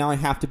a kid. Now I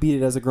have to beat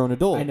it as a grown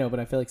adult. I know, but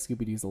I feel like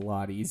Scooby Doo's a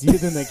lot easier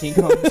than the King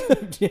Kong.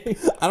 Jay.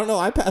 I don't know.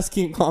 I passed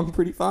King Kong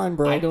pretty fine,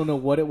 bro. I don't know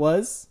what it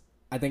was.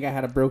 I think I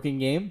had a broken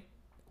game.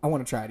 I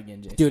want to try it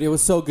again, Jay. Dude, it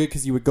was so good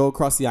because you would go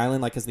across the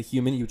island like as the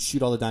human, you would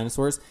shoot all the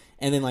dinosaurs,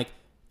 and then like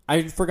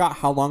I forgot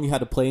how long you had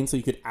to play until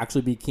you could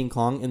actually be King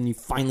Kong, and then you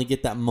finally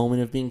get that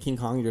moment of being King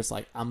Kong. You're just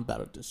like, I'm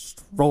about to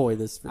destroy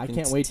this. I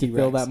can't wait to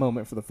feel that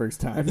moment for the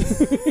first time.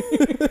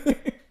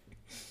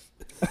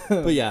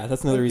 But yeah,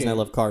 that's another reason I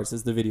love Cars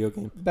is the video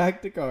game.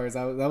 Back to Cars.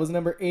 That was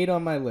number 8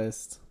 on my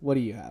list. What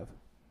do you have?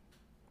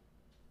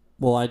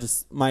 Well,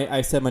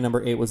 I said my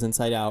number 8 was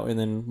Inside Out, and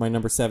then my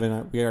number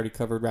 7 we already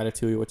covered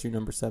Ratatouille. What's your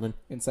number 7?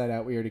 Inside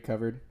Out we already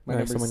covered. My All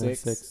right, number so my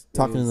 6.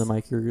 Talking to the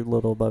mic, you're a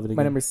little above it again.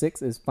 My number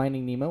 6 is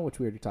Finding Nemo, which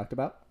we already talked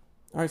about.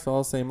 All right, so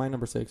I'll say my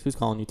number 6. Who's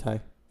calling you,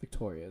 Ty?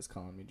 Victoria is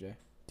calling me, Jay.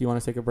 Do you want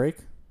to take a break?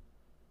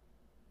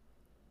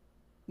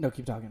 No,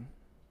 keep talking.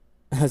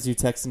 As you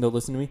text and don't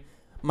listen to me.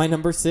 My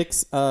number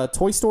 6,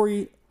 Toy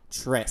Story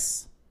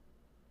Tress.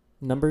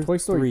 Number Toy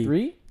Story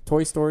 3?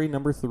 Toy Story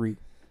number 3.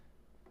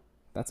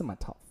 That's in my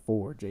top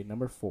 4, Jay.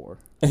 Number 4.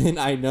 And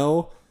I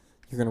know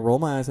you're going to roll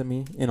my eyes at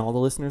me, and all the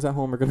listeners at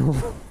home are going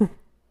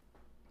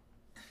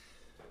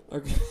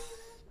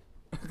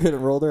to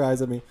roll their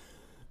eyes at me.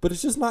 But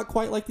it's just not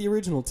quite like the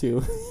original 2.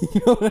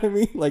 You know what I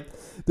mean? Like,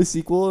 the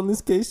sequel in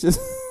this case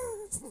just...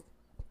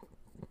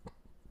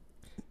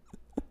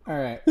 All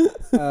right.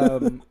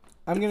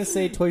 I'm going to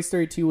say Toy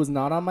Story 2 was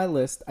not on my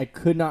list. I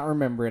could not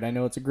remember it. I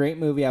know it's a great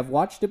movie. I've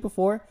watched it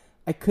before.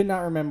 I could not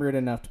remember it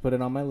enough to put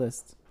it on my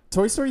list.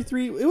 Toy Story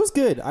 3, it was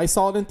good. I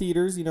saw it in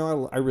theaters. You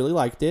know, I really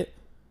liked it.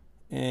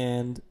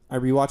 And I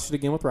rewatched it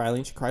again with Riley,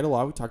 and she cried a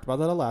lot. We talked about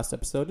that in the last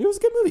episode. It was a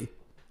good movie.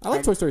 I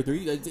like Toy Story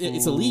 3.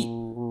 It's elite.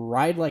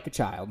 Ride like a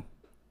child.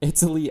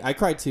 It's elite. I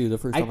cried, too, the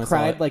first time I saw it. I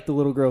cried like the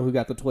little girl who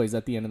got the toys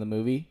at the end of the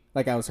movie.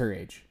 Like I was her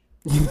age.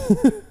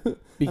 I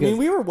mean,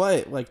 we were,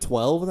 what, like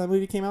 12 when that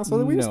movie came out?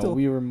 So we were still...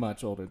 we were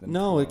much older than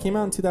 12. It came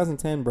out in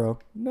 2010, bro.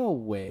 No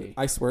way.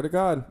 I swear to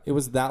God. It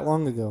was that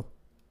long ago.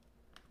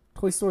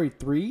 Toy Story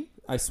 3?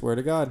 I swear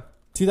to God.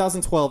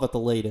 2012 at the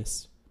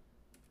latest.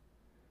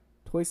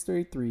 Toy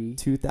Story 3.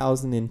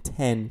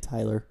 2010,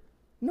 Tyler.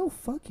 No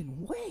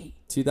fucking way.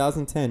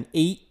 2010.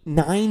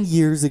 9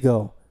 years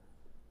ago.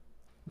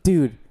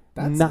 Dude,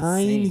 that's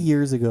 9 insane.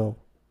 Years ago.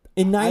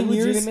 In 9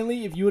 years...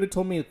 Legitimately, if you would have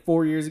told me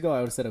 4 years ago,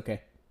 I would have said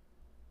okay.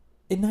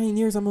 In 9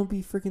 years, I'm going to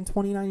be freaking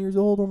 29 years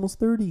old, almost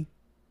 30.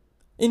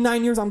 In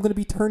 9 years, I'm going to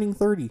be turning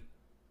 30.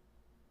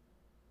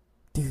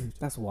 Dude.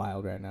 That's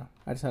wild right now.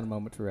 I just had a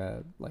moment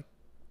to,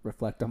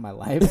 reflect on my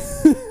life.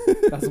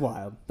 That's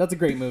wild. That's a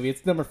great movie.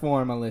 It's number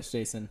 4 on my list,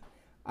 Jason.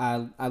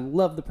 I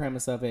love the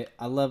premise of it.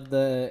 I love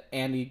the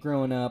Andy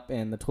growing up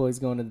and the toys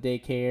going to the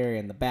daycare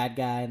and the bad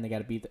guy and they got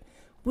to beat the...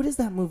 What is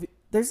that movie?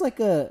 There's like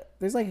a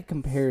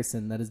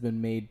comparison that has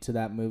been made to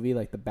that movie.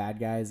 Like the bad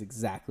guy is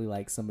exactly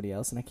like somebody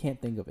else and I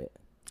can't think of it.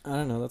 I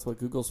don't know. That's what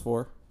Google's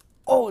for.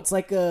 Oh, it's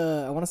like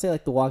I want to say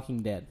like The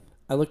Walking Dead.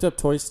 I looked up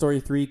Toy Story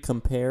 3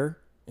 compare,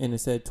 and it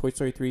said Toy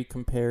Story 3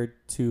 compared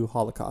to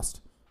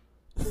Holocaust.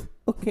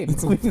 Okay,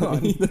 moving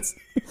on.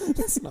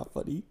 That's not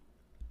funny.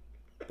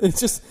 It's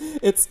just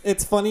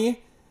it's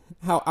funny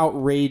how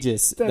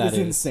outrageous that is.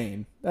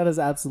 Insane. That is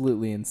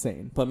absolutely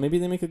insane. But maybe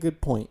they make a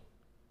good point.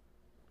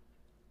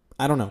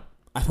 I don't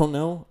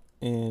know.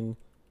 And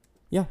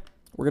yeah,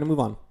 we're gonna move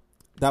on.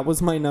 That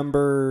was my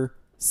number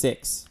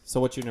 6. So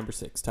what's your number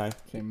 6, Ty?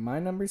 Okay, my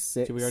number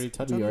 6. Did we already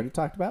touch on We it? already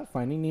talked about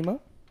Finding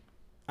Nemo.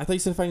 I thought you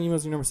said Finding Nemo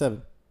was your number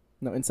 7.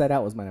 No, Inside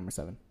Out was my number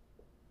 7.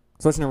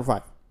 So what's your number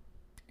 5?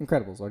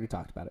 Incredibles. Already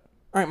talked about it.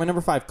 All right, my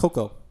number 5,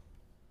 Coco.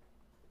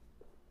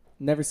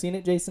 Never seen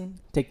it, Jason?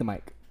 Take the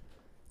mic.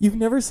 You've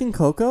never seen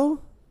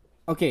Coco?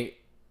 Okay,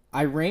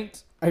 I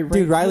ranked.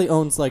 Dude, Riley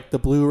owns like the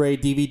Blu-ray,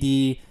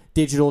 DVD,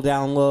 digital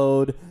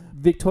download,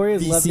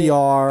 Victoria's VCR. loved it.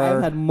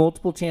 I've had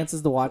multiple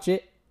chances to watch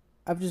it.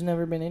 I've just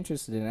never been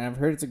interested in it. I've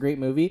heard it's a great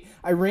movie.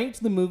 I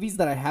ranked the movies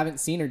that I haven't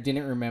seen or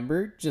didn't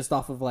remember just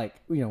off of like,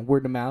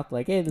 word of mouth.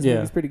 Like, hey, this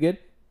movie's pretty good.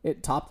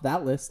 It topped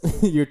that list.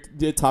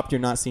 It topped your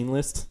not seen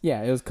list?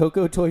 Yeah, it was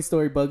Coco, Toy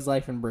Story, Bugs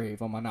Life, and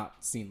Brave on my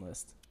not seen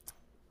list.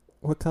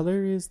 What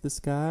color is the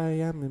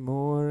sky?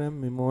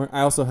 More.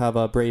 I also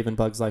have Brave and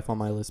Bugs Life on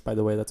my list, by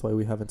the way. That's why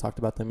we haven't talked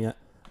about them yet.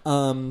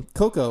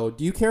 Coco,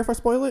 do you care if I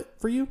spoil it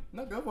for you?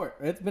 No, go for it.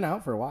 It's been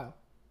out for a while.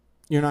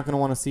 You're not going to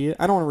want to see it?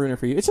 I don't want to ruin it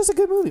for you. It's just a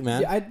good movie,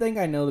 man. Yeah, I think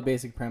I know the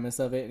basic premise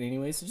of it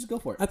anyway, so just go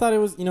for it. I thought it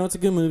was, it's a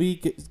good movie.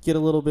 Get a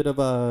little bit of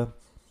a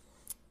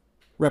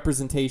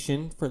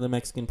representation for the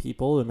Mexican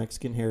people, the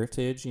Mexican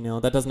heritage.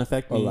 That doesn't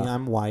affect me. Hola.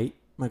 I'm white.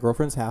 My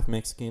girlfriend's half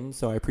Mexican,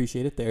 so I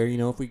appreciate it there.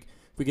 If we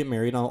get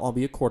married, I'll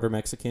be a quarter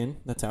Mexican.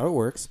 That's how it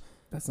works.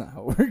 That's not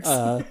how it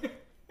works.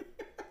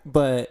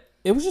 But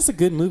it was just a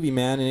good movie,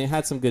 man, and it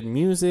had some good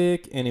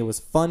music, and it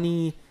was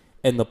funny,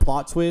 and the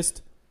plot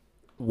twist,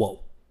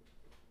 whoa.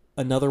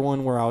 Another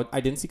one where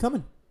I didn't see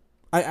coming.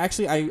 I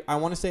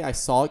want to say I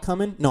saw it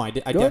coming. No, I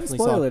did. I Go ahead and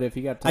definitely spoil saw it if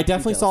you got. I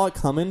definitely saw it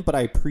coming, but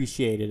I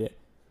appreciated it.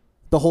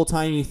 The whole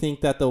time you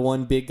think that the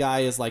one big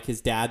guy is like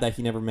his dad that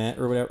he never met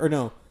or whatever. Or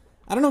no,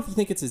 I don't know if you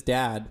think it's his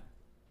dad.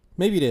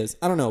 Maybe it is.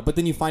 I don't know. But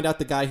then you find out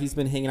the guy he's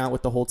been hanging out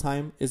with the whole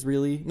time is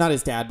really not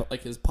his dad, but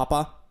like his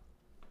papa.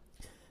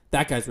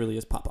 That guy's really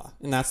his papa,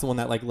 and that's the one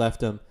that like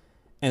left him.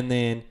 And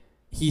then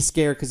he's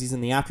scared because he's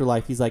in the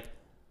afterlife. He's like,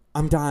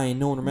 "I'm dying.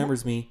 No one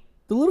remembers me."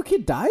 The little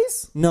kid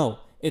dies? No.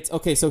 It's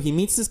okay. So he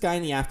meets this guy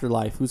in the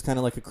afterlife who's kind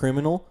of like a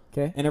criminal,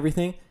 Okay. and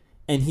everything,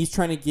 and he's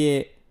trying to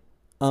get.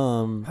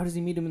 How does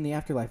he meet him in the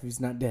afterlife if he's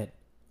not dead?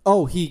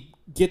 Oh, he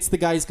gets the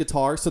guy's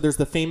guitar. So there's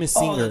the famous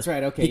singer. Oh, that's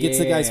right. Okay. He gets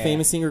Yeah, the guy's yeah.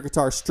 famous singer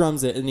guitar,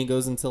 strums it, and he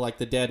goes into like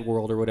the dead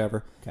world or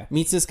whatever. Okay.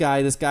 Meets this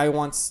guy. This guy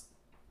wants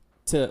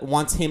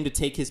him to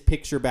take his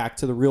picture back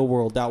to the real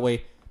world. That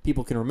way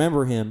people can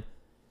remember him.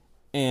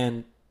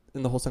 And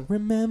the whole song,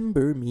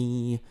 "Remember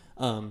Me."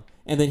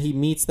 And then he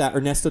meets that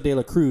Ernesto de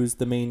la Cruz,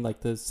 the main,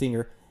 like, the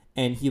singer,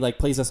 and he, like,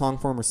 plays a song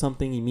for him or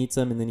something. He meets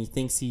him, and then he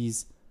thinks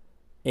he's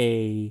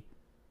I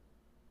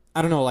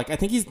don't know, like, I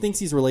think he thinks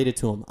he's related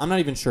to him. I'm not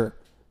even sure.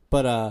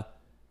 But,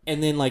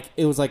 and then, like,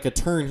 it was like a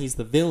turn. He's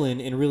the villain,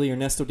 and really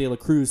Ernesto de la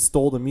Cruz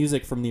stole the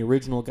music from the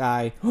original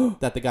guy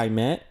that the guy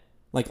met.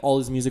 Like, all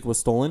his music was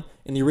stolen.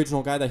 And the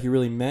original guy that he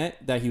really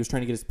met, that he was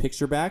trying to get his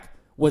picture back,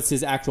 was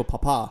his actual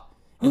papa.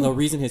 And the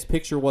reason his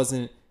picture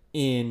wasn't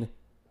in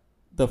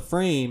the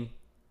frame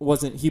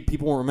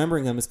people weren't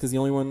remembering him is because the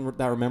only one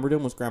that remembered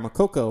him was Grandma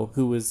Coco,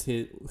 who was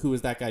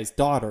that guy's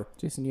daughter.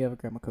 Jason, you have a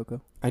Grandma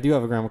Coco? I do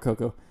have a Grandma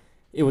Coco.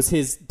 It was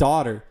his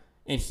daughter,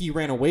 and he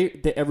ran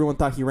away. Everyone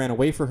thought he ran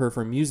away for her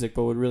for music,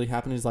 but what really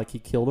happened is like he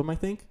killed him. I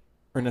think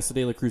Ernesto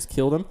de la Cruz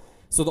killed him.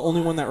 So the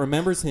only one that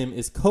remembers him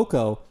is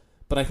Coco,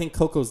 but I think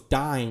Coco's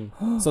dying,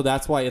 so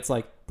that's why it's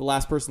like the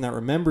last person that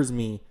remembers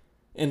me.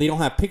 And they don't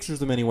have pictures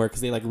of him anywhere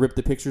because they like ripped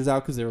the pictures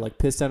out because they were like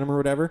pissed at him or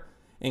whatever.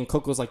 And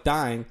Coco's like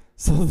dying,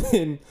 so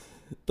then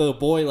the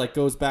boy like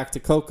goes back to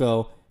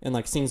Coco and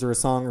like sings her a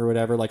song or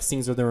whatever, like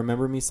sings her the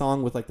 "Remember Me"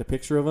 song with like the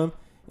picture of him.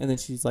 And then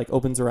she's like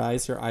opens her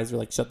eyes are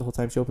like shut the whole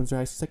time. She opens her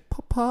eyes, she's like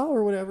 "Papa"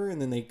 or whatever,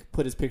 and then they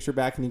put his picture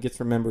back and he gets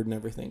remembered and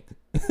everything.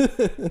 I'm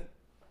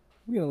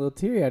getting a little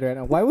teary-eyed right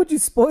now. Why would you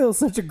spoil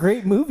such a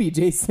great movie,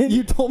 Jason?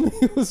 You told me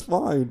it was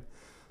fine.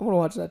 I'm gonna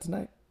watch that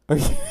tonight.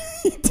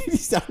 Dude, you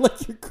sound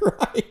like you're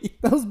crying.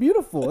 That was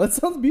beautiful. That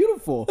sounds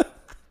beautiful.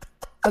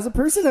 As a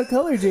person of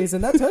color,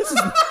 Jason, that touches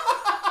me.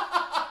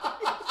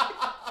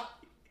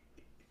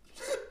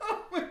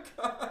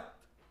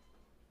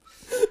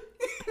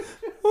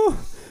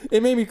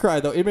 It made me cry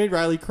though. It made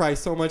Riley cry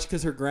so much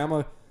because her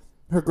grandma,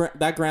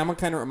 that grandma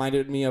kind of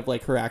reminded me of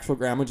like her actual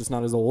grandma, just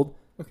not as old.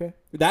 Okay.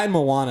 That and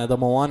Moana, the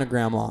Moana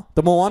grandma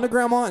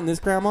and this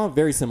grandma,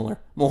 very similar.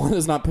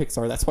 Moana's not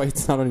Pixar, that's why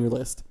it's not on your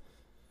list.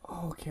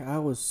 Okay, I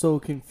was so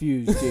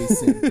confused,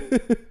 Jason.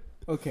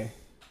 Okay.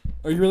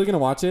 Are you really gonna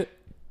watch it?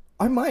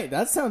 I might.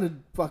 That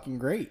sounded fucking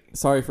great.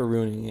 Sorry for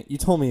ruining it. You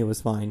told me it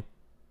was fine.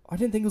 I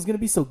didn't think it was gonna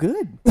be so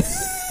good.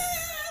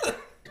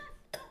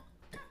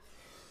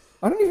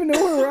 I don't even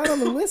know where we're at on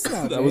the list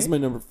now. That Jay. was my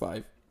number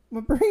 5.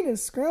 My brain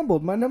is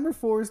scrambled. My number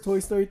 4 is Toy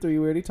Story 3.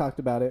 We already talked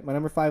about it. My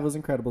number 5 was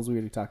Incredibles. We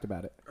already talked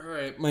about it. All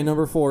right. My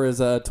number 4 is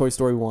Toy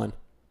Story 1.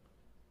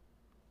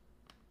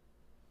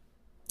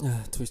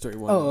 Toy Story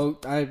 1. Oh,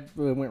 I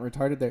went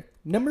retarded there.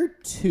 Number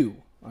 2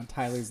 on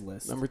Tyler's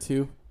list. Number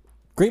 2.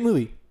 Great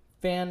movie.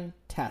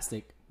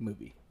 Fantastic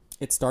movie.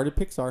 It started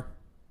Pixar.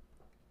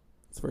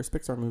 It's the first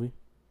Pixar movie.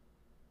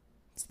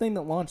 It's the thing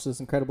that launched this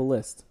incredible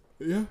list.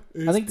 Yeah.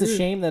 I think it's a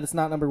shame that it's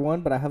not number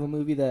 1, but I have a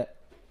movie that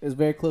is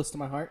very close to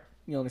my heart.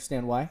 You'll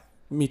understand why.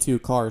 Me too.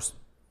 Cars.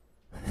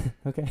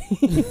 Okay.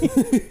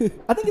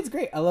 I think it's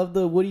great. I love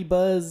the Woody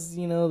Buzz.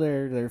 You know,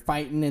 they're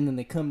fighting and then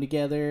they come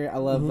together. I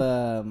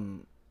love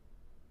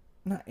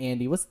not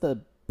Andy. What's the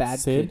bad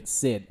Sid? kid?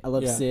 Sid. I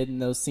love Yeah. Sid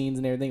and those scenes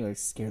and everything. Like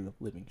scared the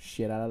living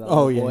shit out of that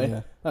Oh, little yeah, boy.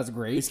 yeah. That's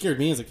great. It scared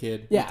me as a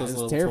kid. Yeah, with those it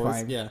was little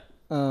terrifying. toys. Yeah.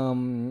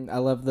 I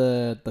love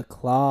the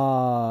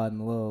claw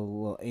and the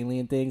little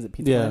alien things at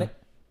Pizza Yeah. Planet.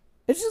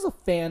 It's just a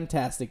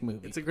fantastic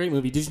movie. It's a great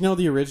movie. Did you know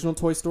the original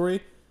Toy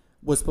Story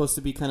was supposed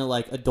to be kind of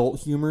like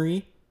adult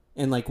humory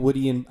and like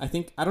Woody and I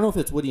don't know if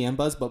it's Woody and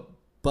Buzz, but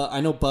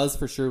I know Buzz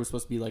for sure was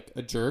supposed to be like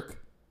a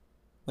jerk,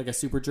 like a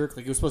super jerk.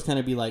 Like it was supposed to kind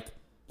of be like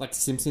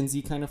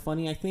Simpsons-y kind of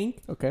funny. I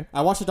think. Okay.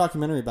 I watched a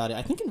documentary about it.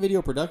 I think in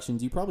Video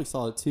Productions, you probably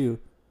saw it too.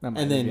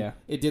 And then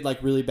it did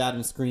like really bad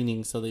in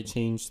screening, so they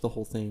changed the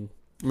whole thing.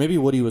 Maybe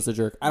Woody was a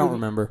jerk. I don't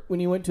remember. When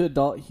you went to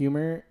adult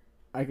humor,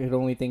 I could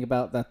only think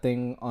about that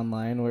thing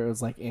online where it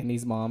was like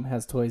Andy's mom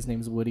has toys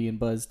named Woody and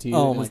Buzz too.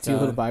 Oh and my it's two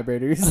little God.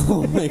 vibrators.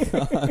 Oh my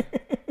God.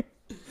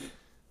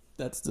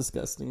 That's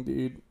disgusting,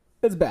 dude.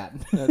 It's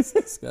bad. That's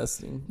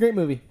disgusting. Great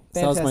movie.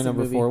 So that was my Fantastic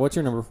number movie. 4. What's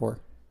your number 4?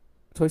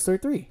 Toy Story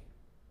 3.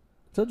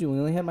 Told you we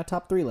only had my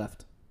top 3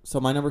 left. So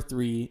my number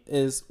 3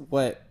 is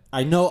what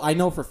I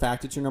know for a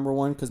fact it's your number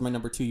 1 because my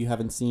number 2 you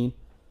haven't seen.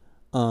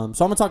 So I'm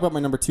gonna talk about my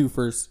number 2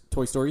 first.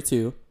 Toy Story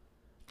 2.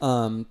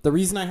 The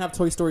reason I have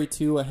Toy Story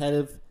 2 ahead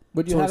of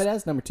Would you have it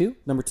as number 2?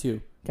 number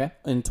 2, Okay.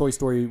 and Toy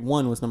Story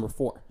 1 was number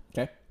 4.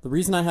 Okay. The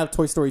reason I have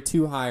Toy Story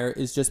 2 higher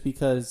is just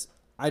because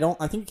I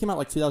think it came out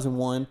like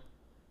 2001,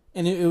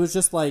 and it was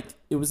just like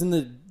it was in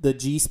the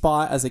G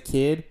spot as a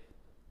kid,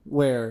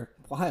 where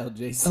Wild,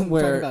 Jason.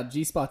 Where- Talking about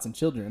G-spots and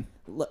children.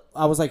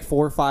 I was like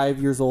 4 or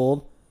 5 years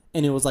old,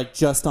 and it was like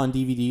just on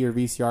DVD or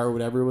VCR or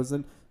whatever it was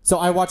in. So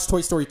I watched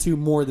Toy Story 2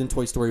 more than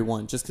Toy Story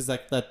 1, just because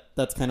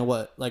that's kind of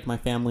what like my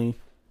family.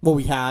 Well,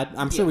 we had.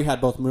 I'm sure we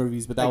had both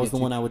movies, but that was the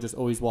one I would just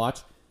always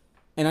watch.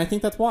 And I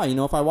think that's why. You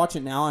know, if I watch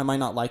it now, I might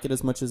not like it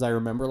as much as I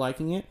remember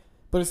liking it.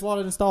 But it's a lot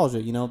of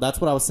nostalgia. You know,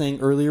 that's what I was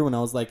saying earlier when I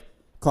was like,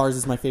 Cars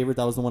is my favorite.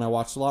 That was the one I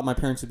watched a lot. My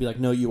parents would be like,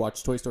 no, you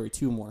watch Toy Story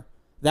 2 more.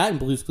 That and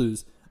Blue's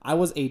Clues. I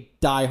was a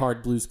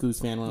diehard Blue's Clues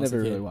fan when I was a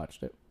Never kid. really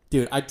watched it.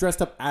 Dude, I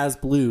dressed up as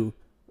Blue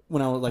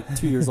when I was like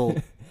 2 years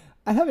old.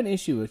 I have an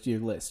issue with your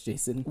list,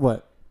 Jason.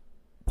 What?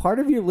 Part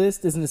of your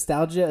list is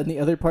nostalgia, and the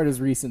other part is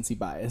recency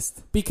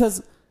biased.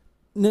 Because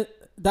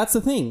that's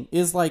the thing,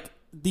 is like,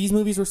 these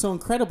movies were so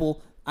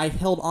incredible, I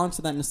held on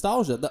to that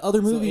nostalgia. The other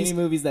So movies... any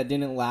movies that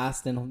didn't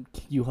last and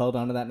you held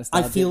on to that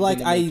nostalgia. I feel like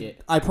didn't make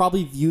it. I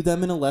probably view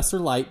them in a lesser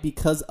light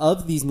because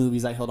of these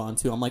movies I held on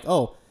to. I'm like,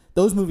 oh,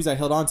 those movies I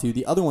held on to,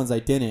 the other ones I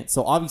didn't.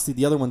 So obviously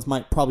the other ones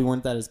probably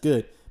weren't that as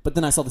good. But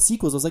then I saw the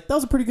sequels. I was like, that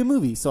was a pretty good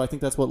movie. So I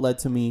think that's what led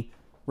to me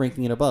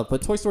ranking it above.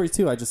 But Toy Story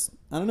 2, I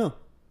don't know.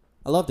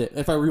 I loved it.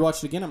 If I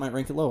rewatched it again, I might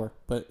rank it lower.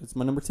 But it's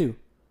my number 2.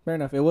 Fair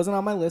enough. It wasn't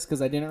on my list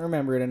because I didn't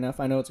remember it enough.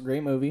 I know it's a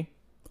great movie.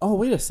 Oh,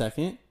 wait a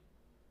second.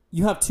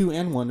 You have 2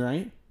 and 1,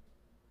 right?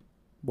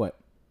 What?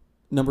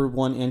 Number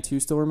 1 and 2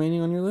 still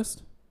remaining on your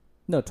list?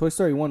 No, Toy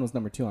Story 1 was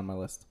number 2 on my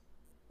list.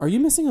 Are you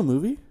missing a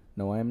movie?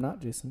 No, I am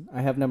not, Jason.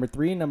 I have number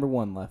 3 and number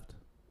 1 left.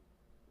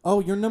 Oh,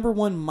 your number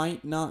 1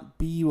 might not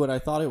be what I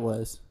thought it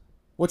was.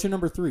 What's your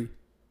number 3?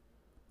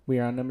 We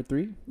are on number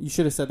 3. You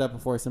should have said that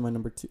before I said my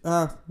number 2.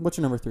 What's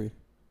your number 3?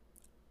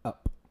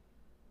 Up.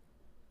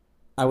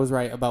 I was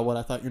right about what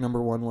I thought your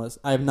number 1 was.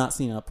 I have not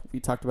seen Up. We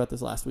talked about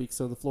this last week,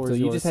 so the floor So is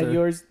you yours, just had sir.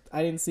 yours.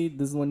 I didn't see.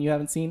 This is one you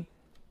haven't seen.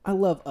 I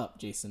love Up,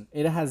 Jason.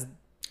 It has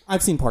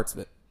I've seen parts of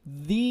it.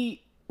 we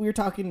were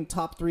talking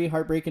top 3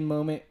 heartbreaking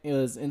moment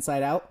is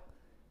Inside Out.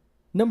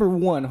 Number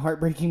 1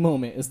 heartbreaking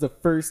moment is the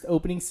first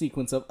opening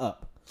sequence of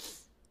Up.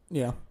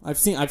 Yeah, I've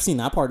seen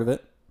that part of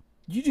it.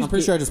 You just I'm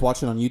pretty sure I just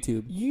watched it on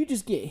YouTube. You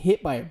just get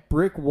hit by a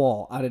brick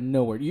wall out of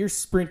nowhere. You're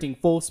sprinting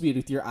full speed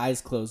with your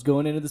eyes closed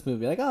going into this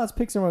movie. Like, oh, it's a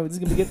Pixar movie. This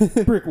is going to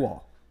be a brick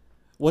wall.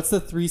 What's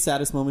the 3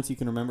 saddest moments you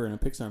can remember in a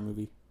Pixar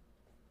movie?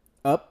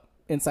 Up,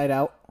 Inside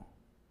Out,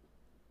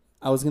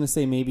 I was going to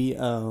say maybe...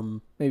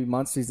 maybe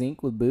Monsters,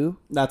 Inc. with Boo.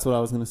 that's what I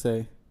was going to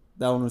say.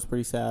 That one was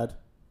pretty sad.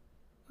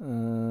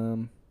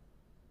 Um,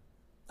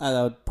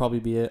 That would probably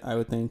be it, I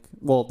would think.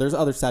 Well, there's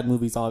other sad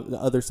movies,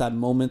 other sad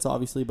moments,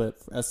 obviously, but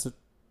as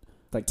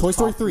like Toy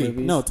Story top 3.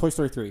 movies. No, Toy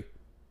Story 3.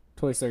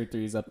 Toy Story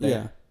 3 is up Yeah.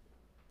 there.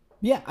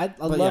 Yeah, I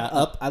love yeah,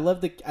 Up. I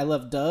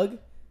love Doug,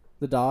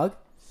 the dog.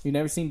 You've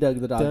never seen Doug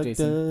the dog,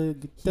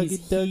 Jason. Dougie,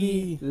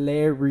 Dougie.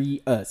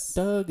 Hilarious.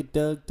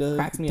 Doug.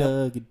 Cracks me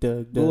up.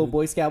 Doug. The little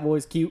Boy Scout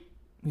boy's cute.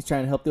 He's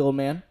trying to help the old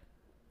man.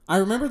 I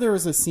remember there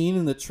was a scene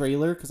in the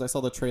trailer, because I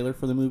saw the trailer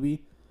for the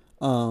movie,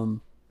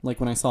 like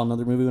when I saw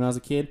another movie when I was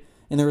a kid,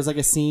 and there was like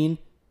a scene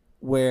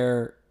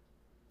where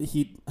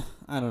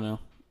I don't know,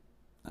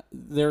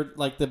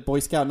 like the Boy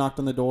Scout knocked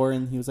on the door,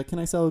 and he was like, can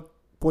I sell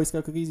Boy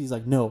Scout cookies? He's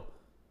like, no.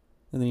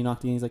 And then he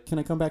knocked again, he's like, can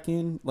I come back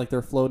in? Like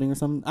they're floating or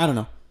something. I don't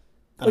know.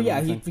 Oh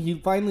yeah, he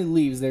finally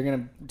leaves. They're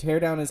gonna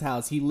tear down his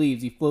house. He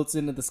leaves. He floats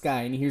into the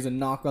sky, and he hears a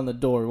knock on the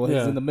door while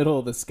he's in the middle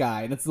of the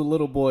sky, and it's the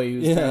little boy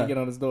who's trying to get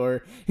on his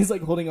door. He's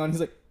like holding on. He's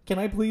like, "Can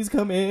I please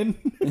come in?"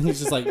 And he's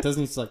just like,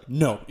 he's like,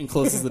 no, and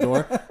closes the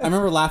door. I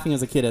remember laughing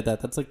as a kid at that.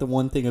 That's like the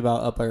one thing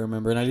about Up I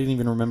remember, and I didn't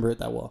even remember it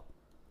that well.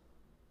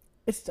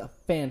 It's a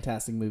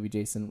fantastic movie,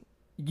 Jason.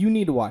 You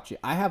need to watch it.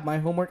 I have my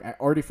homework. I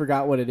already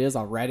forgot what it is.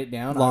 I'll write it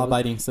down.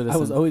 Law-abiding citizen. I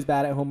was always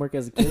bad at homework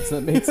as a kid, so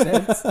it makes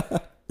sense.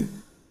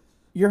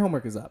 Your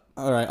homework is up.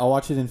 All right, I'll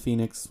watch it in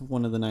Phoenix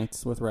one of the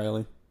nights with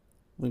Riley.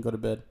 We can go to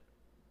bed.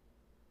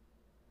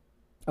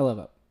 I love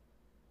Up.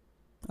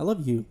 I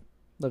love you.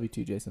 Love you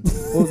too, Jason.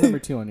 What was number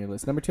 2 on your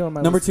list? Number 2 on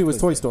my Number list. 2 was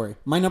Toy Story.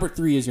 My number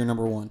 3 is your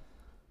number 1.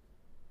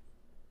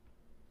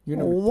 Your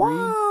number 3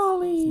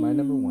 Wally. is my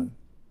number 1.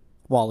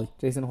 Wally.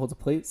 Jason holds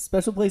a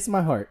special place in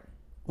my heart.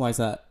 Why is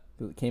that?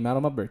 Because it came out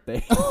on my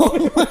birthday.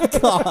 Oh my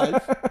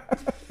gosh.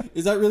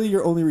 Is that really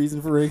your only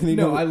reason for ranking it?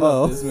 No, I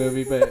love this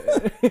movie,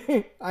 but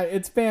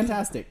it's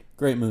fantastic.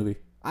 Great movie.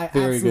 I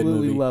Very good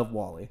absolutely movie. love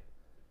Wall-E.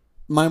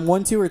 My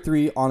 1, 2, or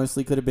 3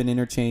 honestly could have been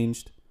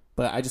interchanged,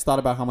 but I just thought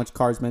about how much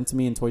Cars meant to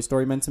me and Toy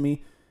Story meant to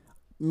me.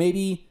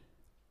 Maybe,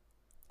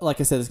 like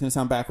I said, it's going to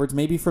sound backwards.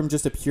 Maybe from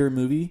just a pure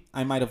movie,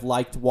 I might have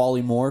liked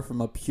Wall-E more from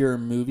a pure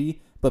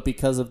movie, but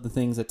because of the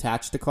things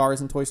attached to Cars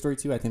and Toy Story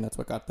 2, I think that's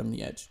what got them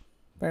the edge.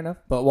 Fair enough.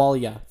 But Wall-E,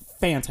 yeah,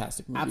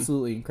 fantastic movie.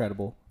 Absolutely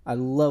incredible. I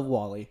love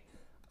Wall-E.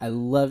 I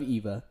love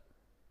Eva.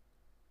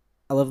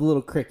 I love the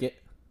little cricket.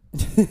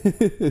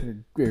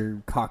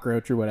 or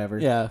cockroach or whatever.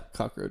 Yeah,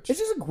 Cockroach. It's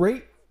just a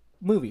great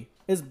movie.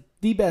 It's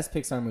the best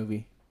Pixar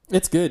movie.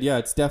 It's good, yeah.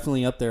 It's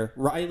definitely up there.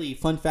 Riley,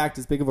 fun fact,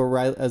 as big of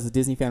as a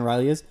Disney fan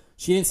Riley is,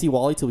 she didn't see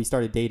Wall-E till we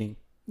started dating.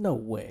 No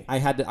way.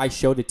 I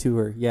showed it to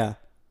her, yeah.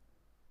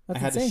 That's I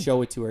had insane. to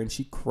show it to her, and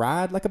she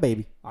cried like a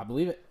baby. I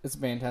believe it. It's a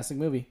fantastic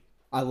movie.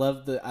 I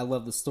love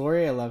the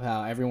story. I love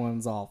how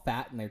everyone's all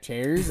fat in their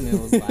chairs, and it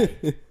was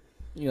like,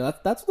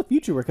 that's the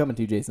future we're coming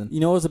to, Jason. You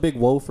know what was a big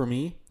woe for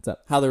me? What's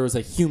up? How there was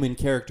a human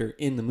character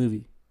in the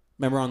movie.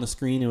 Remember on the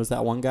screen, it was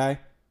that one guy?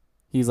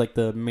 He's like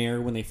the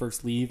mayor when they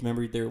first leave.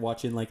 Remember they're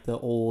watching like the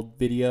old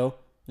video?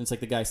 And it's like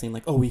the guy saying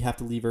like, oh, we have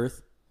to leave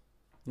Earth.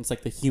 And it's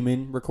like the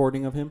human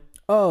recording of him.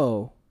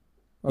 Oh,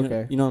 You know-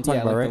 okay. you know what I'm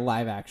talking about, like right? The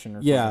live action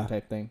or Yeah. something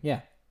type thing.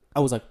 Yeah. I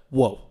was like,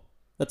 whoa.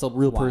 That's a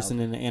real Wild. person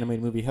in an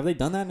animated movie. Have they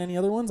done that in any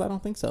other ones? I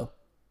don't think so.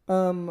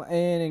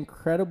 And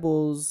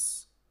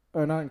Incredibles,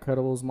 or not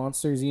Incredibles,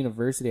 Monsters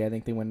University. I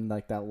think they went in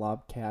like that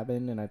log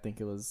cabin, and I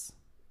think it was.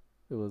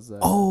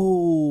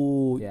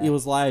 Oh, yeah. it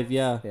was live.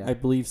 Yeah, Yeah. I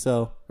believe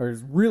so. Or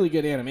it's really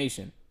good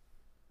animation.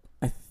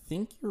 I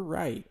think you're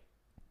right.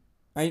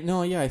 I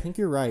think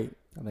you're right.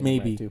 I think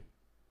Maybe. I'm right, too.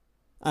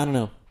 I don't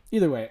know.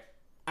 Either way,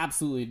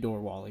 absolutely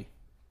adore Wall-E.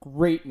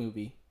 Great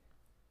movie.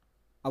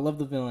 I love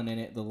the villain in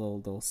it. The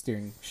little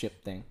steering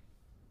ship thing.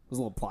 There's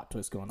a little plot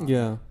twist going on.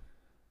 Yeah.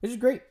 It's just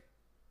great.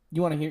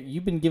 You want to hear?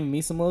 You've been giving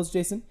me some woes,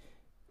 Jason.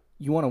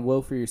 You want to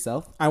woe for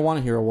yourself, I want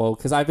to hear a woe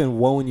because I've been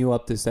woeing you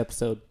up this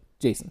episode.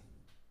 Jason?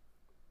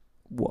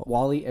 Whoa.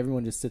 Wall-E.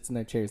 Everyone just sits in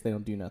their chairs. They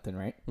don't do nothing,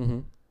 right? Mm-hmm.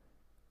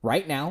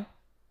 Right now,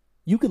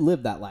 you could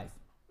live that life.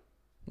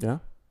 Yeah.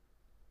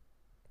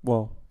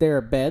 Well, There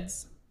are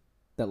beds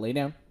that lay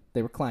down.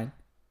 They recline.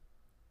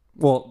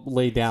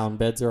 lay down.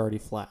 Beds are already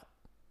flat.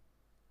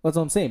 That's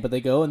what I'm saying. But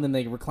they go and then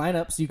they recline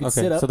up, so you can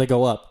Okay, sit up. so they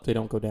go up. They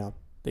don't go down.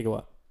 They go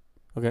up.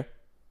 Okay.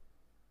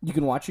 You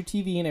can watch your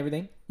TV and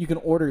everything. You can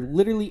order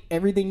literally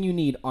everything you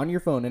need on your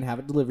phone and have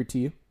it delivered to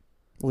you.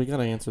 Well, you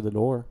gotta answer the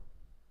door.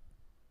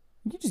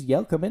 You just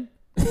yell, come in.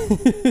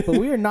 But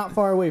we are not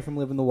far away from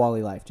living the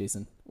Wall-E life,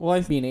 Jason. Well,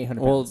 Being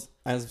 800 well, pounds.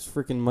 as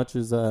freaking much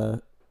as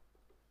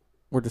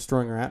we're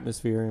destroying our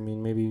atmosphere. I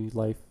mean, maybe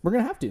life. We're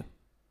going to have to.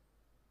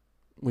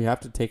 We have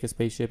to take a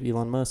spaceship.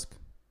 Elon Musk.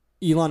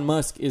 Elon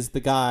Musk is the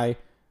guy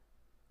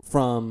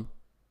from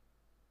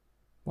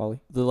Wall-E.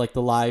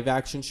 the live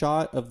action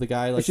shot of the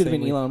guy. Like It should have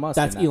been saying, Elon Musk.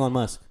 That's in that. Elon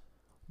Musk.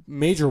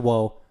 Major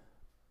woe.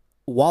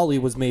 Wall-E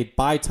was made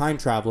by time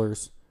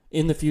travelers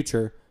in the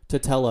future to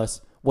tell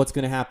us what's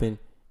going to happen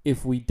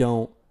if we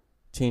don't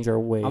change our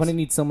ways. I'm going to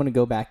need someone to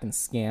go back and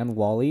scan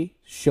Wall-E.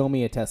 Show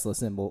me a Tesla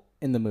symbol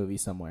in the movie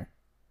somewhere.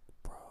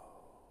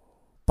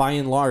 By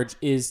and large,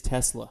 is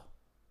Tesla.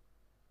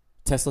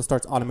 Tesla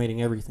starts automating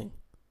everything.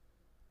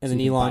 And So then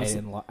you can buy Elon's it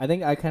in I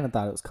think I kind of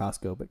thought it was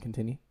Costco, but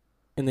continue.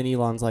 And then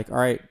Elon's like, all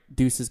right,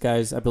 deuces,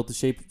 guys. I built the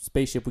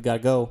spaceship. We got to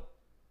go.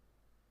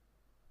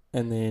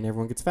 And then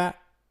everyone gets fat.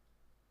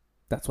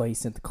 That's why he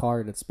sent the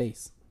car into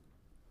space.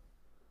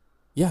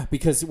 Yeah,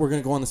 because we're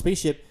going to go on the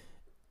spaceship.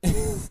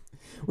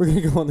 We're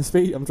going to go on the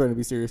space. I'm trying to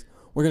be serious.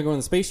 We're going to go on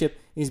the spaceship.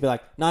 And he's be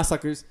like, nah,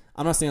 suckers.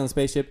 I'm not staying on the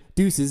spaceship.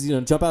 Deuces,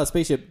 jump out of the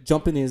spaceship,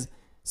 jump in his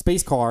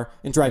space car,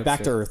 and drive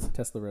back to Roadster. Earth.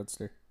 Tesla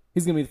Roadster.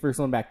 He's going to be the first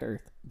one back to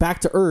Earth. Back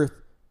to Earth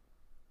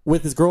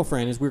with his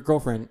girlfriend, his weird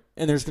girlfriend.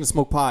 And they're just going to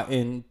smoke pot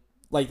and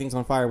light things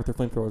on fire with their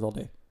flamethrowers all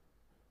day.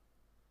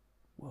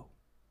 Whoa.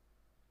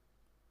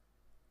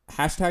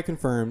 Hashtag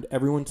confirmed.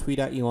 Everyone tweet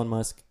at Elon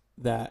Musk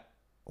that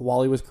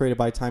Wall-E was created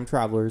by time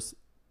travelers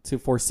to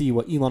foresee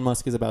what Elon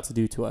Musk is about to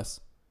do to us.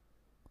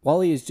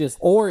 Wall-E is just...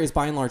 Or is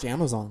by and large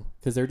Amazon,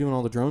 because they're doing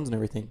all the drones and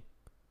everything.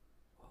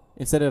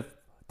 Instead of...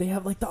 They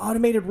have like the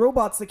automated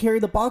robots that carry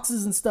the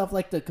boxes and stuff,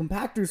 like the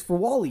compactors for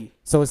Wall-E.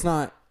 So it's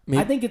not...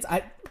 I think it's...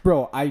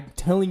 Bro, I'm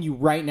telling you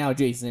right now,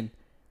 Jason,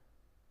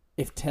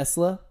 if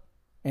Tesla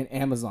and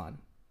Amazon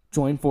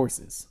join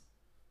forces,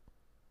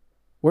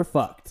 we're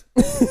fucked.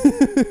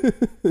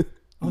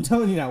 I'm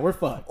telling you now, we're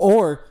fucked.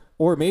 Or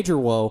major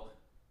woe,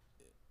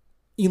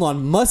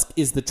 Elon Musk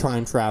is the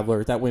time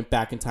traveler that went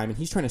back in time, and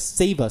he's trying to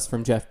save us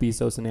from Jeff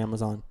Bezos and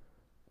Amazon.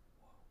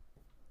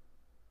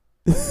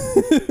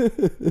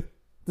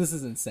 This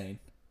is insane.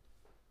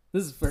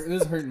 This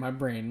is hurting my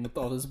brain with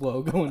all this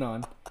woe going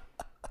on.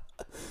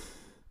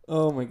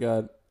 Oh my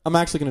god. I'm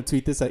actually going to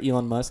tweet this at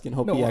Elon Musk and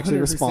hope No, he actually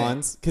 100%.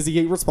 responds. Because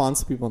he responds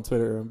to people on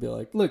Twitter and be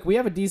like, Look, we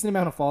have a decent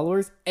amount of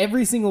followers.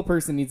 Every single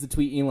person needs to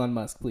tweet Elon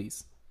Musk,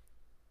 please.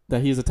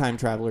 that he's a time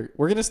traveler.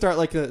 We're going to start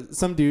like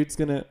some dude's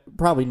going to,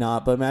 probably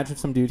not, but imagine if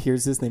some dude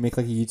hears this and they make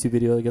like a YouTube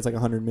video that gets like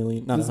 100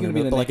 million, not This is 100 gonna be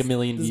million, the but like next, a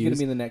million This is views. going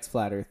to be the next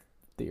flat Earth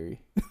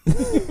theory.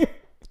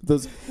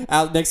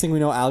 Next thing we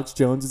know, Alex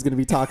Jones is going to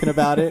be talking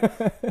about it.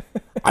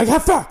 I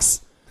have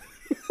facts.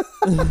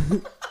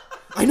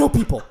 I know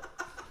people.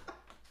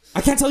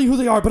 I can't tell you who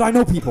they are, but I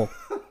know people.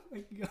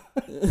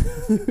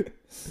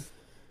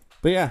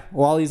 But yeah,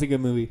 WALL-E's a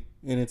good movie,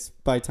 and it's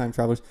by time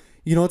travelers.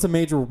 You know what's a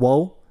major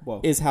woe? Whoa.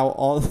 Is how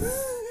all...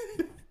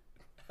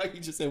 How you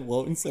just said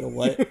whoa instead of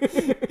what?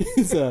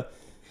 Is the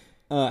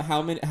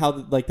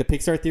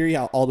Pixar theory,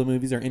 how all the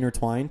movies are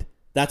intertwined.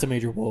 That's a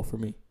major woe for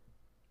me.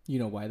 You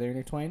know why they're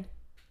intertwined?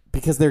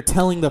 Because they're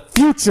telling the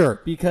future.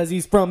 Because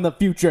he's from the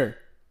future.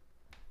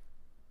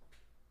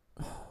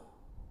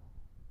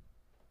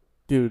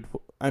 Dude,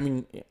 I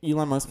mean,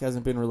 Elon Musk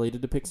hasn't been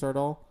related to Pixar at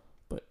all,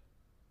 but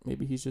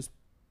maybe he's just,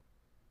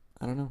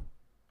 I don't know.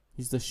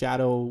 He's the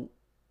shadow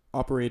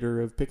operator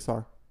of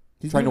Pixar.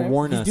 He's trying to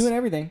warn us. He's doing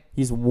everything.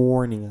 He's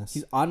warning us.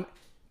 He's on.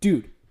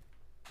 Dude,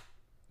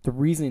 the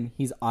reason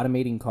he's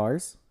automating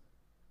cars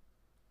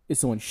is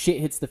so when shit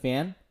hits the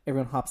fan,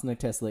 everyone hops in their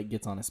Tesla,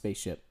 gets on a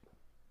spaceship,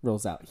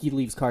 rolls out. He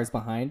leaves cars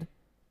behind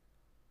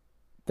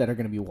that are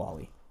going to be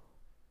WALL-E.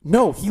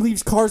 No, he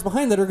leaves cars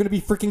behind that are going to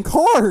be freaking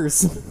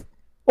cars.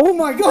 Oh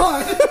my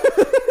god!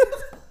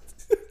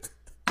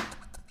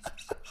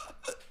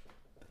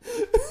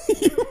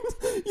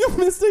 You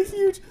missed a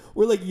huge...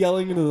 We're like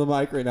yelling into the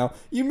mic right now.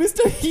 You missed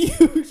a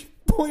huge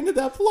point of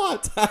that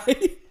plot, Ty.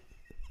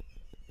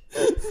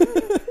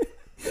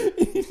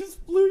 You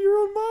just blew your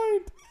own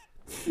mind.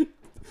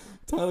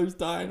 Tyler's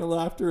dying of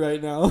laughter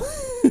right now.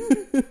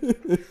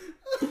 This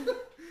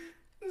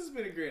has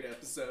been a great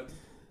episode.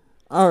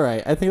 All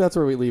right, I think that's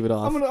where we leave it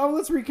off.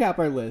 Let's recap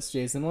our list,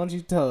 Jason. Why don't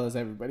you tell us,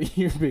 everybody,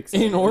 your big list.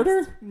 In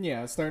order?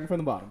 Yeah, starting from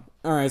the bottom.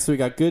 All right, so we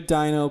got Good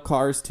Dino,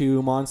 Cars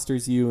 2,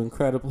 Monsters U,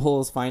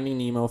 Incredibles, Finding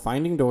Nemo,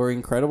 Finding Dory,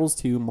 Incredibles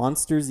 2,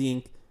 Monsters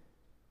Inc.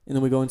 And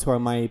then we go into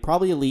my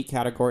probably elite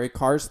category,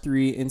 Cars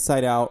 3,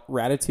 Inside Out,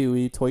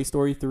 Ratatouille, Toy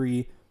Story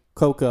 3,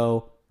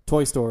 Coco,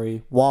 Toy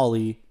Story,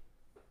 WALL-E,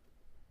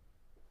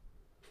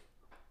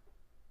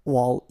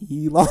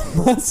 Elon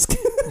Musk.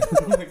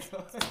 Oh my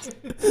god.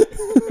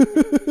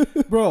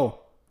 Bro.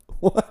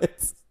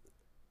 What?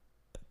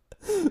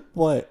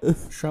 What?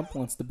 Trump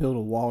wants to build a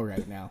wall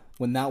right now.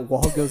 When that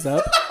wall goes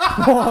up,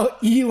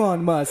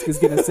 Elon Musk is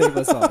going to save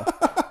us all.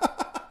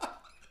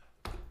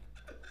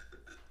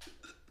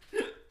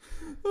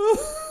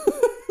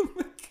 Oh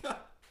my god.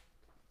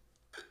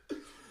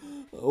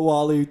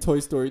 WALL-E, Toy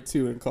Story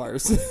 2, and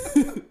Cars.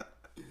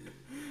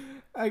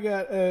 I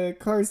got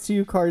Cars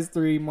 2, Cars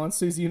 3,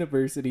 Monsters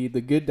University,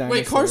 The Good Dinosaur.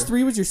 Wait, Cars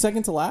 3 was your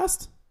second to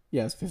last?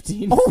 Yeah, it's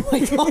 15. Oh my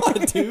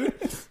god, dude.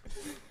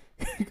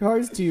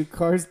 Cars 2,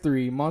 Cars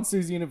 3,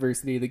 Monsters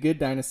University, The Good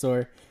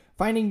Dinosaur,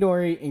 Finding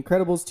Dory,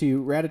 Incredibles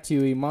 2,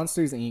 Ratatouille,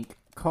 Monsters Inc.,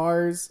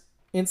 Cars,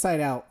 Inside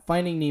Out,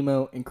 Finding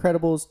Nemo,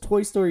 Incredibles,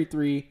 Toy Story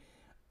 3,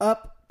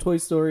 Up, Toy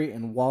Story,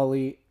 and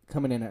WALL-E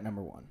coming in at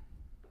number 1.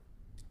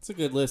 It's a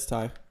good list,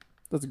 Ty.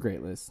 That's a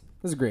great list.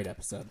 This is a great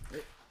episode.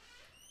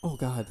 Oh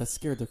god, that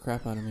scared the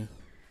crap out of me.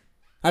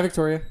 Hi,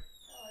 Victoria.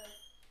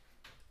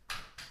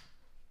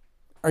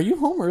 Are you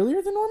home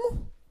earlier than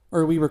normal?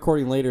 Or are we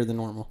recording later than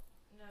normal?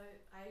 No,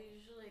 I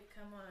usually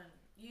come on.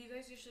 You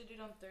guys usually do it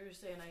on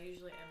Thursday, and I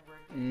usually end work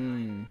at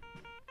 9.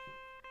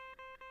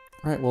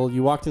 Alright, well,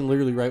 you walked in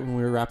literally right when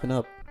we were wrapping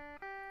up.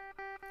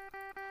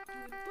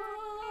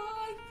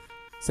 Goodbye.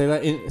 Say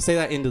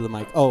that into the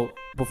mic. Oh,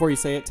 before you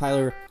say it,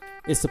 Tyler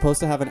is supposed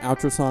to have an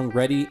outro song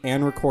ready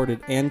and recorded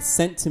and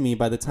sent to me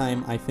by the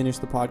time I finish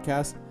the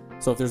podcast.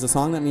 So if there's a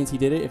song, that means he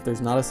did it. If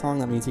there's not a song,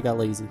 that means he got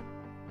lazy.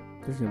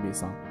 There's going to be a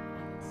song.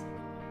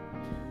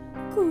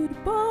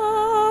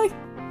 Goodbye.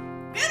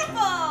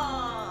 Beautiful.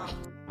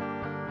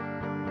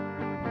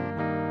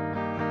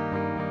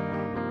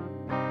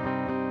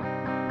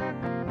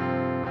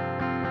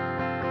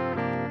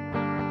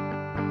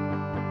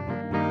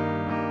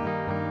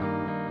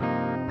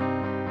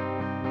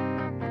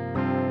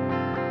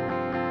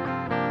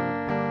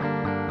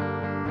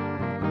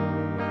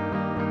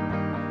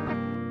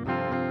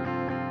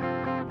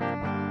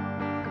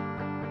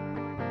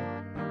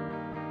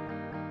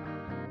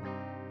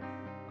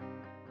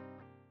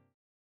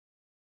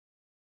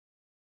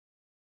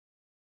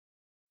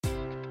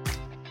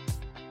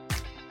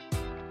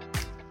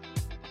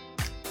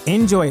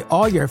 Enjoy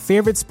all your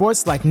favorite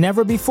sports like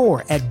never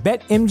before at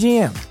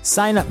BetMGM.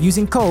 Sign up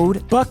using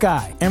code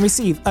Buckeye and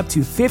receive up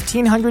to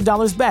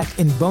 $1,500 back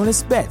in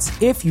bonus bets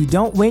if you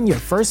don't win your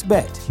first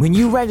bet. When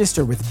you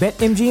register with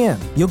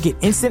BetMGM, you'll get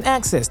instant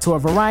access to a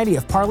variety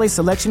of parlay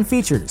selection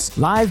features,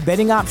 live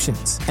betting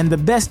options, and the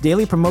best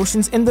daily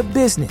promotions in the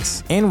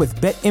business. And with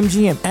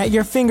BetMGM at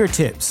your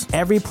fingertips,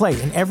 every play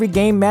and every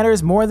game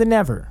matters more than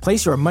ever.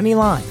 Place your money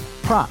line,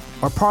 prop,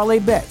 or parlay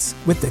bets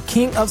with the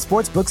king of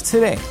sportsbooks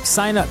today.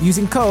 Sign up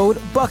using code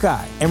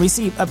Buckeye and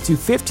receive up to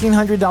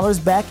 $1,500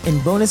 back in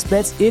bonus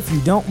bets if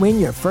you don't win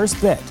your first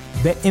bet.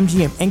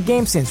 BetMGM and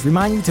GameSense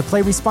remind you to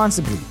play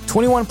responsibly.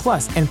 21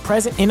 plus and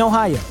present in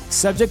Ohio,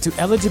 subject to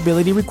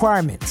eligibility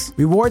requirements.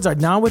 Rewards are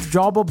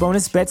non-withdrawable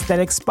bonus bets that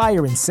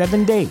expire in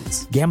 7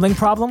 days. Gambling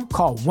problem?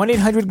 Call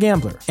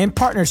 1-800-GAMBLER in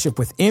partnership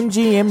with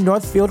MGM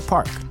Northfield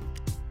Park.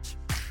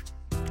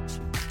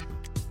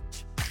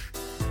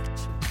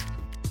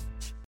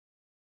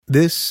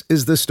 This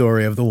is the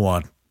story of the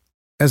one.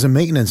 As a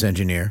maintenance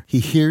engineer, he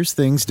hears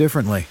things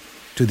differently.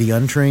 To the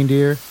untrained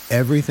ear,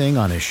 everything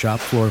on his shop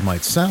floor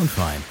might sound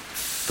fine,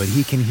 but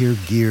he can hear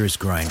gears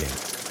grinding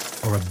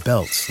or a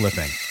belt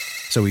slipping.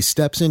 So he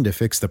steps in to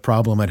fix the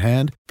problem at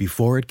hand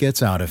before it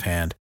gets out of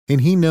hand.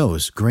 And he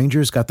knows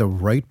Grainger's got the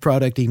right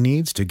product he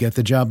needs to get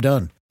the job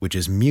done, which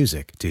is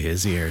music to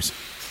his ears.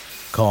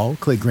 Call,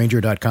 click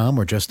Grainger.com,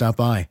 or just stop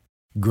by.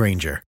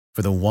 Grainger,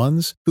 for the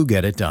ones who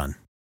get it done.